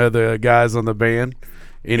on any other guys on the band?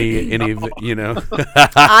 Any you know?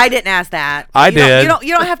 I didn't ask that. I You don't- did.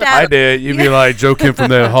 You don't have to ask. I did. You'd be like Joe Kim from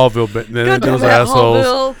the Hallville, but Go then to those that assholes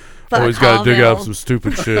Hallville. Fuck always got to dig up Hallville. some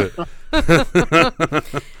stupid shit.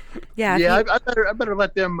 Yeah. Yeah, if I better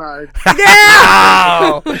let them. you-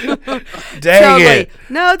 yeah. Dang Totally. it!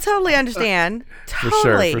 No, totally understand.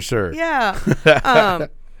 Totally. for sure. Yeah.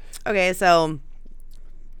 Okay, so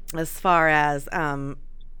as far as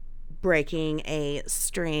breaking a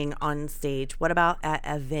string on stage, what about at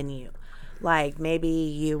a venue? Like, maybe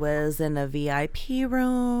you was in a VIP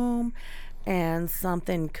room and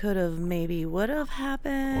something would have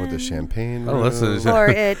happened. Or the champagne Oh, listen, room. is Or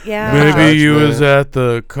it, yeah. Maybe you Judgment. was at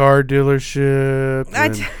the car dealership. I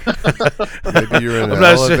and- Maybe you're in an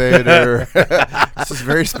not sure. elevator. This is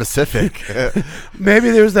very specific. Maybe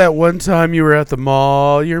there was that one time you were at the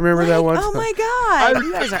mall. You remember that one? Oh time? my God.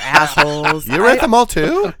 You guys are assholes. You were at the mall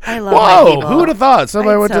too? I love my Whoa! people. Who would have thought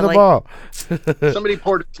somebody I went to the totally- mall? Somebody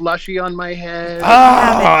poured a slushy on my head. Oh,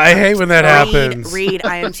 I hate when that happens. Reed,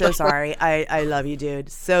 I am so sorry. I love you, dude.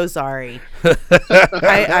 So sorry.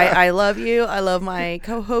 I love you. I love my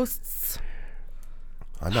co-hosts.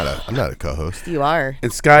 I'm not a co-host. You are.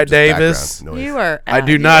 And Sky Davis. Background noise. You are. I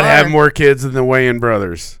do you not have are. more kids than the Wayans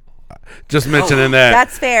brothers. Just mentioning that.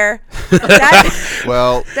 That's fair. That,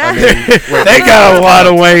 Well, I That- mean, wait, They got a lot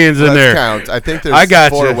of Wayans in let's there. count. I think there's I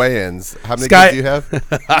got 4 you. weigh-ins. How many Sky- kids do you have?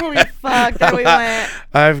 holy fuck. There we went.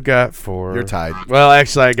 I've got 4. You're tied. Well,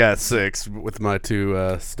 actually, I got 6 with my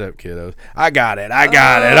 2 step kiddos. I got it. I've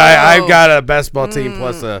got a basketball team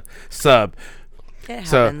plus a sub. It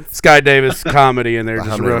So happens. Sky Davis comedy in there. How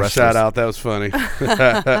Just a many real shout wrestlers? out. That was funny.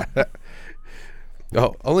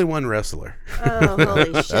 Oh, only one wrestler. Oh, holy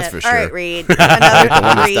shit. That's for All sure. right, Reed. The one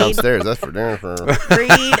Another that's Reed. downstairs. That's for damn sure.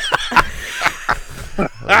 Reed.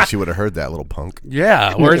 I wish you would have heard that little punk.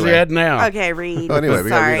 Yeah. Where's he Anyway. at now? Okay, Reed. Oh, anyway, we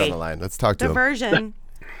got Reed Sorry. on the line. Let's talk to him. Diversion.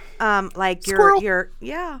 Like Squirrel. your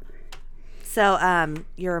yeah. So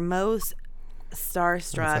your most that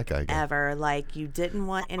starstruck guy again? ever. Like, you didn't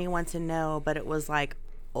want anyone to know, but it was like,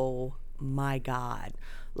 oh my God.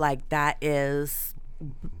 Like, that is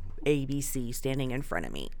ABC standing in front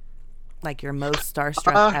of me. Like, your most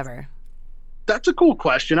starstruck ever. That's a cool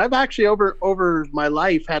question. I've actually over my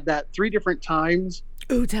life had that 3 different times.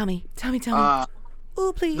 Ooh, tell me. Uh,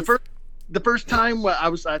 Ooh, please. the first time I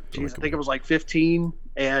was, I think it was like 15,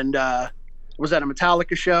 and was at a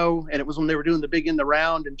Metallica show, and it was when they were doing the Big in the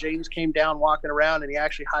Round, and James came down walking around, and he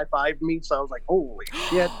actually high-fived me, so I was like, holy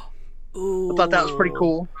shit. Ooh. I thought that was pretty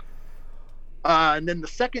cool. And then the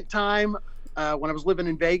second time when I was living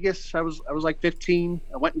in Vegas. I was like 15.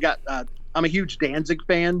 I went and got. I'm a huge Danzig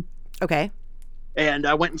fan, Okay. and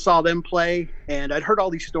I went and saw them play. And I'd heard all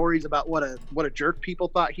these stories about what a jerk people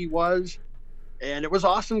thought he was, and it was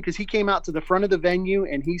awesome because he came out to the front of the venue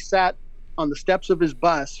and he sat on the steps of his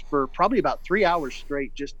bus for probably about 3 hours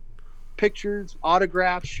straight, just pictures,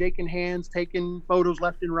 autographs, shaking hands, taking photos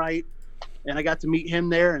left and right. And I got to meet him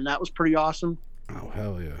there, and that was pretty awesome. Oh,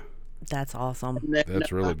 hell yeah. That's awesome. And then,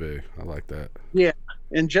 That's really big. I like that. yeah.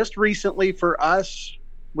 And just recently for us,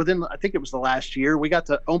 I think it was the last year, we got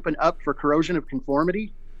to open up for Corrosion of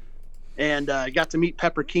Conformity, and got to meet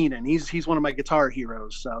Pepper Keenan. He's one of my guitar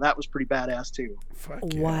heroes, so that was pretty badass too. Fuck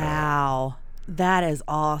yeah. Wow. That is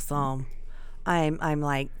awesome. I'm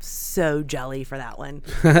like so jelly for that one.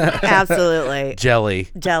 Absolutely. Jelly.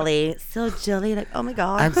 Jelly. So jelly. Like, oh my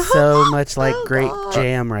God. I'm so much like grape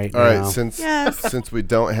jam right All now. right, since Yes. since we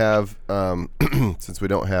don't have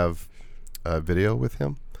video with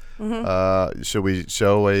him, should we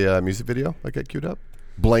show a music video I got queued up?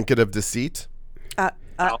 Blanket of Deceit.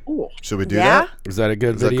 Oh, Should we do Yeah? that? Is that a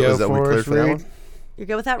good Is that- video is that we for clear us, for that Reed? one? You're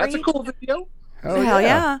good with that, that's a Reed? cool video. Hell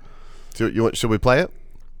yeah. Should we play it?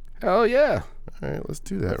 Hell yeah. All right, let's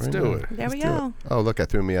do that. Let's right do now. it. There we Let's do go. it. Oh, look, I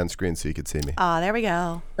threw me on screen so you could see me. Oh, there we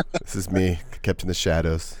go. This is me, kept in the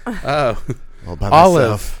shadows, Oh. all by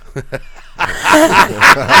myself. Olive.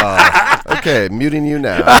 Okay, muting you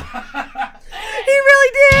now. He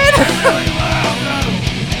really did.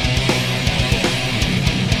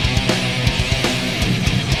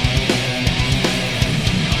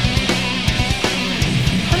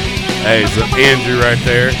 Hey, so Andrew right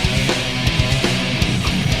there.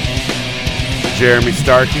 Jeremy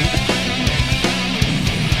Starkey.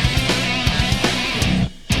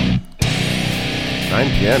 Nine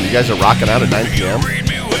p.m. You guys are rocking out at 9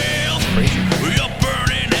 p.m.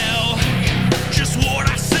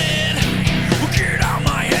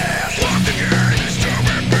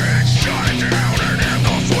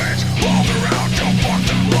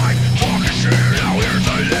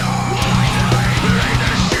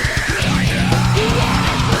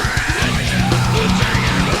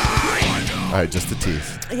 All right, just a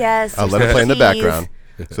tease. Yes. I'll let it just play in the tease. background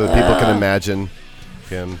so that people can imagine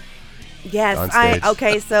him. Yes, on stage.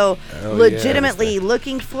 okay, so Oh, legitimately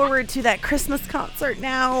looking forward to that Christmas concert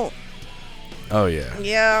now. Oh, yeah.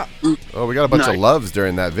 Yeah. Oh, we got a bunch Nice. of loves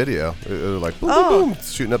during that video. It was like boom, Oh. boom, boom,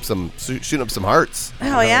 shooting up some hearts.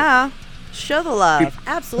 Hell yeah. Show the love.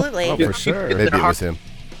 Absolutely. Oh, for sure. Maybe it was him.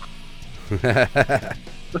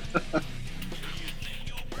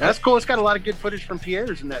 That's cool. It's got a lot of good footage from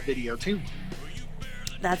Pierre's in that video too.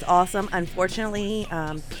 That's awesome. Unfortunately,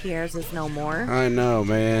 Pierre's is no more. I know,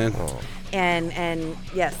 man. And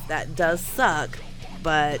yes, that does suck,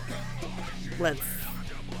 but let's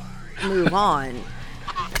move on.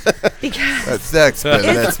 Because That sucks, but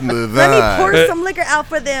let's move let on. me pour some liquor out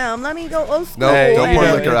for them. Let me go old school. No, Hey, don't you pour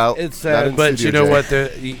know, liquor out. It's Not sad, in but you studio, know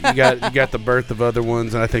Jay. what? You got the birth of other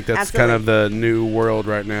ones, and I think that's kind of the new world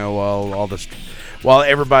right now. While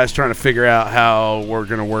everybody's trying to figure out how we're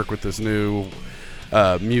going to work with this new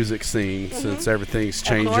music scene, since everything's Up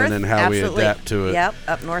changing north, and how absolutely. we adapt to it. Yep,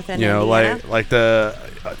 up north in You know, Indiana. like the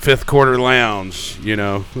Fifth Quarter Lounge. You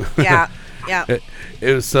know. Yeah, yeah.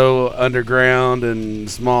 It was so underground and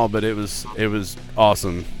small, but it was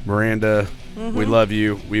awesome. Miranda, we love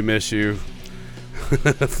you. We miss you.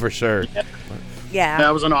 For sure. Yeah. That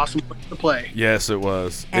was an awesome place to play. Yes, it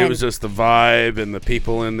was. It And- was just the vibe and the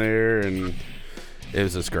people in there, and it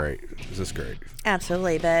was just great. It was just great.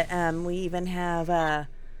 Absolutely. But we even have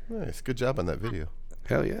Nice, good job on that video.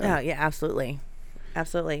 Hell yeah. oh yeah, absolutely.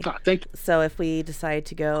 Absolutely. Ah, thank you. So if we decide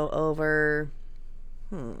to go over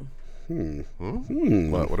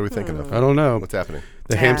What are we thinking of? I don't know. What's happening?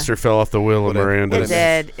 The Yeah. hamster fell off the wheel of What if- Miranda. what it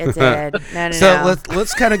did. It did. No. So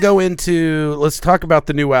let's kind of go into. Let's talk about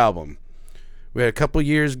the new album. We had a couple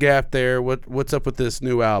years gap there. What's up with this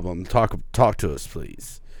new album? Talk to us,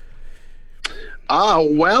 please.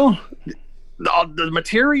 Well, the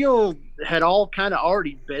material had all kind of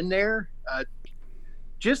already been there.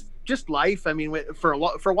 Just life. I mean, for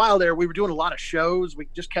a while there, we were doing a lot of shows. We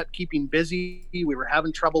just kept keeping busy. We were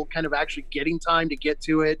having trouble kind of actually getting time to get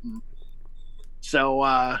to it, and so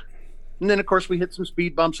and then of course we hit some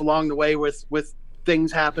speed bumps along the way with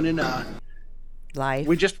things happening. life.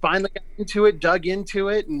 We just finally got into it, dug into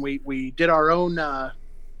it, and we did our own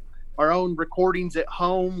recordings at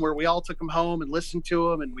home, where we all took them home and listened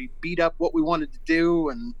to them, and we beat up what we wanted to do,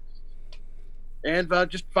 and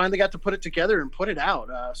just finally got to put it together and put it out.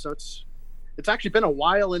 So it's actually been a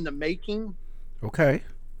while in the making. Okay.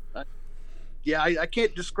 Yeah, I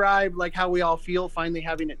can't describe like how we all feel finally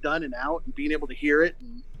having it done and out and being able to hear it.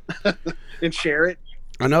 and share it.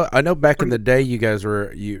 I know. Back in the day, you guys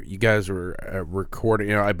were recording.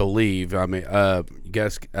 You know, I believe. I mean, you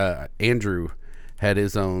guys. Andrew had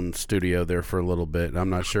his own studio there for a little bit. I'm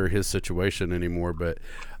not sure his situation anymore, but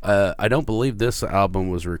I don't believe this album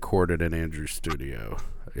was recorded in Andrew's studio.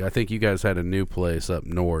 I think you guys had a new place up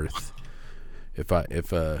north, if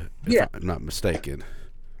I'm not mistaken.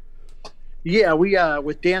 Yeah, we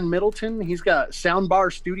with Dan Middleton. He's got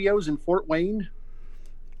Soundbar Studios in Fort Wayne,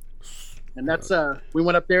 and that's we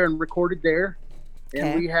went up there and recorded there, and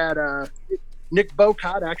Okay. we had Nick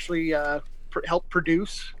Bocott actually helped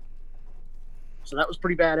produce, so that was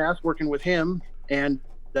pretty badass working with him. And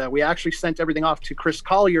we actually sent everything off to Chris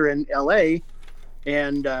Collier in L.A.,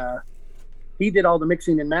 and he did all the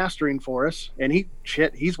mixing and mastering for us. And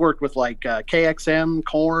he's worked with like KXM,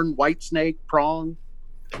 Korn, Whitesnake, Prong.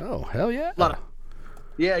 Oh, hell yeah!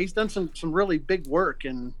 Yeah, he's done some really big work,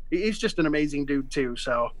 and he's just an amazing dude too.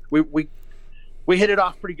 So we hit it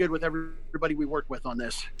off pretty good with everybody we worked with on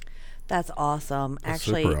this. That's awesome. That's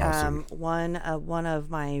Actually, super awesome. one of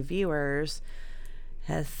my viewers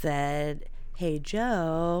has said, "Hey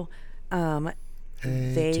Joe,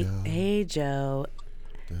 hey Joe,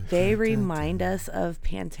 they remind us of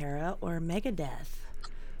Pantera or Megadeth."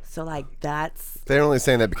 So like that's They're only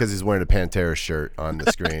saying that because he's wearing a Pantera shirt on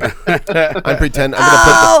the screen. I'm gonna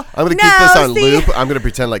keep this on loop. I'm gonna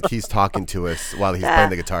pretend like he's talking to us while he's playing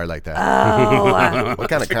the guitar like that. oh What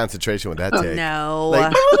kind of concentration would that take? no.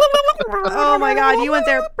 Like- Oh my God, you went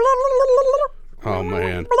there. Oh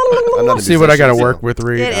man! I'm not a See what I got to musician, work so with,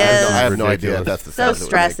 Reed. It I is. have no idea Ridiculous. if that's the So sound that would make.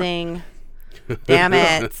 stressing. Damn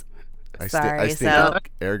it. I Sorry. stink So up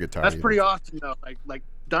air guitar. That's even. pretty awesome though. Like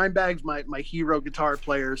Dimebag's my hero guitar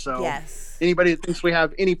player. So yes, anybody that thinks we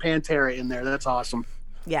have any Pantera in there, that's awesome.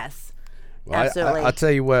 yes, Well, absolutely. I'll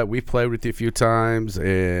tell you what. We've played with you a few times,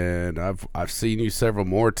 and I've seen you several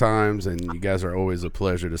more times, and you guys are always a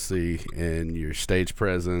pleasure to see, and your stage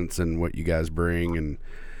presence and what you guys bring, and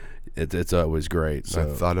it's always great. So I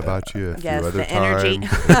thought about you a few Yes, other the energy.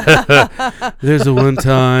 times. there's the one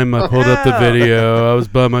time I pulled up the video. I was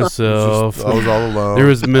by myself. I was all alone. There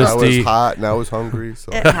was I Misty. was hot and I was hungry,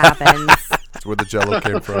 so It happens. that's where the Jello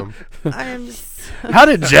came from. I'm How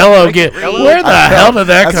did Jello get? Where the hell did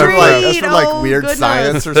that That's come from like, from? that's from like Oh, weird goodness.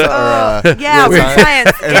 science or something. yeah, weird weird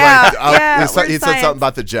science. And Yeah, like, yeah. he weird said science. something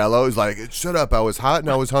about the Jello. He's like, "Shut up! I was hot and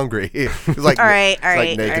I was hungry." He was like, All right, all like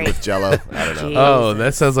right, naked all right. with Jello. I don't know. Jeez. Oh,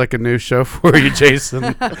 that sounds like a new show for you,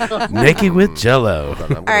 Jason. Naked with Jello. I'm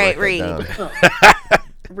gonna All right, write that Reed. down.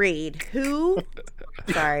 Reed, who?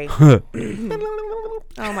 Sorry.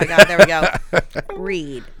 Oh my God, there we go.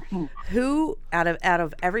 Reed, who out of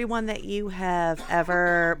everyone that you have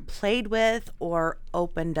ever played with or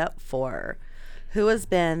opened up for, who has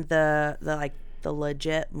been the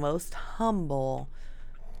legit most humble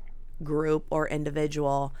group or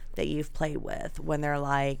individual that you've played with when they're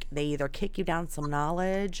like they either kick you down some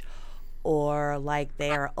knowledge or like they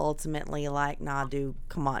are ultimately like, nah dude,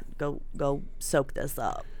 come on, go soak this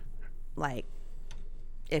up. Like,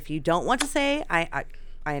 if you don't want to say, I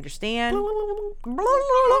understand.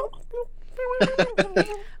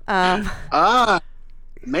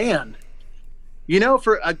 Man,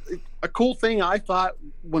 for a cool thing I thought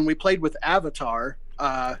when we played with Avatar,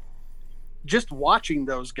 just watching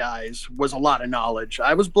those guys was a lot of knowledge.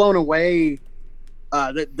 I was blown away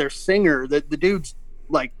that their singer, the dude's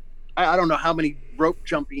like, I don't know how many rope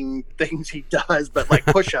jumping things he does, but like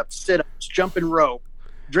push-ups, sit-ups, jumping rope,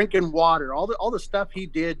 drinking water, all the stuff he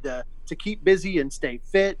did to keep busy and stay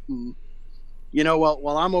fit. And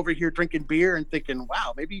while I'm over here drinking beer and thinking,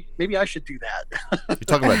 wow, maybe I should do that. You're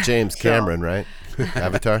talking about James Cameron, right?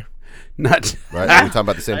 Avatar, Not right? Are we talking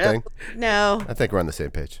about the same thing? No, I think we're on the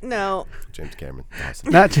same page. no. James Cameron,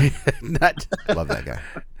 awesome. not Love that guy.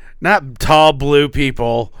 not tall blue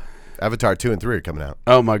people. Avatar 2 and 3 are coming out.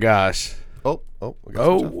 Oh my gosh. We got Oh, switch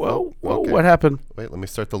off. whoa. Okay. What happened? Wait, let me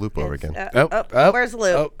start the loop over again. Where's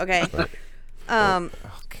Luke? oh. Okay.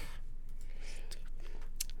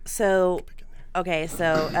 Okay.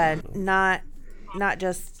 So not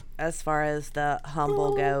just as far as the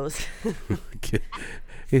humble goes.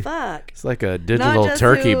 Fuck. It's like a digital just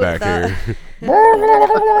turkey who back the-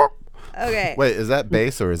 here. Okay. Wait, is that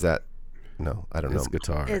bass or is that? No, I don't know. It's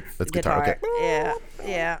guitar. It's That's guitar. guitar, Yeah.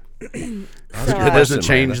 Yeah. It So, doesn't Question,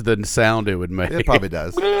 change the sound it would make. It probably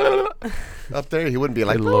does. Up there, he wouldn't be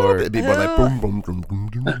like, Good Lord. it'd be more like boom, boom, boom, boom,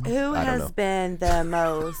 boom. who I don't has know. been the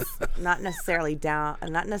most not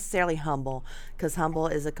necessarily humble, because humble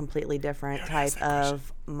is a completely different type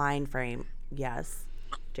of mind frame. Yes,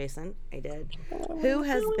 Jason, I did. Who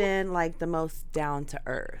has been like the most down to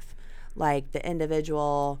earth, like the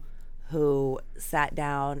individual who sat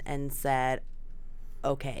down and said,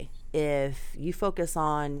 okay, if you focus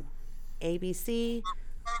on ABC,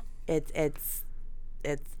 it's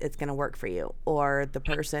going to work for you. Or the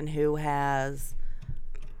person who has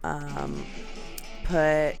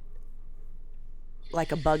put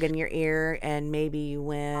like a bug in your ear and maybe you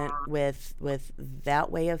went with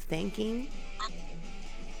that way of thinking?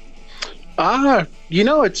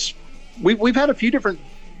 It's we've had a few different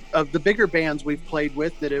of the bigger bands we've played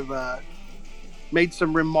with that have made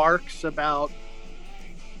some remarks about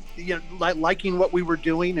liking what we were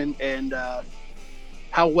doing and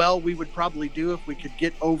how well we would probably do if we could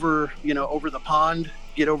get over the pond,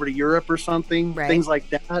 get over to Europe or something, right. Things like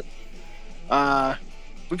that.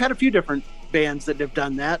 We've had a few different bands that have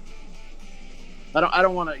done that. I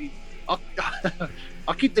don't want to.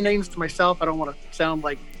 I'll keep the names to myself. I don't want to sound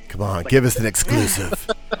like. Come on, give us an exclusive.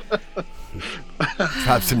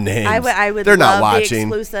 Drop some names. I would They're love not watching.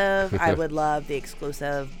 the exclusive. I would love the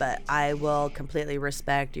exclusive, but I will completely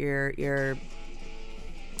respect your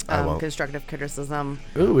won't. constructive criticism.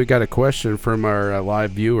 Ooh, we got a question from our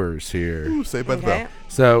live viewers here. Ooh, say by the Okay. bell.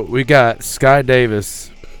 So we got Sky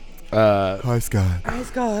Davis. Hi, Scott. Nice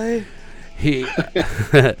guy.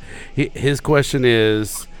 His question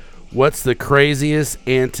is, what's the craziest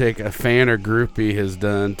antic a fan or groupie has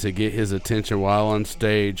done to get his attention while on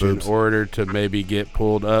stage Boobs. in order to maybe get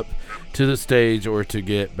pulled up to the stage or to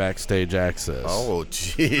get backstage access? Oh,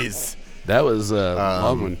 jeez. That was a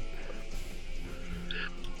long one.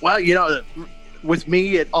 Well, with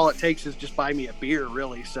me, all it takes is just buy me a beer,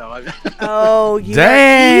 really. So, Oh, you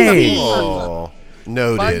Dang! Oh, buy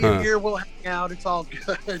noted. me a beer, we'll hang out. It's all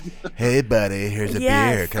good. Hey, buddy, here's a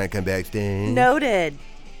Yes. beer. Can I come backstage? noted.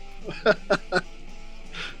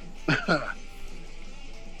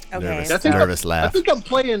 Okay, Nervous, That's it. nervous I laugh. think I'm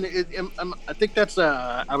playing. I think that's.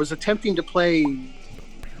 I was attempting to play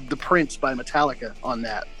 "The Prince" by Metallica on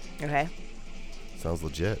that. okay. Sounds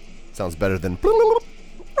legit. Sounds better than.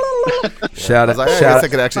 Shout I was like, out, I shout, guess I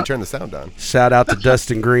could actually turn the sound on. shout out to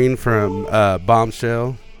Dustin Green from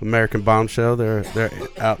Bombshell, American Bombshell. They're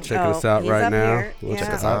out checking us out he's right up now. here. We'll check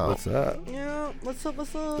Yeah. us out. What's up? Yeah, what's up?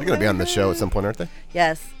 They're going to be on the show at some point, aren't they?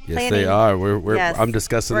 Yes. Yes, planning. they are. We're Yes. I'm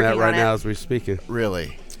discussing that Working right on now it. as we're speaking.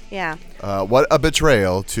 Really? Yeah. What a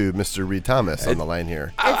betrayal to Mr. Reed Thomas on the line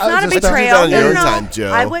here. It's not a just thought you betrayal. did it No, on your no, time,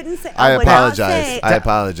 Joe. I wouldn't say. I would not apologize. say- I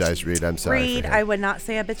apologize, Reed. I'm sorry. Reed, for him. I would not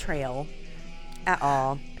say a betrayal at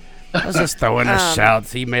all. I was just throwing us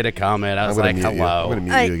shouts. He made a comment. I I'm was gonna like, mute you. I'm hello. going to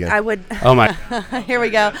mute you again. I would. Oh my. Here we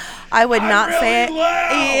go. I would not say it.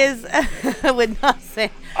 He is. I would not say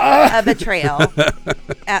a betrayal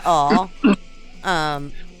at all.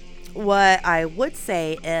 What I would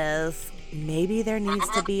say is maybe there needs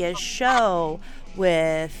to be a show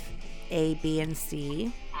with A, B, and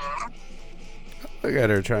C Look at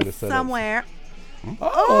her trying to set somewhere. up.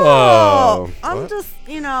 Oh. I'm What? just,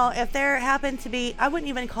 if there happened to be, I wouldn't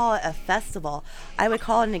even call it a festival. I would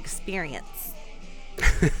call it an experience.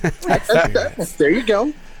 There you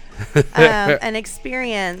go. An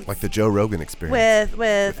experience Like the Joe Rogan experience.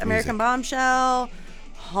 with American Bombshell,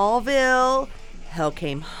 Hallville, Hell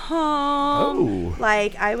Came Home. Oh.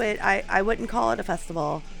 Like I wouldn't call it a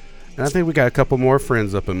festival. And I think we got a couple more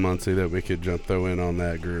friends up in Muncie that we could throw in on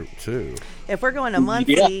that group too. If we're going to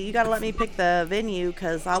Muncie, Yeah. you got to let me pick the venue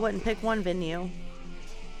because I wouldn't pick one venue.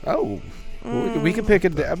 Oh. Well, we can pick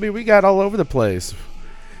it. I mean, we got all over the place.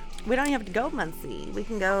 We don't even have to go Muncie. We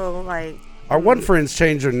can go like Our one friend's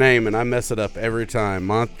changed her name, and I mess it up every time.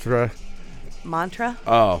 Mantra. Mantra.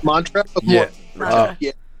 Oh. Mantra of Yeah. Mantra.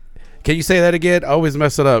 Yeah. Can you say that again? I always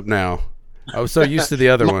mess it up now. I was so used to the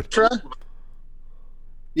other one. Mantra.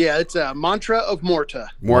 Yeah, it's a Mantra of Morta.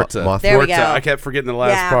 Morta. Moth- There we Morta. go. I kept forgetting the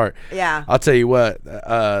last Yeah. part. Yeah. I'll tell you what.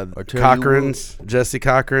 tell you Cochran's, Jesse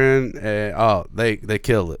Cochran. They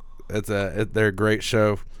kill it. They're a great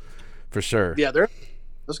show, for sure. Yeah,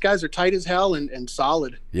 those guys are tight as hell and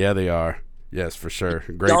solid. Yeah, they are. Yes, for sure.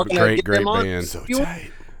 Great, Y'all gonna great, get great them on? band. So You-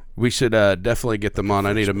 tight. We should definitely get them on.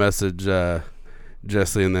 I need to message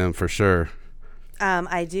Jesse and them for sure.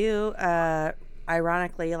 I do,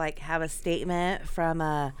 ironically, have a statement from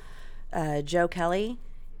Joe Kelly.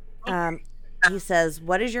 He says,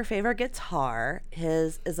 "What is your favorite guitar?"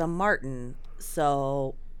 His is a Martin.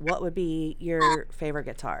 So, what would be your favorite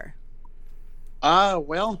guitar?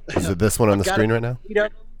 Well, Is it this one on the got screen it. right now?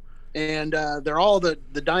 and they're all the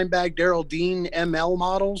Dimebag Daryl Dean ML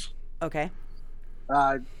models. Okay.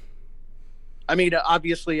 I mean,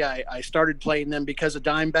 obviously, I started playing them because of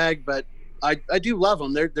Dimebag, but I do love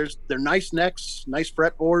them. They're nice necks, nice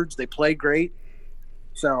fretboards. They play great.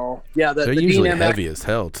 So yeah, They're the usually Dean ML. heavy as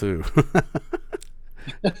hell too.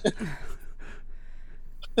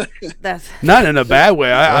 That's Not in a bad way.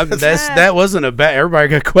 That wasn't a bad. Everybody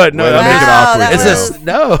got quiet. No, Way to I make mean, it awkward, that it's Joe. just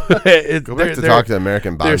no. Go back to talk to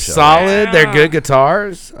American They're Bombshell. solid. They're good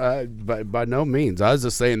guitars. By no means. I was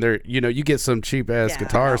just saying they're. You get some cheap ass Yeah.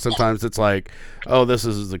 guitars. Sometimes it's like, oh, this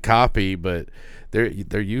is a copy, but they're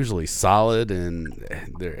usually solid and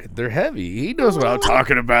they're heavy. He knows what I'm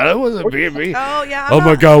talking about. It wasn't being me. oh yeah. Oh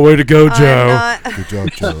my God! Way to go, I'm Joe. not- Good job,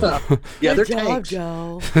 Joe. Yeah, they're Good job, tanks.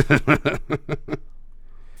 Joe.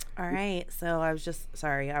 All right, so I was just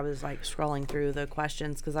sorry. I was like scrolling through the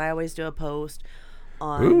questions because I always do a post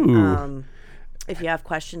on Ooh. if you have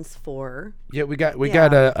questions for. Yeah, we got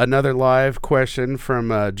Yeah. another live question from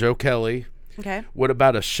Joe Kelly. Okay. What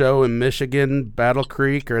about a show in Michigan, Battle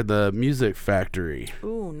Creek, or the Music Factory?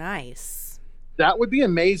 Ooh, nice. That would be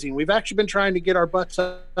amazing. We've actually been trying to get our butts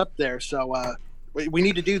up there, so we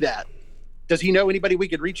need to do that. Does he know anybody we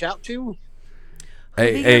could reach out to? be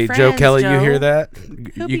Hey, your Joe friends, Kelly, you Joe? hear that?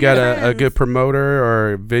 Who'll You be got your a good friends? promoter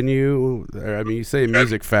or venue? Or, I mean, you say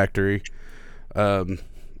Music Factory.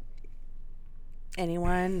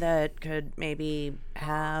 Anyone that could maybe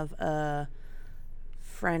have a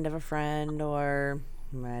friend of a friend, or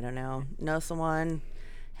I don't know someone,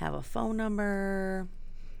 have a phone number,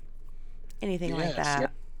 anything like Yes, that. yeah.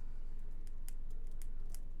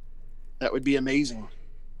 That would be amazing.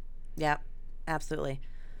 Yeah, absolutely.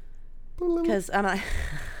 Because I'm like,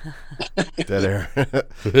 Dead air.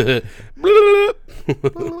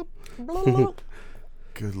 Bloop.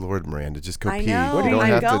 Good Lord, Miranda, just go I pee. know, you don't I'm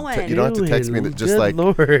have going. to. You don't have to text me. Good Just like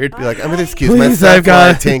Lord. be like, I'm gonna excuse Please, myself I've got-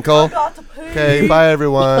 while I tinkle. Okay, bye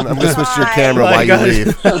everyone. I'm gonna switch to your Bye. camera Oh my while you God.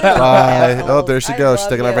 leave. Bye. Oh, there she I goes. She's love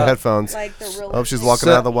taking off her you. headphones. like the real. Oh, she's walking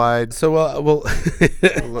So- out of the wide. So well,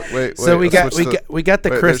 Wait. so we let's got switch to- we got the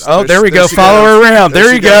wait, Chris. there's- Oh, there we there go. she Follow goes. her around. There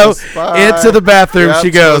she you go. goes. Bye. Into the bathroom Yep,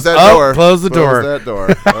 she goes. Close that Oh, door. close the door. Close that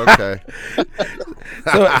door. Okay.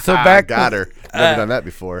 So back got her. Never done that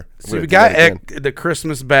before. So we got the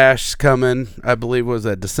Christmas bash coming. I believe was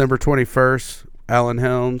that December 21st. Alan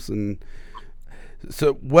Helms and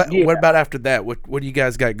so what? Yeah. What about after that? What do you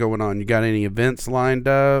guys got going on? You got any events lined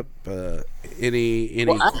up? Any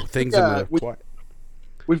Well, actually, things in the?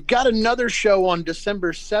 We've got another show on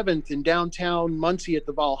December 7th in downtown Muncie at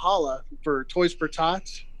the Valhalla for Toys for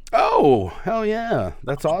Tots. Oh, hell yeah!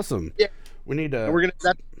 That's awesome. Yeah. We need to. And we're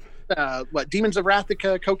gonna Demons of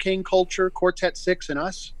Rathica, Cocaine Culture, Quartet Six, and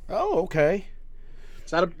us. Oh, okay.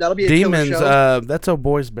 So that'll be a Demons. killer show. That's a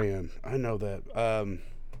boys band. I know that.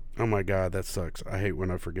 Oh my God, that sucks. I hate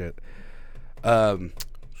when I forget. Alzheimer's,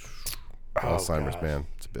 gosh. man.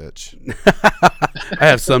 It's a bitch. I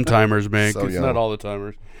have some timers, man. So 'cause young. not all the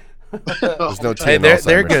timers. There's no T Hey, in they're a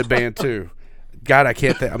Alzheimer's. good band too. God, I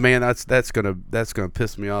can't think. Man, that's gonna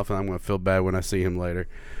piss me off, and I'm gonna feel bad when I see him later.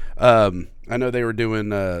 I know they were doing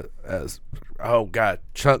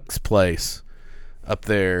Chuck's Place up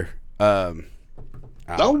there. Oh,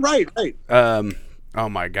 right. Oh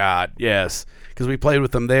my God, yes, because we played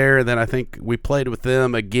with them there, and then I think we played with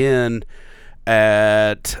them again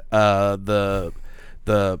at the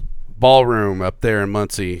ballroom up there in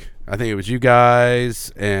Muncie. I think it was you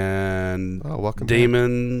guys and Oh, welcome back.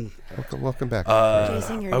 Demon. Welcome back.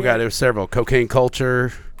 Jason, you're Oh God, good. there was several. Cocaine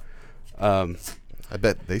Culture. I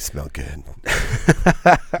bet they smell good.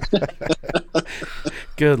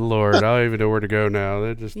 Good Lord, I don't even know where to go now.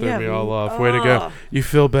 That just threw Yeah, me all off. Way to go. oh. You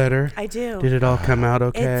feel better? I do. Did it all come out It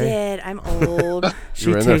okay? did. I'm old.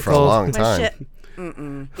 You were in there for a long My time. shit.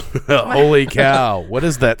 Mm-mm. Holy cow! What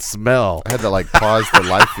is that smell? I had to like pause the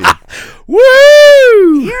live feed.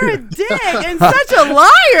 Woo! You're a dick and such a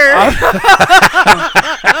liar.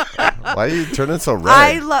 Why are you turning so red?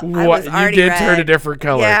 I was You already did red. turn a different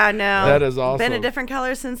color. Yeah, I know. That is awesome. Been a different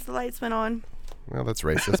color since the lights went on. Well, that's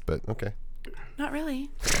racist, but okay. Not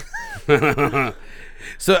really.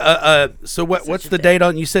 So what's the date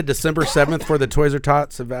on? You said December 7th for the Toys R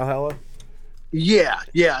Tots of Valhalla. Yeah. I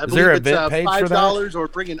Is believe there an it's event page for that? $5 or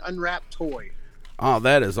bring an unwrapped toy. Oh,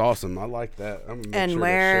 that is awesome. I like that. I'm gonna make And sure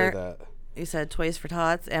where- to share that. You said Toys for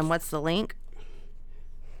Tots, and what's the link?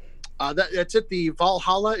 That's at the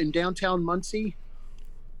Valhalla in downtown Muncie.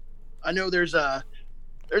 I know there's an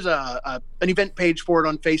event page for it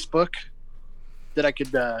on Facebook that I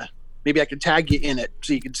could maybe I could tag you in it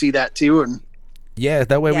so you can see that too. And Yeah,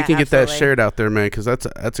 that way we Yeah, can get that absolutely. shared out there, man. Because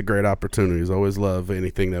that's a great opportunity. I always love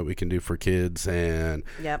anything that we can do for kids, and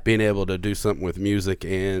Yep. being able to do something with music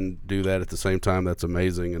and do that at the same time. That's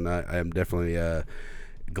amazing, and I am definitely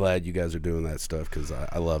glad you guys are doing that stuff because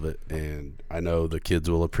I love it, and I know the kids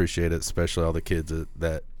will appreciate it, especially all the kids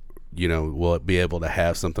that will be able to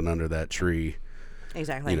have something under that tree,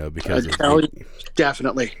 Exactly. because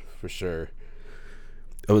definitely. for sure.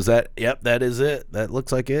 Oh, is that? Yep, that is it. That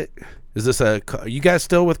looks like it. Is this you guys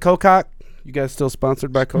still with Cocock? You guys still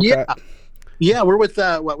sponsored by Cocock? Yeah, we're with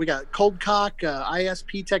we got Cold Cock,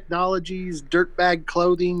 ISP Technologies, Dirtbag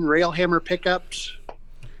Clothing, Railhammer Pickups.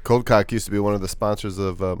 Cold Cock used to be one of the sponsors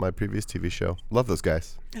of my previous TV show. Love those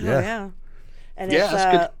guys. Oh, yeah. And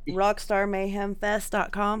Yeah, it's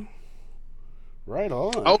rockstarmayhemfest.com. Right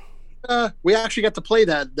on. Oh, we actually got to play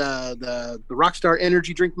that the Rockstar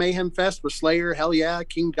Energy Drink Mayhem Fest with Slayer, Hell Yeah,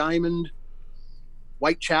 King Diamond,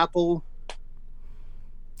 Whitechapel.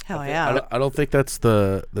 Hell yeah. I don't think that's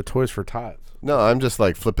the Toys for Tots. No, I'm just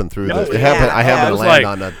like flipping through No, this. yeah. I happened I to was land like,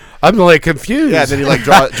 on a. I'm like confused. Yeah, then you like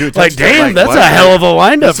draw. Drew like, touched it, damn, that's what? a hell of a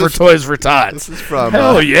lineup This for is- Toys for Tots. This is from.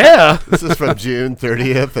 Hell yeah. This is from June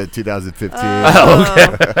 30th of 2015. Oh,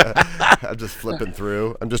 okay. I'm just flipping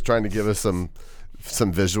through. I'm just trying to give us some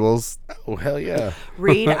visuals. Oh, hell yeah.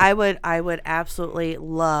 Reed, I would absolutely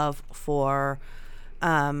love for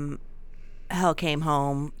Hell Came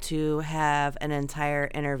Home to have an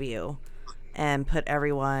entire interview and put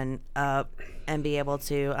everyone up and be able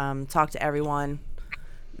to talk to everyone.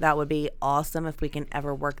 That would be awesome if we can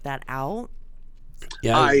ever work that out.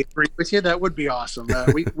 Yeah. I agree with you. That would be awesome.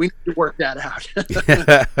 We need to work that out.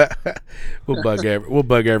 We'll bug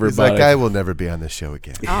everybody. He's like, I will never be on this show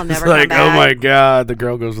again. I'll It's never like, come back. oh my god, the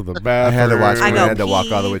girl goes to the bathroom. I had to watch I go Miranda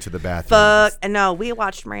walk all the pee, way to the bathroom. Fuck. And no, we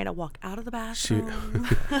watched Miranda walk out of the bathroom.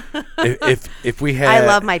 if we had, I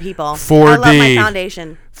love my people. 4D. I love my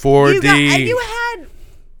foundation. 4D. If you had.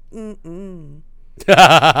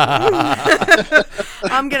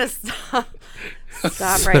 I'm gonna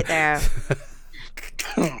stop right there.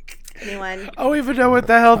 Anyone? I don't even know what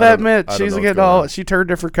the hell that meant. I don't She's know what's getting going all. on. She turned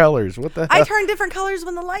different colors. What the hell? I turn different colors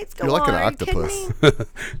when the lights go You're like on. an Are you kidding octopus. me?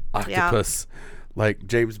 Octopus, like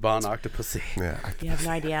James Bond Octopussy. Yeah. You have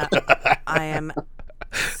no idea. I am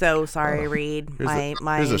so sorry, Reed. My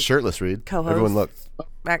Here's a shirtless Reed. co-host. Everyone look.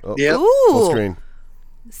 back. Oh, Yep. Full Ooh. screen.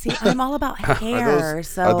 See, I'm all about hair. Are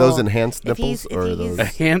those enhanced if he's- nipples or are if he's- those A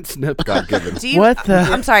hand snip. God given? do you, What the-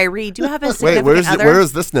 I'm sorry, Reed. Do you have a Wait, significant other? where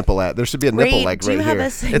is this nipple at? There should be a nipple Reed, like do right you have here. a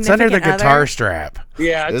It's under the significant guitar other? strap.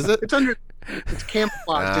 Yeah, Is it? It's under. It's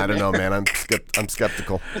camouflage. I don't know, man. I'm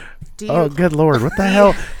skeptical. Do you, Oh, good lord! What the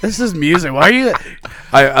hell? This is music. Why are you?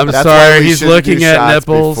 I'm That's why sorry. we He's shouldn't do looking at shots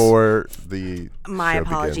nipples. before the My show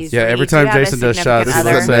apologies. begins. Yeah, every Reed, do you time have a Jason does shots, significant This is a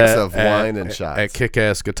he looks other? mix at, of wine and shots. at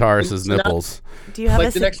Kick-Ass Guitars' nipples. Do you have Like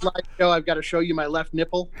a the next live show, I've got to show you my left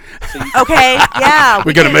nipple. So you, Okay, yeah.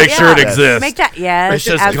 We got to can- make sure it yeah. exists. Make that, yes. It's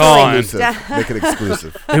just absolutely. Exclusive. Make it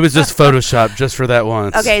exclusive. It was just Photoshop just for that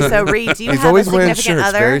once. Okay, so Reed, do you He's have a always wearing significant shirts.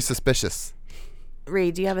 other? Very suspicious.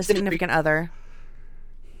 Reed, do you have a significant other?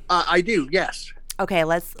 I do. Yes. Okay,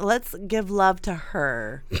 let's give love to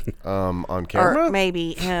her On camera, or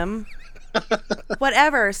maybe him.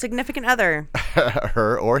 Whatever, significant other.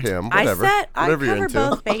 her or him, whatever. I Whatever you're cover into.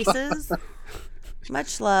 both bases.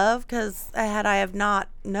 Much love, because had I have not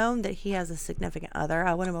known that he has a significant other,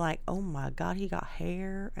 I would have been like, "Oh my God, he got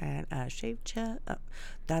hair and a shaved chest."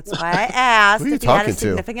 That's why I asked Who are you if he had talking a to?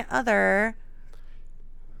 significant other.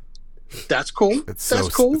 That's cool. It's That's so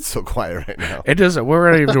cool. It's so quiet right now. It doesn't.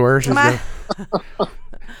 We're not even where she's Come going. on.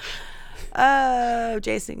 Oh,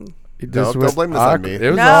 Jason. No, don't blame this on me. It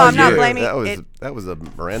was No, all I'm not you. blaming- That was a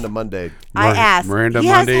Miranda Monday. I asked. Miranda he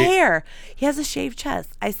Monday. has hair. He has a shaved chest.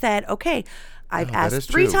 I said, okay. I've Oh, that is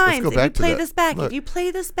asked three true. Let's times. go If you back to play that. this back, Look. if you play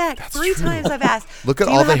this back, three times I've asked. Look at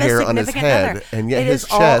 "Do you all the have a hair on his significant head, other?" and yet It his is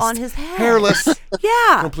chest all on his head. hairless,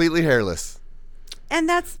 Yeah, completely hairless. and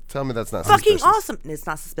that's Tell me that's not fucking suspicious. awesome. It's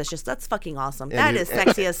not suspicious. That's fucking awesome. And That he- is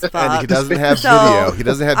sexy as fuck. And he doesn't have So, video. He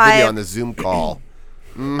doesn't have video I- on the Zoom call.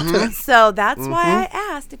 So that's why I Mm-hmm.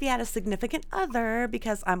 asked if he had a significant other,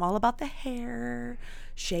 because I'm all about the hair,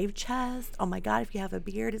 shaved chest. Oh my God, if you have a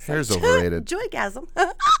beard, it's Hair's like overrated. joygasm.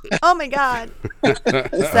 Oh my God.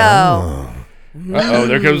 So Oh,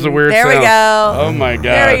 there comes the weird there we sound. go. Oh my god.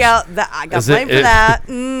 There we go. I got Is it- blamed for it- that.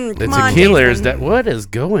 The Come on, tequila is Jason. that. What is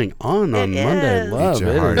going on It Monday is. Love? Eat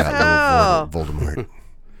your It heart is- out, little Voldemort.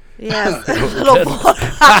 Yes. Little boy.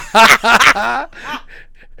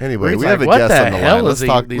 Anyway, It's we like, have a what guest the on the hell line. Let's is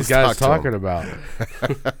talk. these let's guys talk to talking him. about?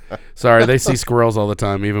 Sorry, they see squirrels all the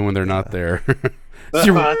time, even when they're not there. That's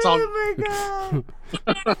all. Oh my God.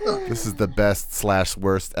 This is the best /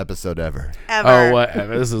 worst episode ever. Ever. Oh, what?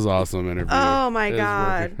 This is awesome interview. Oh, my It is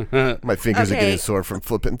God. working. My fingers are Okay. getting sore from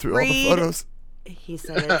flipping through all the Read. photos. He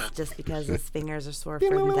said it's just because his fingers are sore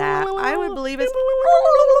from that. I would believe it's.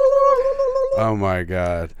 Oh my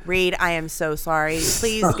god. Reed, I am so sorry.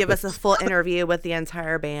 Please give us a full interview with the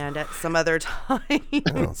entire band at some other time.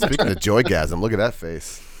 Oh, speaking of joygasm, look at that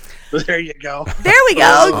face. There you go. There we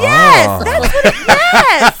go. Yes, that's what it.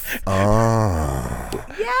 Yes, Oh,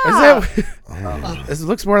 Yeah. This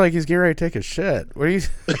looks more like he's getting ready to take a shit. What are you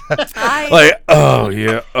I- like? Oh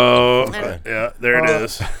yeah, yeah. There it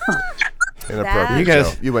is. Inappropriate. You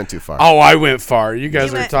guys- Joe. You went too far. Oh, I went far. You guys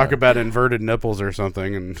You are went- talking about inverted nipples or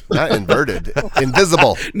something, and Not inverted.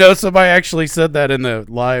 Invisible. no, somebody actually said that in the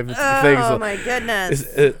live things. Oh my goodness.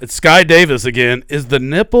 It's Sky Davis again. Is the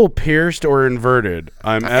nipple pierced or inverted?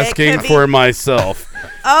 I'm asking could be- for myself.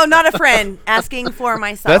 Oh, not a friend. Asking for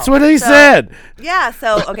myself. That's what he So- said. Yeah.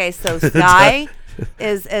 So okay. So Sky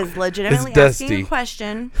is legitimately It's asking Dusty. a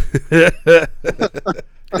question.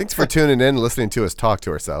 Thanks for tuning in and listening to us talk to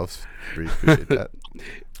ourselves. We appreciate that.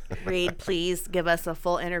 Reed, please give us a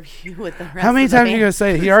full interview with the rest. How many of the times are you band. gonna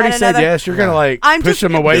say it? He already And said another- yes. You're gonna like I'm push just-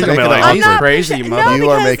 him away. You're gonna be Making it like, awkward. he's I'm not crazy, pushing- mother. No, You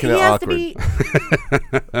are because making it he has awkward.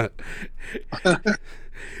 To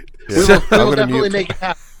Yeah. We will I'm gonna definitely mute. make it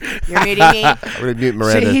happen. be, you're muting me. I'm gonna mute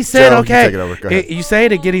Miranda. See, he said Joe, you okay. Take it over. Go ahead. You say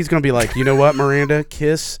it again, he's gonna be like, you know what, Miranda?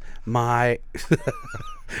 Kiss my.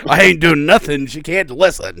 I ain't doing nothing. She can't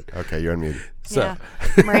listen. Okay, you're unmuted So, Yeah.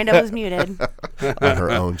 Miranda was muted on her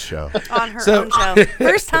own show. on her So- own show.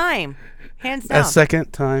 First time, hands down. a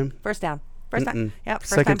second time. First down. First time. Mm-mm. Yep.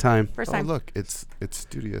 First Second time. First Oh, time. look, it's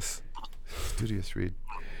studious. Studious, Reed.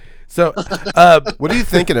 So, What are you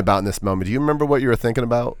thinking about in this moment? Do you remember what you were thinking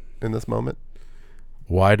about in this moment?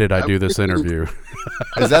 why did I do this interview?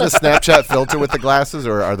 Is that a Snapchat filter with the glasses,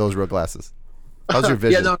 or are those real glasses? How's your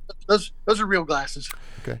vision? Yeah, no, those are real glasses.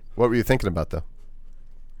 Okay. What were you thinking about, though?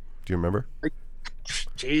 Do you remember?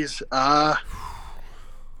 Jeez.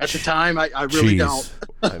 At the time, I really don't.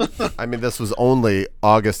 I mean, this was only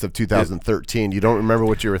August of 2013. You don't remember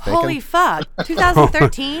what you were thinking? Holy fuck!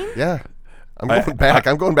 2013. Yeah. I'm going back.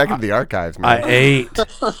 I'm going back into the archives, I man. ate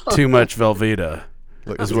too much Velveeta.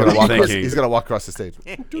 Look, is he's what gonna I'm walk across- thinking. He's going to walk across the stage.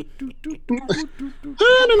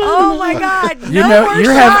 Oh my god! You no know, more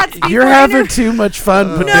you're shots having you're before having inter- too much fun.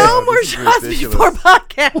 No this more is shots ridiculous. before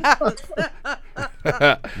podcast.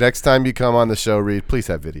 Next time you come on the show, Reed, please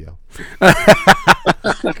have video.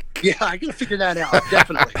 Yeah, I gotta figure that out.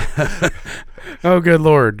 Definitely. Oh, good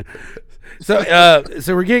lord. So,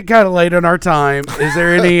 so we're getting kind of late on our time. Is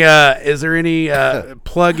there any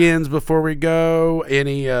plug-ins before we go?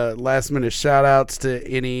 Any last minute shout outs to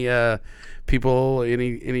any people?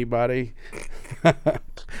 Anybody?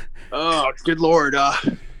 Oh, good lord.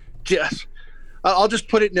 Yes. I'll just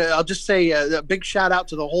put it. I'll just say a big shout out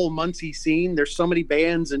to the whole Muncie scene. There's so many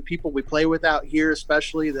bands and people we play with out here,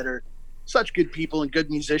 especially that are such good people and good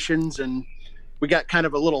musicians, and we got kind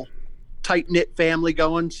of a little tight knit family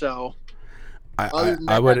going. So. Other than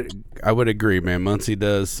I that- would agree, man. Muncie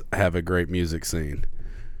does have a great music scene,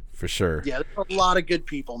 for sure. Yeah, there's a lot of good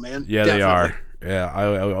people, man. Yeah, Definitely. they are. Yeah,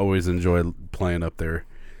 I always enjoy playing up there.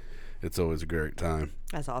 It's always a great time.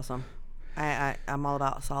 That's awesome. I'm all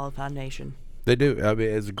about solid foundation. They do. I mean,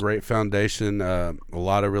 it's a great foundation. A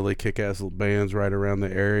lot of really kick-ass bands right around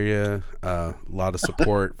the area. A lot of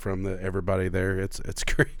support from everybody there. It's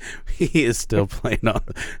great. He is still playing on.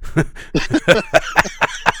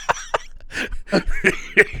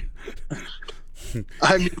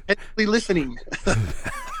 I'm intently listening.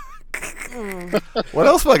 What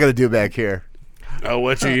else am I going to do back here? Oh,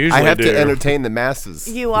 what you usually I have do? to entertain the masses.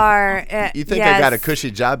 You are. You think yes. I got a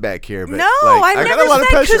cushy job back here, but No, like, I've I got never a lot of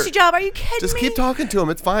said pressure. cushy job. Are you kidding Just me? keep talking to him.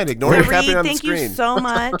 It's fine. Ignore Reed, him tapping on the thank screen. you so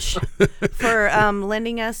much for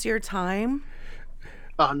lending us your time.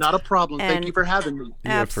 Not a problem. Thank And- you for having me.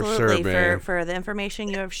 Yeah, for sure, Absolutely, man. for the information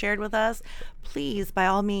you have shared with us. Please, by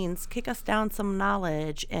all means, kick us down some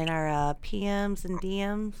knowledge in our PMs and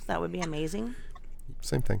DMs. That would be amazing.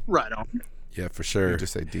 Same thing. Right on. Yeah, for sure. You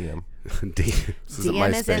just say DM. D- This isn't DM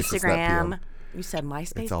is MySpace, it's not Instagram. PM. You said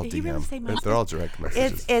MySpace. It's all Did DM. you really say MySpace? They're all direct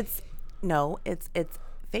messages. It's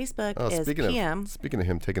Facebook Oh, is speaking PM, of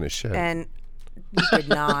him taking a shit, and you did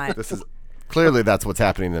not. this is clearly that's what's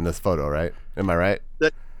happening in this photo, right? Am I right?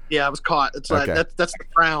 Yeah, I was caught. It's like Okay. that's the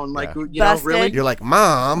frown. Like Yeah. you know, Busted. really. You're like,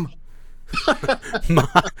 Mom.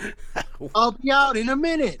 I'll be out in a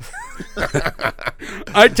minute.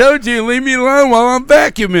 I told you, leave me alone while I'm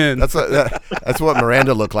vacuuming. That's what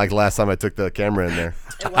Miranda looked like last time I took the camera in there.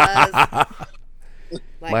 It was.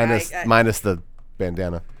 Like Minus the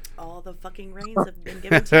bandana. all the fucking reins have been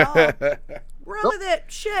given to y'all. Run with it.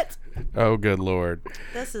 Shit. Oh, good lord.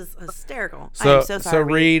 This is hysterical. So, I'm so sorry.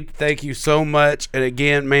 Reed, thank you so much. And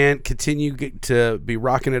again, man, continue to be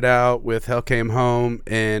rocking it out with Hell Came Home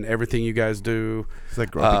and everything you guys do. It's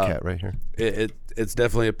like Grumpy Cat right here. It's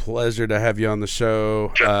definitely a pleasure to have you on the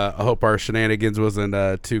show. I hope our shenanigans wasn't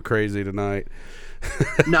too crazy tonight.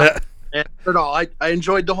 Not at all. I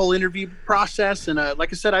enjoyed the whole interview process, and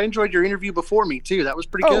like I said, I enjoyed your interview before me too. That was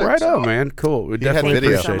pretty Oh, good. right so. on, man. Cool. We had definitely video.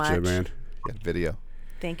 appreciate Thank you so you, man. much. Yeah, video.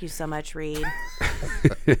 Thank you so much, Reed.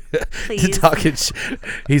 Please.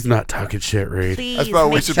 He's not talking shit, Reed. Please That's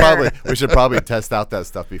probably make we should probably test out that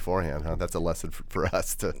stuff beforehand, huh? That's a lesson for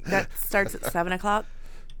us to. That starts at 7:00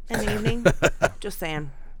 in the evening. Just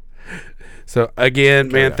saying. So again,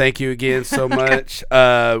 man, thank you again so much.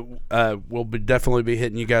 We'll definitely be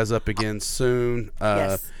hitting you guys up again soon.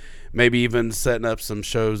 Yes. Maybe even setting up some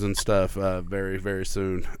shows and stuff very, very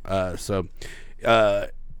soon.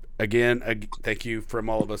 Again, thank you from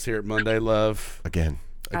all of us here at Monday Love. Again.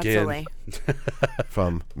 Absolutely.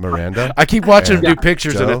 From Miranda. I keep watching him do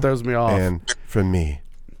pictures and Joe, it throws me off. And from me.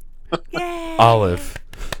 Yay. Olive.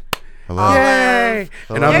 Hello. Yay!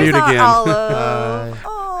 And I'm There's mute our again. Olive.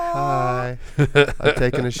 Hi. I'm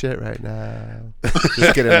taking a shit right now.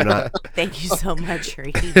 Just kidding. I'm not. Thank you so much,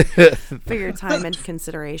 Reed, for your time and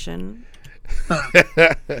consideration.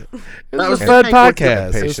 It was a was fun thank-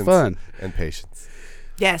 podcast. It was Patience fun. and patience.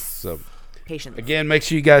 Yes. So Patience. again, make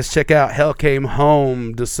sure you guys check out Hell Came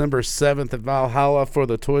Home December 7th at Valhalla for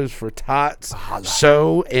the Toys for Tots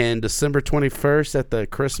show, and December 21st at the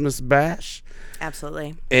Christmas Bash.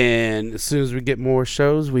 Absolutely. And as soon as we get more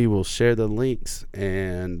shows, we will share the links.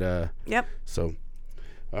 And Yep. so,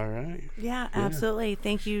 all right. Yeah, absolutely.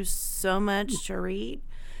 Thank you so much, Reed.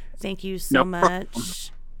 Thank you so No problem.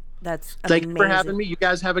 much. That's Thank amazing. you for having me. You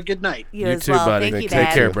guys have a good night. You, You as too, well. buddy. Thank you, Take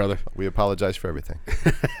Dad. care, brother. We apologize for everything.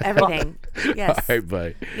 Everything. Yes. All right,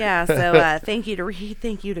 bye. Yeah. So thank you to Reed.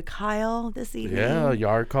 Thank you to Kyle this evening. Yeah,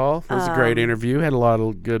 Yard Call. It was a great interview. Had a lot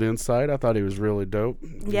of good insight. I thought he was really dope.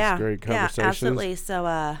 It was Yeah. great Yeah. conversations. Absolutely.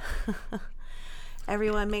 So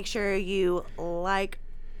everyone, make sure you like,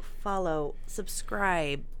 follow,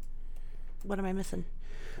 subscribe. What am I missing?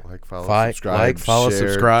 Like, follow,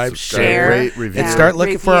 subscribe, share, rate, review. And start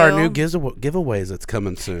looking for our new Review. giveaways that's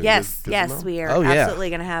coming soon. Yes, Give yes, them we are Oh, yeah. absolutely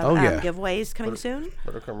going to have Oh, yeah. giveaways coming soon.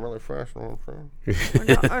 Better come really fast.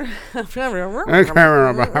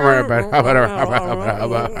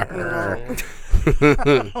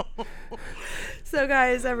 So,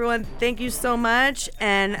 guys, everyone, thank you so much.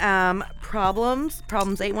 And Problems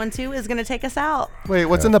 812 is going to take us out. Wait,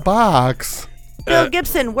 what's in the box? Bill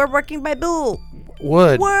Gibson, we're working by Bill.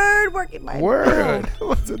 Wood. Word, working by Word.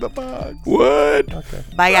 What's in the box? Wood. Okay.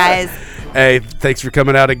 Bye, guys. Hey, thanks for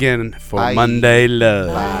coming out again for Bye. Monday Love.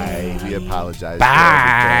 Bye. We apologize. for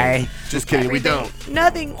Bye. everything. Just kidding. We don't.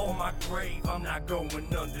 Nothing. On my grave, I'm not going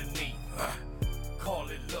underneath. Call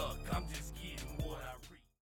it luck, I'm just